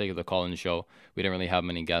 for the sake of the call-in show, we didn't really have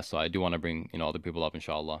many guests, so I do want to bring, other people up,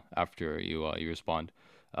 inshallah, after you respond.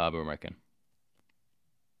 AbuAmerican.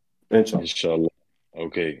 Inshallah.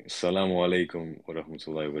 Okay. Assalamu alaikum wa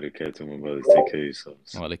rahmatullahi wa barakatuh, my brothers. Take care of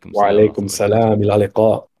yourselves. Wa alaikum salam. Ila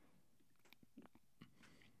liqa.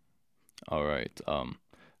 All right.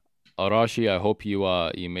 Arashi, I hope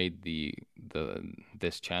you made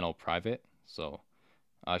this channel private. So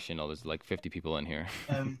actually, no, there's 50 people in here.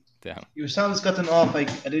 Damn. Your sound's cutting off. I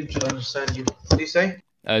didn't understand you. What did you say?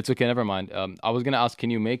 It's okay. Never mind. I was gonna ask, can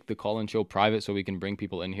you make the call-in show private so we can bring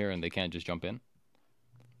people in here and they can't just jump in?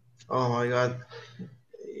 Oh my God,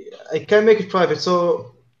 I can't make it private.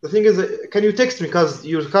 So the thing is, can you text me, because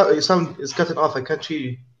your sound is cutting off. I can't hear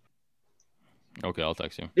you. Okay, I'll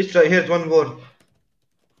text you. Literally, I heard one word.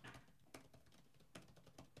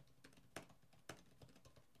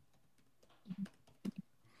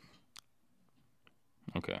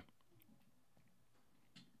 Okay.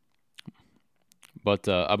 But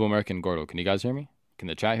AbuAmerican, Gordo, can you guys hear me? Can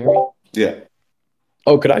the chat hear me? Yeah.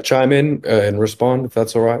 Oh, could I chime in and respond, if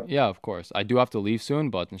that's all right? Yeah, of course. I do have to leave soon,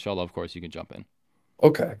 but inshallah, of course, you can jump in.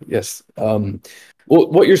 Okay, yes. Well,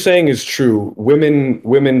 what you're saying is true.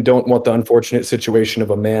 Women don't want the unfortunate situation of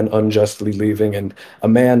a man unjustly leaving, and a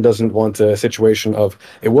man doesn't want a situation of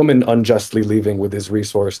a woman unjustly leaving with his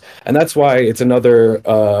resource. And that's why it's another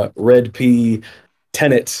red P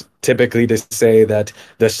tenet typically to say that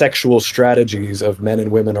the sexual strategies of men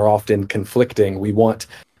and women are often conflicting. We want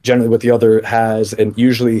generally what the other has, and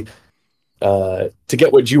usually to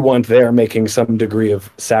get what you want, they're making some degree of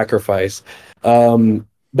sacrifice. But,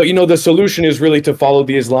 the solution is really to follow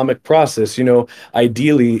the Islamic process.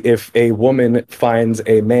 Ideally, if a woman finds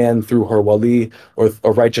a man through her wali or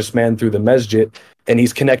a righteous man through the masjid, and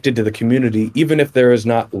he's connected to the community, even if there is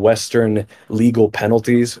not Western legal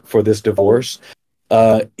penalties for this divorce,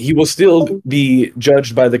 he will still be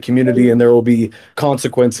judged by the community, and there will be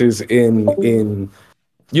consequences in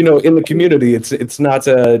the community. It's not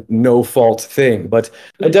a no fault thing, but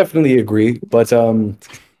I definitely agree. But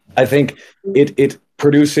I think it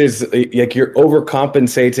produces you're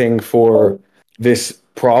overcompensating for this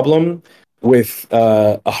problem with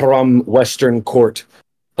a haram Western court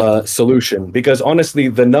solution, because honestly,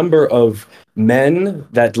 the number of men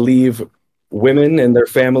that leave women and their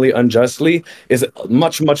family unjustly is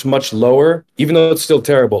much, much, much lower, even though it's still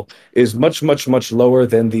terrible, is much, much, much lower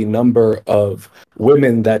than the number of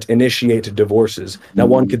women that initiate divorces. Now,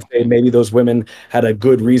 one could say maybe those women had a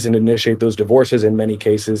good reason to initiate those divorces, in many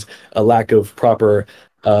cases, a lack of proper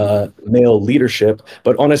male leadership.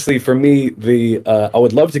 But honestly, for me, I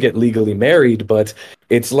would love to get legally married, but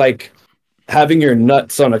it's like having your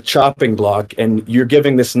nuts on a chopping block and you're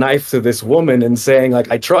giving this knife to this woman and saying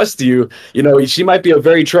like, I trust you, you know, she might be a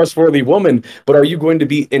very trustworthy woman, but are you going to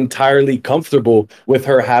be entirely comfortable with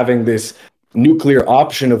her having this nuclear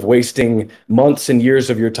option of wasting months and years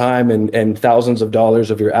of your time and thousands of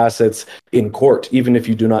dollars of your assets in court, even if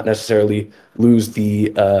you do not necessarily lose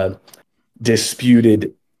the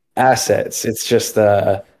disputed assets? It's just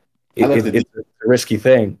it's a risky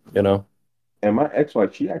thing, you know. And my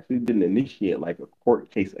ex-wife, she actually didn't initiate like a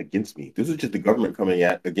court case against me. This was just the government coming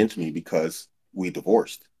against me because we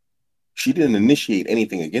divorced. She didn't initiate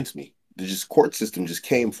anything against me. The just court system just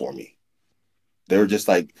came for me. They were just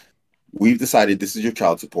like, we've decided this is your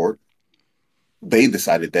child support. They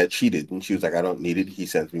decided that. She didn't. She was like, I don't need it. He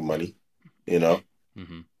sends me money, you know.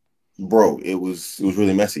 Bro, it was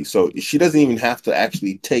really messy. So she doesn't even have to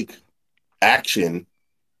actually take action,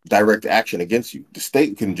 direct action against you. The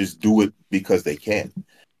state can just do it because they can.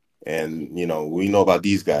 And you know, we know about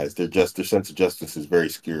these guys. Their sense of justice is very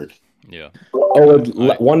skewed. Yeah. Oh,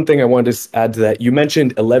 one thing I wanted to add to that, you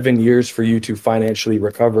mentioned 11 years for you to financially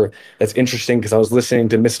recover. That's interesting because I was listening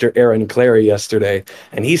to Mr. Aaron Clary yesterday,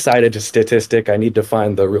 and he cited a statistic. I need to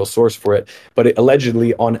find the real source for it, but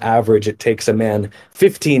allegedly, on average, it takes a man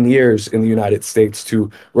 15 years in the United States to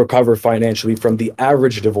recover financially from the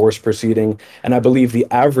average divorce proceeding. And I believe the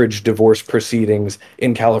average divorce proceedings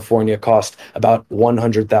in California cost about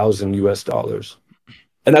 100,000 US dollars.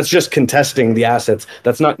 And that's just contesting the assets.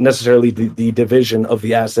 That's not necessarily the division of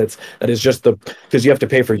the assets. That is just because you have to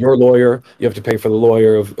pay for your lawyer, you have to pay for the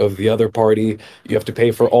lawyer of the other party, you have to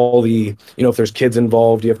pay for all the, you know, if there's kids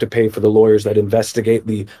involved, you have to pay for the lawyers that investigate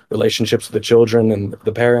the relationships of the children and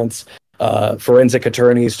the parents, forensic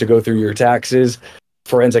attorneys to go through your taxes,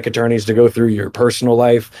 forensic attorneys to go through your personal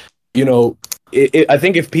life. You know, I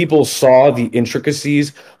think if people saw the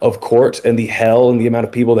intricacies of court and the hell and the amount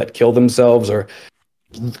of people that kill themselves or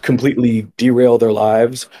completely derail their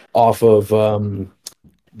lives off of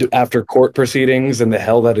after court proceedings and the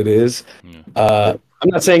hell that it is. I'm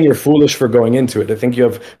not saying you're foolish for going into it. I think you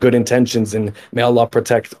have good intentions, and may Allah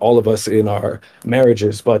protect all of us in our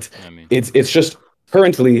marriages. But it's just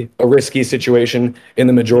currently a risky situation in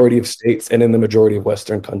the majority of states and in the majority of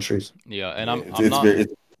Western countries. Yeah, and I'm not.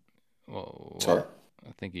 Sorry.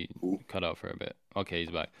 I think he cut out for a bit. Okay,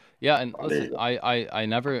 he's back. Yeah, and listen, I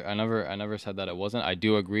never said that it wasn't. I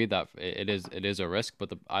do agree that it is a risk,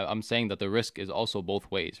 but I'm saying that the risk is also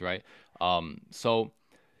both ways, right? So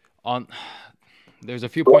there's a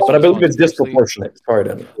few points. But I believe it's disproportionate. Sorry,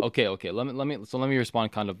 Danny. Okay. Let me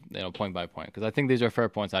respond kind of, you know, point by point, because I think these are fair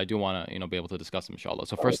points. I do want to, you know, be able to discuss them, inshallah.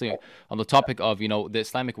 So firstly, on the topic of, you know, the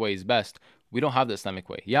Islamic way is best. We don't have the Islamic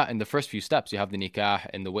way. Yeah, in the first few steps, you have the nikah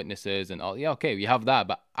and the witnesses and all. Yeah, okay, we have that.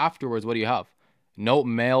 But afterwards, what do you have? No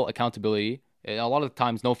male accountability. And a lot of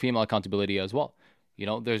times, no female accountability as well. You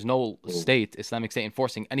know, there's no state, Islamic state,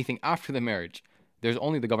 enforcing anything after the marriage. There's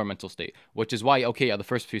only the governmental state, which is why, okay, yeah, the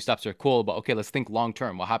first few steps are cool, but okay, let's think long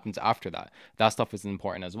term. What happens after that? That stuff is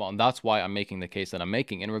important as well. And that's why I'm making the case that I'm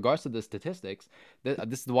making. In regards to the statistics,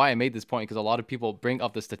 this is why I made this point, because a lot of people bring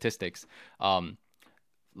up the statistics.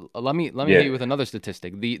 Let me hit you with another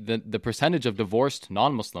statistic. The percentage of divorced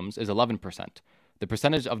non-Muslims is 11%. The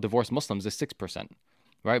percentage of divorced Muslims is 6%,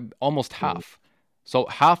 right? Almost half. So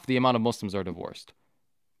half the amount of Muslims are divorced.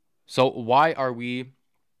 So why are we...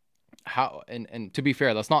 And to be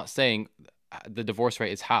fair, that's not saying the divorce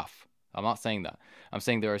rate is half. I'm not saying that. I'm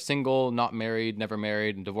saying there are single, not married, never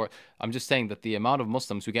married, and divorced. I'm just saying that the amount of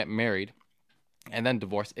Muslims who get married and then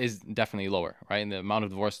divorce is definitely lower, right? And the amount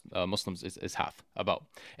of divorced Muslims is half, about,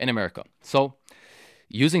 in America. So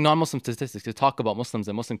using non-Muslim statistics to talk about Muslims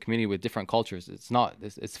and Muslim community with different cultures,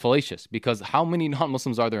 it's fallacious, because how many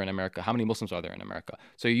non-Muslims are there in America? How many Muslims are there in America?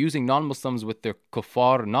 So you're using non-Muslims with their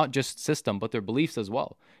kuffar, not just system, but their beliefs as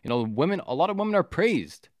well. You know, a lot of women are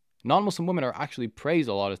praised. Non-Muslim women are actually praised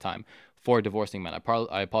a lot of time for divorcing men.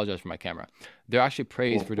 I apologize for my camera. They're actually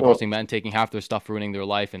praised for divorcing men, taking half their stuff, ruining their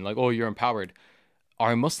life, and like, oh, you're empowered.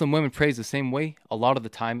 Are Muslim women praised the same way? A lot of the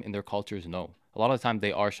time in their cultures, no. A lot of the time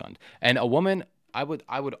they are shunned. And a woman, I would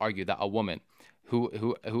argue that a woman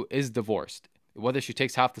who is divorced, whether she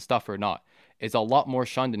takes half the stuff or not, is a lot more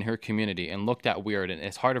shunned in her community and looked at weird, and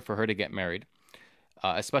it's harder for her to get married,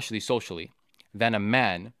 especially socially, than a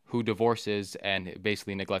man who divorces and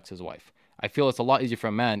basically neglects his wife. I feel it's a lot easier for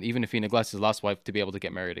a man, even if he neglects his last wife, to be able to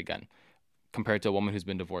get married again, compared to a woman who's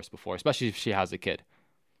been divorced before, especially if she has a kid.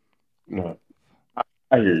 No,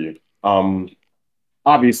 I hear you.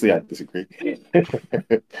 Obviously, I disagree,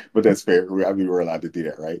 but that's fair. I mean, we're allowed to do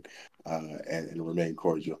that, right? And remain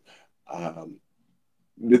cordial.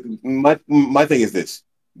 My thing is this: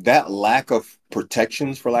 that lack of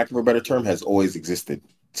protections, for lack of a better term, has always existed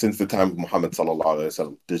since the time of Muhammad sallallahu alaihi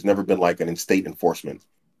wasallam. There's never been like an in-state enforcement.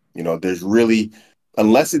 There's really,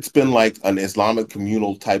 unless it's been like an Islamic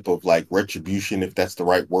communal type of like retribution, if that's the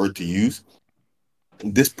right word to use.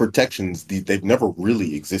 This protections, they've never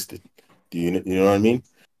really existed. You know what I mean?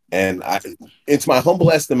 And it's my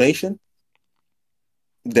humble estimation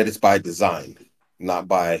that it's by design, not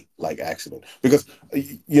by like accident, because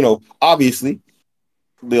obviously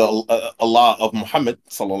the Allah of Muhammad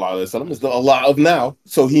sallallahu alaihi wasallam is the Allah of now.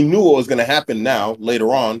 So he knew what was going to happen now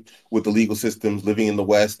later on with the legal systems living in the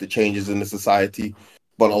West, the changes in the society.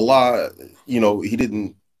 But Allah, he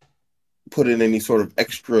didn't put in any sort of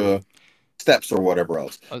extra steps or whatever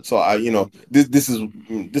else. So this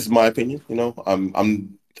is my opinion.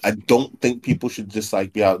 I don't think people should just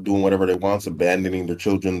like be out doing whatever they want, abandoning their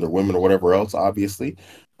children, their women, or whatever else. Obviously,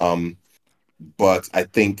 but I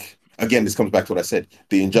think, again, this comes back to what I said: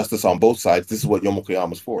 the injustice on both sides. This is what Yom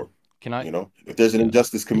Qiyamah is for. If there's an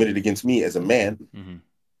injustice committed against me as a man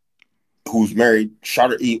who's married,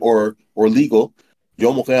 shar'i or legal,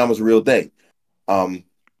 Yom Qiyamah is a real day. But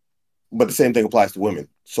the same thing applies to women.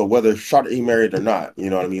 So whether shar'i married or not,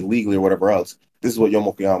 legally or whatever else, this is what Yom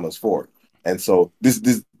Qiyamah is for. And so this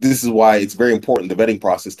is why it's very important the vetting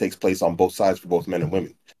process takes place on both sides for both men and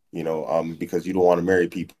women. Because you don't want to marry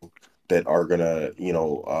people that are gonna,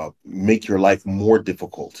 make your life more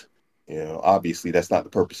difficult. Obviously that's not the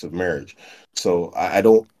purpose of marriage. So I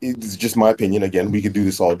don't. It's just my opinion. Again, we could do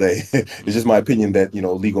this all day. It's just my opinion that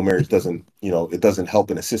legal marriage doesn't, it doesn't help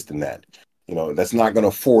and assist in that. That's not going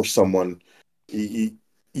to force someone.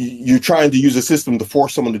 You're trying to use a system to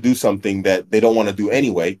force someone to do something that they don't want to do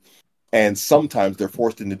anyway. And sometimes they're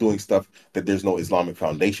forced into doing stuff that there's no Islamic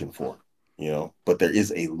foundation for, but there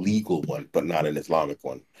is a legal one, but not an Islamic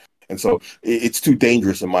one. And so it's too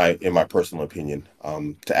dangerous in my personal opinion,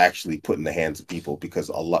 to actually put in the hands of people,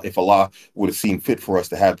 because if Allah would have seen fit for us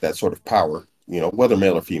to have that sort of power, whether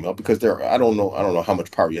male or female, because I don't know how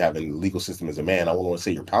much power you have in the legal system as a man. I won't want to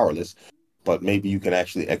say you're powerless, but maybe you can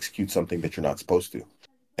actually execute something that you're not supposed to.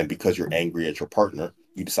 And because you're angry at your partner,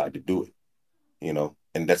 you decide to do it,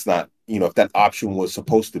 and that's not, if that option was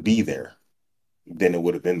supposed to be there, then it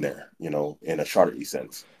would have been there, in a Shar'i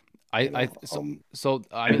sense. I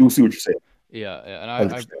do see what you're saying. Yeah,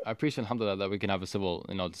 and I appreciate, alhamdulillah, that we can have a civil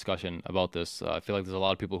discussion about this. I feel like there's a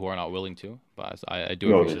lot of people who are not willing to, but I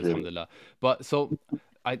do appreciate it, alhamdulillah. But so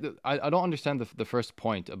I don't understand the first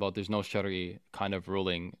point about there's no Shari kind of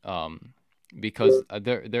ruling, because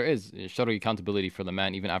there is Shari accountability for the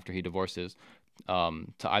man even after he divorces, to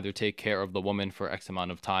either take care of the woman for X amount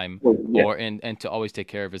of time, or and to always take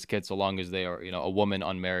care of his kids so long as they are a woman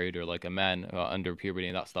unmarried, or like a man under puberty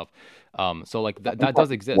and that stuff. So like that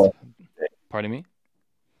does exist. Pardon me?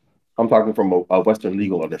 I'm talking from a Western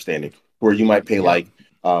legal understanding, where you might pay like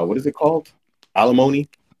what is it called, alimony,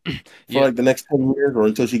 for like the next 10 years, or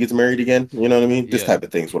until she gets married again. You know what I mean? This type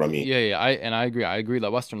of thing is what I mean. Yeah. I agree. I agree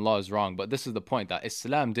that Western law is wrong, but this is the point, that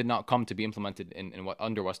Islam did not come to be implemented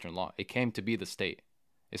under Western law. It came to be the state.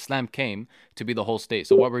 Islam came to be the whole state.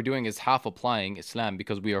 So what we're doing is half applying Islam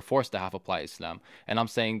because we are forced to half apply Islam. And I'm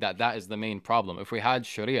saying that is the main problem. If we had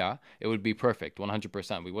Sharia, it would be perfect,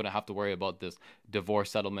 100%. We wouldn't have to worry about this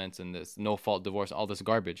divorce settlements and this no-fault divorce, all this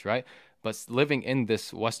garbage, right? But living in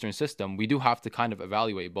this Western system, we do have to kind of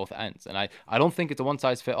evaluate both ends. And I don't think it's a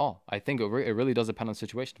one-size-fit-all. I think it really does depend on the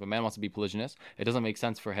situation. If a man wants to be polygynous, it doesn't make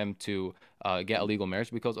sense for him to get a legal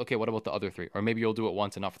marriage, because, okay, what about the other three? Or maybe you'll do it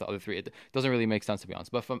once and not for the other three. It doesn't really make sense, to be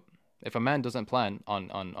honest. But if a man doesn't plan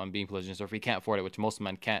on being polygynous, or if he can't afford it, which most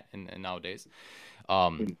men can't in nowadays,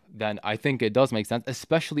 then I think it does make sense,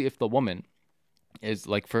 especially if the woman is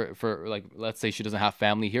like, for like, let's say she doesn't have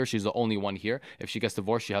family here, she's the only one here. If she gets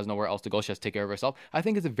divorced, she has nowhere else to go, she has to take care of herself. I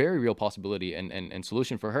think it's a very real possibility and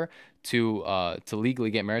solution for her to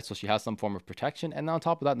legally get married, so she has some form of protection. And on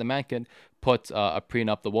top of that, the man can put a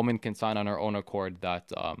prenup. The woman can sign on her own accord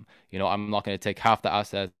that I'm not going to take half the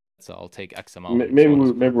assets, so I'll take X amount. Maybe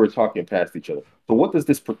we're talking past each other. So what does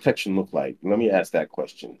this protection look like? Let me ask that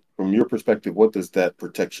question. From your perspective, what does that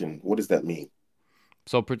mean?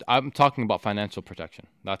 So I'm talking about financial protection.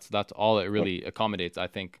 That's all it really accommodates, I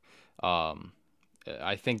think.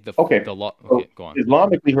 I think the law. Okay, go on.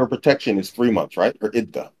 Islamically, her protection is 3 months, right? Or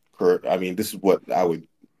idda. Correct. I mean, this is what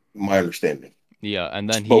my understanding. Yeah, and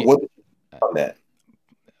then But what on that?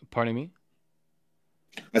 Pardon me?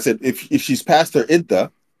 I said if she's past her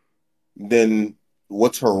idda, then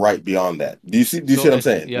what's her right beyond that? Do you see what I'm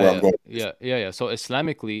saying? Where I'm going? Yeah. So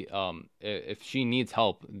Islamically, if she needs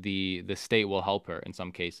help, the state will help her in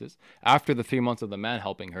some cases. After the 3 months of the man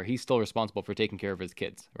helping her, he's still responsible for taking care of his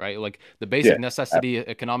kids, right? Like the basic necessity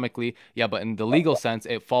economically, yeah, but in the legal sense,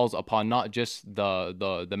 it falls upon not just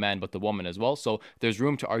the man but the woman as well. So there's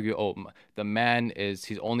room to argue, the man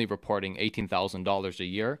he's only reporting $18,000 a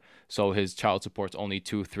year, so his child support's only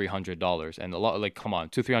 $200-300, and a lot, like, come on,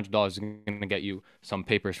 $200-300 is gonna get you some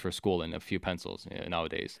papers for school and a few pencils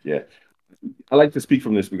nowadays. Yeah, I like to speak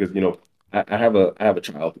from this because I have a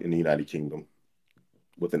child in the United Kingdom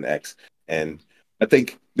with an ex, and I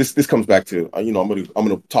think this comes back to I'm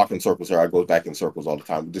gonna talk in circles here. I go back in circles all the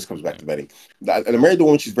time. This comes back to vetting. I married the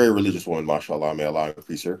woman. She's a very religious woman, mashallah. May Allah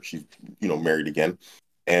increase her. She's married again,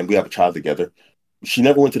 and we have a child together. She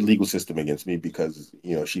never went to the legal system against me because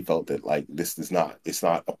she felt that like it's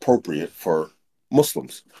not appropriate for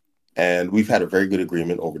Muslims, and we've had a very good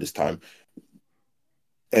agreement over this time,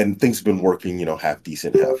 and things have been working half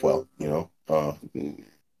decent, half well. When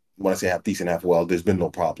I say half decent, half well, there's been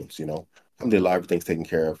no problems. Alhamdulillah, everything's taken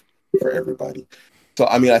care of for everybody. So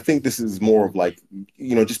I mean, I think this is more of like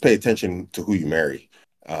just pay attention to who you marry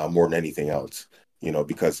more than anything else.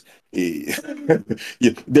 Because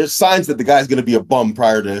there's signs that the guy's going to be a bum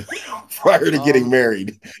prior to getting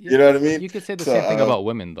married. You know what I mean? You could say the same thing about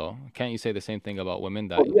women, though. Can't you say the same thing about women?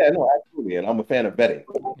 That no, absolutely. And I'm a fan of betting.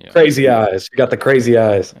 Yeah. Crazy eyes. You got the crazy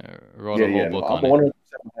eyes. Wrote a whole book on I'm 100%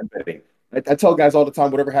 betting. I tell guys all the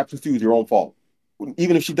time, whatever happens to you is your own fault.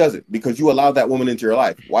 Even if she does it, because you allowed that woman into your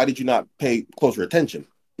life. Why did you not pay closer attention,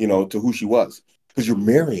 to who she was? Because you're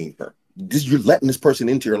marrying her. You're letting this person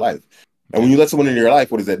into your life. And when you let someone into your life,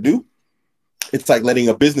 what does that do? It's like letting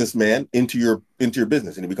a businessman into your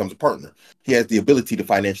business, and he becomes a partner. He has the ability to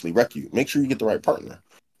financially wreck you. Make sure you get the right partner.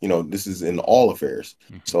 This is in all affairs.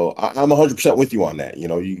 So I'm 100% with you on that.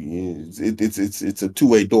 It's a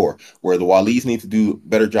two-way door where the walis need to do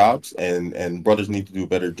better jobs and brothers need to do a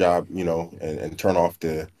better job, and turn off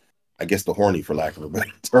the horny, for lack of a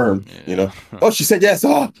better term. Oh, she said yes.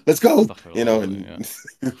 Oh, let's go. And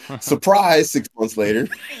surprise, 6 months later.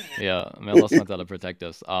 Yeah, may Allah subhanahu wa ta'ala protect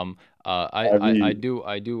us. I do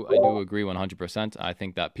agree 100%. I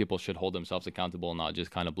think that people should hold themselves accountable and not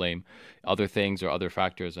just kind of blame other things or other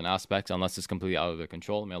factors and aspects unless it's completely out of their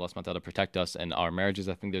control. May Allah subhanahu wa ta'ala protect us and our marriages.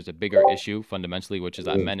 I think there's a bigger issue fundamentally, which is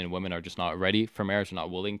that men and women are just not ready for marriage,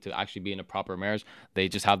 not willing to actually be in a proper marriage. They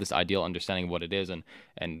just have this ideal understanding of what it is, and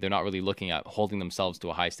they're not really looking at holding themselves to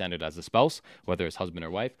a high standard as a spouse, whether it's husband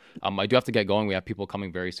or wife. I do have to get going. We have people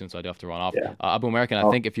coming very soon, so I do have to run off. AbuAmerican, I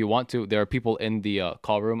think if you want to, there are people in the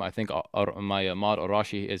call room. I think my Mod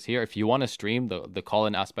Arashi is here. If you want to stream the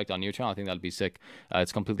call-in aspect on your channel, I think that'd be sick.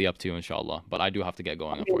 It's completely up to you, inshallah. But I do have to get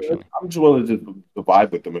going, unfortunately. I'm just willing to just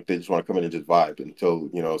vibe with them if they just want to come in and just vibe until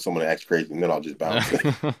someone acts crazy, and then I'll just bounce.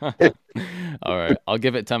 All right, I'll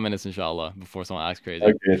give it 10 minutes, inshallah, before someone acts crazy.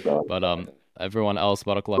 Okay, so. But everyone else,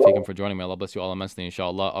 barakallah feekum for joining me. Allah bless you all immensely,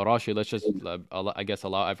 inshallah. Arashi, let's just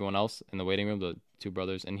allow everyone else in the waiting room, the two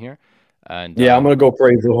brothers in here. And I'm gonna go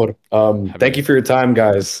pray Zuhur. Thank you for your time,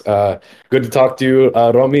 guys. Good to talk to you,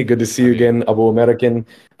 Rami. Good to see you again, AbuAmerican.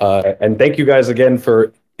 And thank you guys again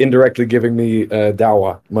for indirectly giving me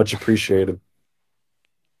dawah. Much appreciated.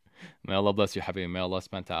 May Allah bless you, Habib. May Allah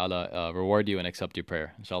subhanahu wa ta'ala reward you and accept your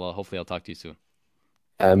prayer. Inshallah, hopefully I'll talk to you soon.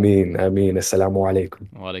 Ameen. Assalamu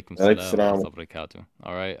alaikum. Wa alaikum salam wa barakatuh.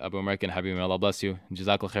 All right, AbuAmerican, Habib, may Allah bless you.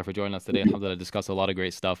 Jazakallah khair for joining us today. Alhamdulillah, discussed a lot of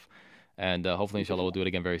great stuff. And hopefully, inshallah, we'll do it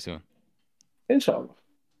again very soon. Inshallah.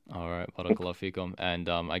 All right, barakallah feekum. And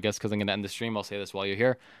I guess because I'm going to end the stream, I'll say this while you're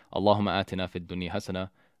here. Allahumma atina fid dunya hasana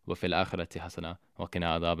wa fil akhirati hasana wa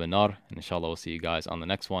qina adhab an-nar. And inshallah, we'll see you guys on the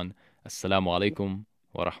next one. Assalamu alaikum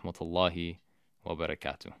wa rahmatullahi wa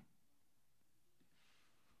barakatuh.